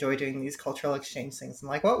 Like, I enjoy doing these cultural exchange things. I'm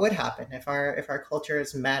like, what would happen if our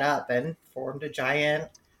cultures met up and formed a giant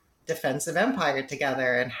defensive empire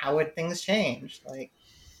together, and how would things change? Like,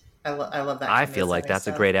 I love that. I feel like that's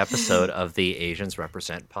a great episode of the Asians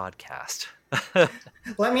Represent podcast.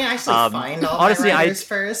 Let me actually find all my writers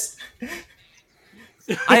first.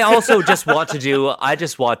 I also just want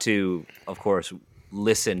to, of course,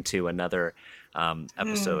 listen to another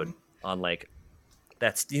episode on like,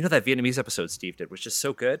 that's, that Vietnamese episode Steve did was just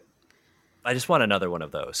so good. I just want another one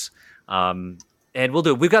of those. And we'll do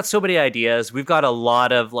it. We've got so many ideas. We've got a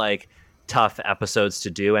lot of like tough episodes to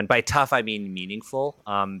do. And by tough, I mean meaningful,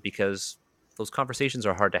 because those conversations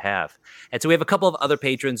are hard to have. And so we have a couple of other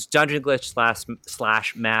patrons, Dungeon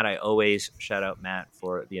Glitch / Matt. I always shout out Matt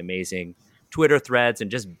for the amazing Twitter threads and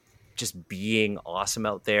just being awesome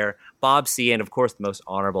out there. Bob C, and of course the most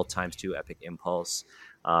honorable ×2 Epic Impulse.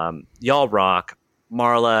 Y'all rock.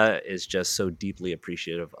 Marla is just so deeply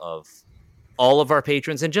appreciative of all of our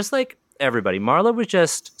patrons, and just like everybody, Marla was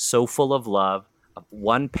just so full of love.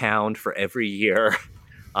 £1 for every year.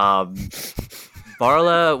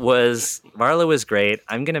 Marla was great.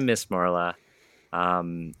 I'm gonna miss Marla.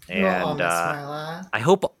 And Marla. I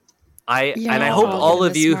hope all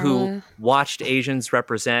of you who watched Asians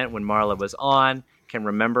Represent when Marla was on can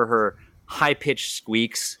remember her high-pitched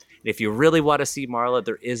squeaks. And if you really want to see Marla,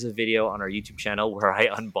 there is a video on our YouTube channel where I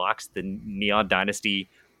unboxed the Neon Dynasty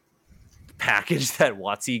package that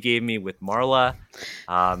WotC gave me with Marla.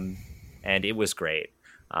 And it was great.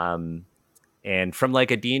 And from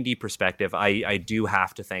like a D&D perspective, I do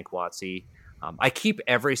have to thank WotC. I keep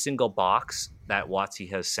every single box that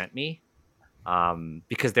WotC has sent me,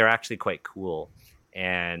 because they're actually quite cool.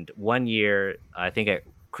 And one year, I think at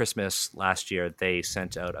Christmas last year, they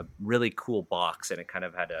sent out a really cool box, and it kind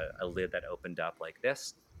of had a lid that opened up like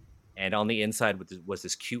this. And on the inside was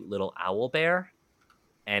this cute little owl bear,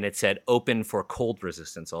 and it said "Open for cold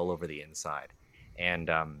resistance" all over the inside. And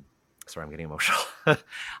sorry, I'm getting emotional.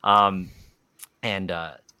 And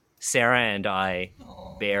Sarah and I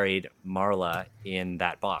buried Marla in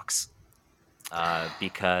that box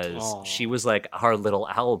because she was like our little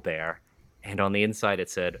owl bear, and on the inside it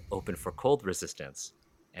said "Open for cold resistance."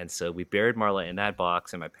 And so we buried Marla in that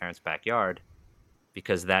box in my parents' backyard.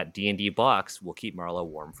 because that D&D box will keep Marla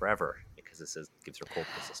warm forever because it gives her cold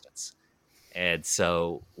resistance. And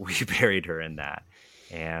so we buried her in that.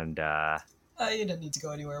 And you didn't need to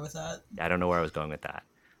go anywhere with that. I don't know where I was going with that.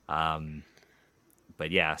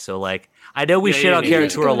 But yeah, so like I know we shit on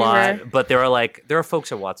Kara-Tur a lot, but there are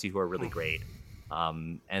folks at WotC who are really great.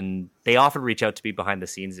 And they often reach out to me behind the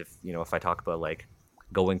scenes if I talk about like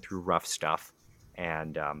going through rough stuff.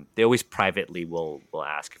 And they always privately will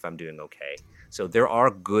ask if I'm doing okay. So there are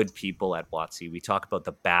good people at WotC. We talk about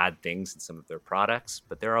the bad things in some of their products,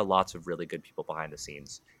 but there are lots of really good people behind the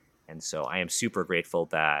scenes. And so I am super grateful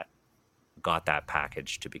that I got that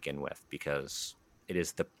package to begin with, because it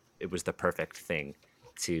was the perfect thing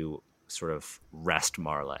to sort of rest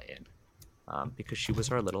Marla in, because she was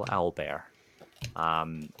our little owl bear.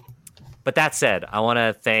 But that said, I want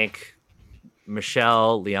to thank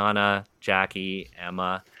Michelle, Liana, Jackie,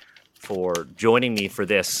 Emma for joining me for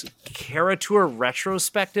this Kara-Tur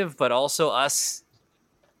retrospective, but also us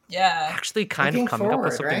actually kind of coming up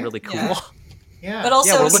with something really cool. Yeah. But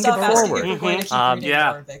also stop asking if we're going to keep reading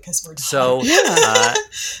more of it, because we're done. So,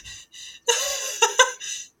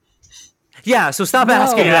 so stop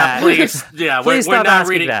asking that. Please. Yeah, please we're not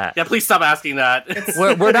reading that. Yeah, please stop asking that.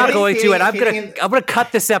 We're not going to, and I'm gonna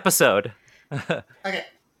cut this episode. Okay.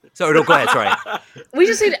 So no, go ahead. Sorry. We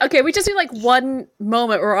just need like one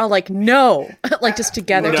moment where we're all like, no, like just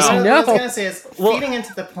together. No. Just no. What I was gonna say is feeding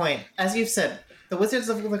into the point, as you've said, the Wizards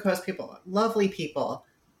of the Coast people, lovely people,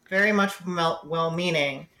 very much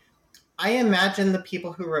well-meaning. I imagine the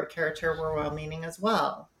people who wrote Kara-Tur were well-meaning as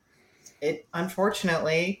well. It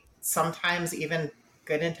unfortunately sometimes even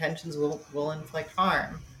good intentions will inflict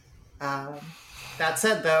harm. That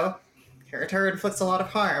said, though, Kara-Tur inflicts a lot of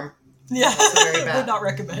harm. Yeah, would not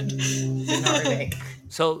recommend. Do not remake.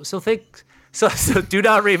 So do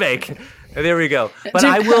not remake. There we go. But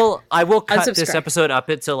I will cut this episode up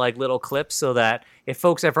into like little clips so that if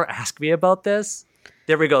folks ever ask me about this,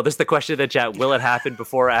 there we go. This is the question in the chat: will it happen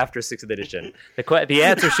before or after 6th edition? The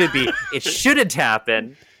answer should be it shouldn't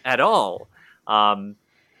happen at all. And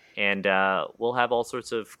we'll have all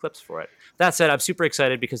sorts of clips for it. That said, I'm super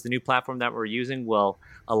excited because the new platform that we're using will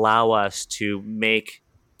allow us to make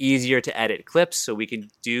easier to edit clips so we can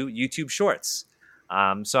do YouTube shorts.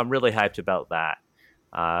 So I'm really hyped about that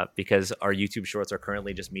because our YouTube shorts are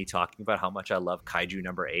currently just me talking about how much I love Kaiju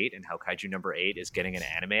number 8 and how Kaiju number 8 is getting an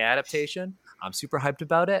anime adaptation. I'm super hyped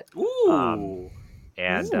about it. Ooh.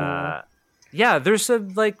 There's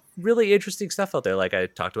some like really interesting stuff out there. Like I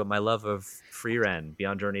talked about my love of Free Ren,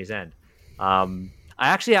 Beyond Journey's End. I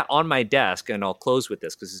actually have on my desk, and I'll close with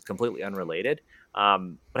this because it's completely unrelated.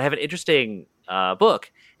 But I have an interesting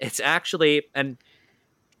book. It's actually, and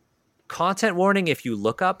content warning if you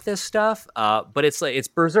look up this stuff, but it's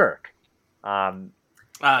Berserk. And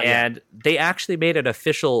they actually made an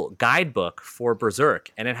official guidebook for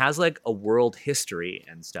Berserk, and it has like a world history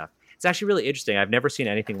and stuff. It's actually really interesting. I've never seen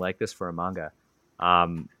anything like this for a manga.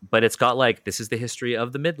 But it's got like, this is the history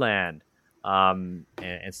of the Midland, and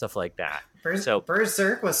stuff like that.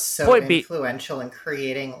 Berserk was so influential in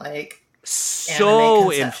creating like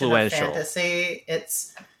so influential fantasy.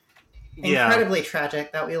 It's incredibly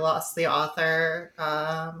tragic that we lost the author.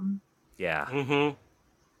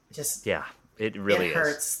 It really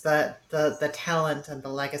hurts the talent and the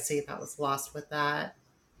legacy that was lost with that.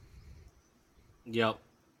 Yep.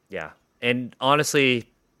 Yeah. And honestly,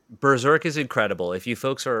 Berserk is incredible. If you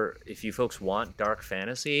folks want dark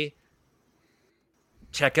fantasy,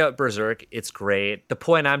 check out Berserk. It's great. The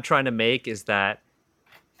point I'm trying to make is that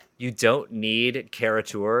you don't need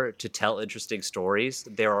Kara-Tur to tell interesting stories.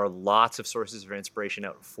 There are lots of sources of inspiration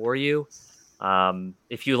out for you.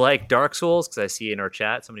 If you like Dark Souls, because I see in our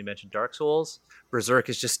chat somebody mentioned Dark Souls, Berserk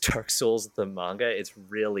is just Dark Souls the manga. It's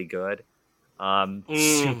really good.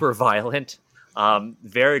 Super violent.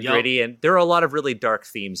 Very gritty, and there are a lot of really dark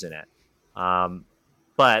themes in it.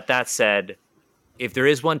 But that said, if there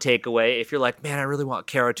is one takeaway, if you're like, man, I really want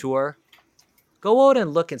Kara-Tur, go out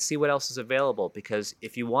and look and see what else is available, because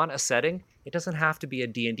if you want a setting, it doesn't have to be a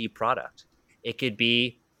D&D product. It could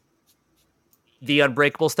be the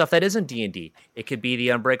Unbreakable stuff that isn't D&D. It could be the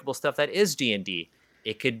Unbreakable stuff that is D&D.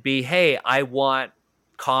 It could be, hey, I want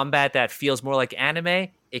combat that feels more like anime.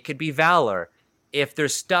 It could be Valor. If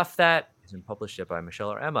there's stuff that isn't published yet by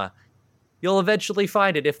Michelle or Emma, you'll eventually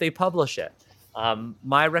find it if they publish it.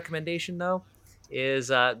 My recommendation, though, is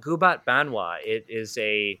Gubat Banwa. It is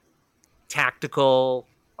a tactical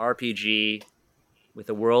RPG with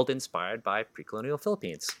a world inspired by pre-colonial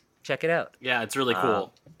Philippines. Check it out. Yeah, it's really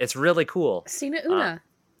cool. It's really cool. Sina Una.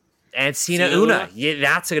 And Sina Una. Yeah,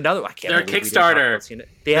 that's another one. Their Kickstarter.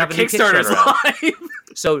 They have a Kickstarter's live.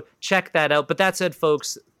 So check that out. But that said,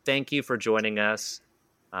 folks, thank you for joining us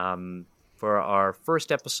for our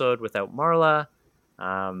first episode without Marla.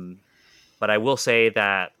 But I will say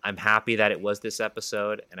that I'm happy that it was this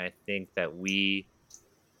episode, and I think that I'm going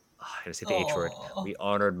to say the H word, we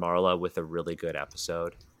honored Marla with a really good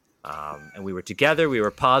episode. And we were together, we were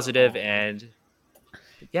positive, and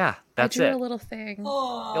yeah, that's it. I drew a little thing.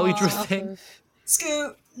 Oh, you drew a thing?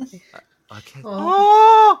 Scoot. Okay.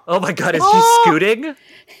 Oh my God, is she scooting?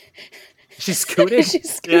 She's scooting?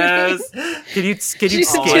 She's scooting. Yes. Can you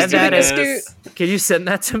scan that? Can you send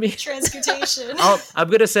that to me? Transmutation. I'm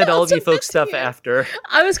going to send all of you folks stuff after.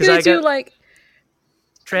 I was going to do like...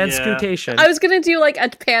 Transmutation. I was going to do like a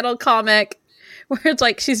panel comic where it's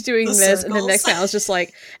like she's doing this circles. And the next panel is just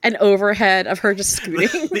like an overhead of her just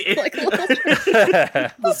scooting.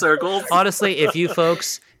 The circles. Honestly, if you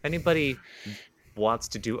folks, anybody wants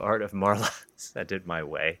to do art of Marla, send it my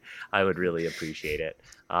way. I would really appreciate it.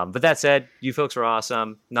 But that said, you folks are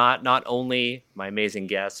awesome. Not only my amazing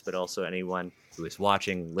guests, but also anyone who is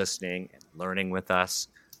watching, listening, and learning with us.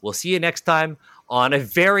 We'll see you next time on a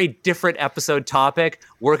very different episode topic.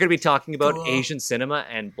 We're going to be talking about Asian cinema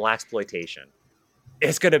and blaxploitation.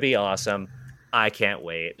 It's going to be awesome. I can't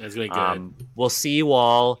wait. It's going to be good. We'll see you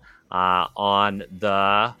all on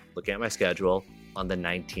looking at my schedule, on the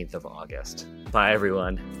 19th of August. Bye,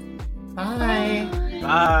 everyone. Bye. Bye.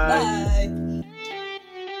 Bye.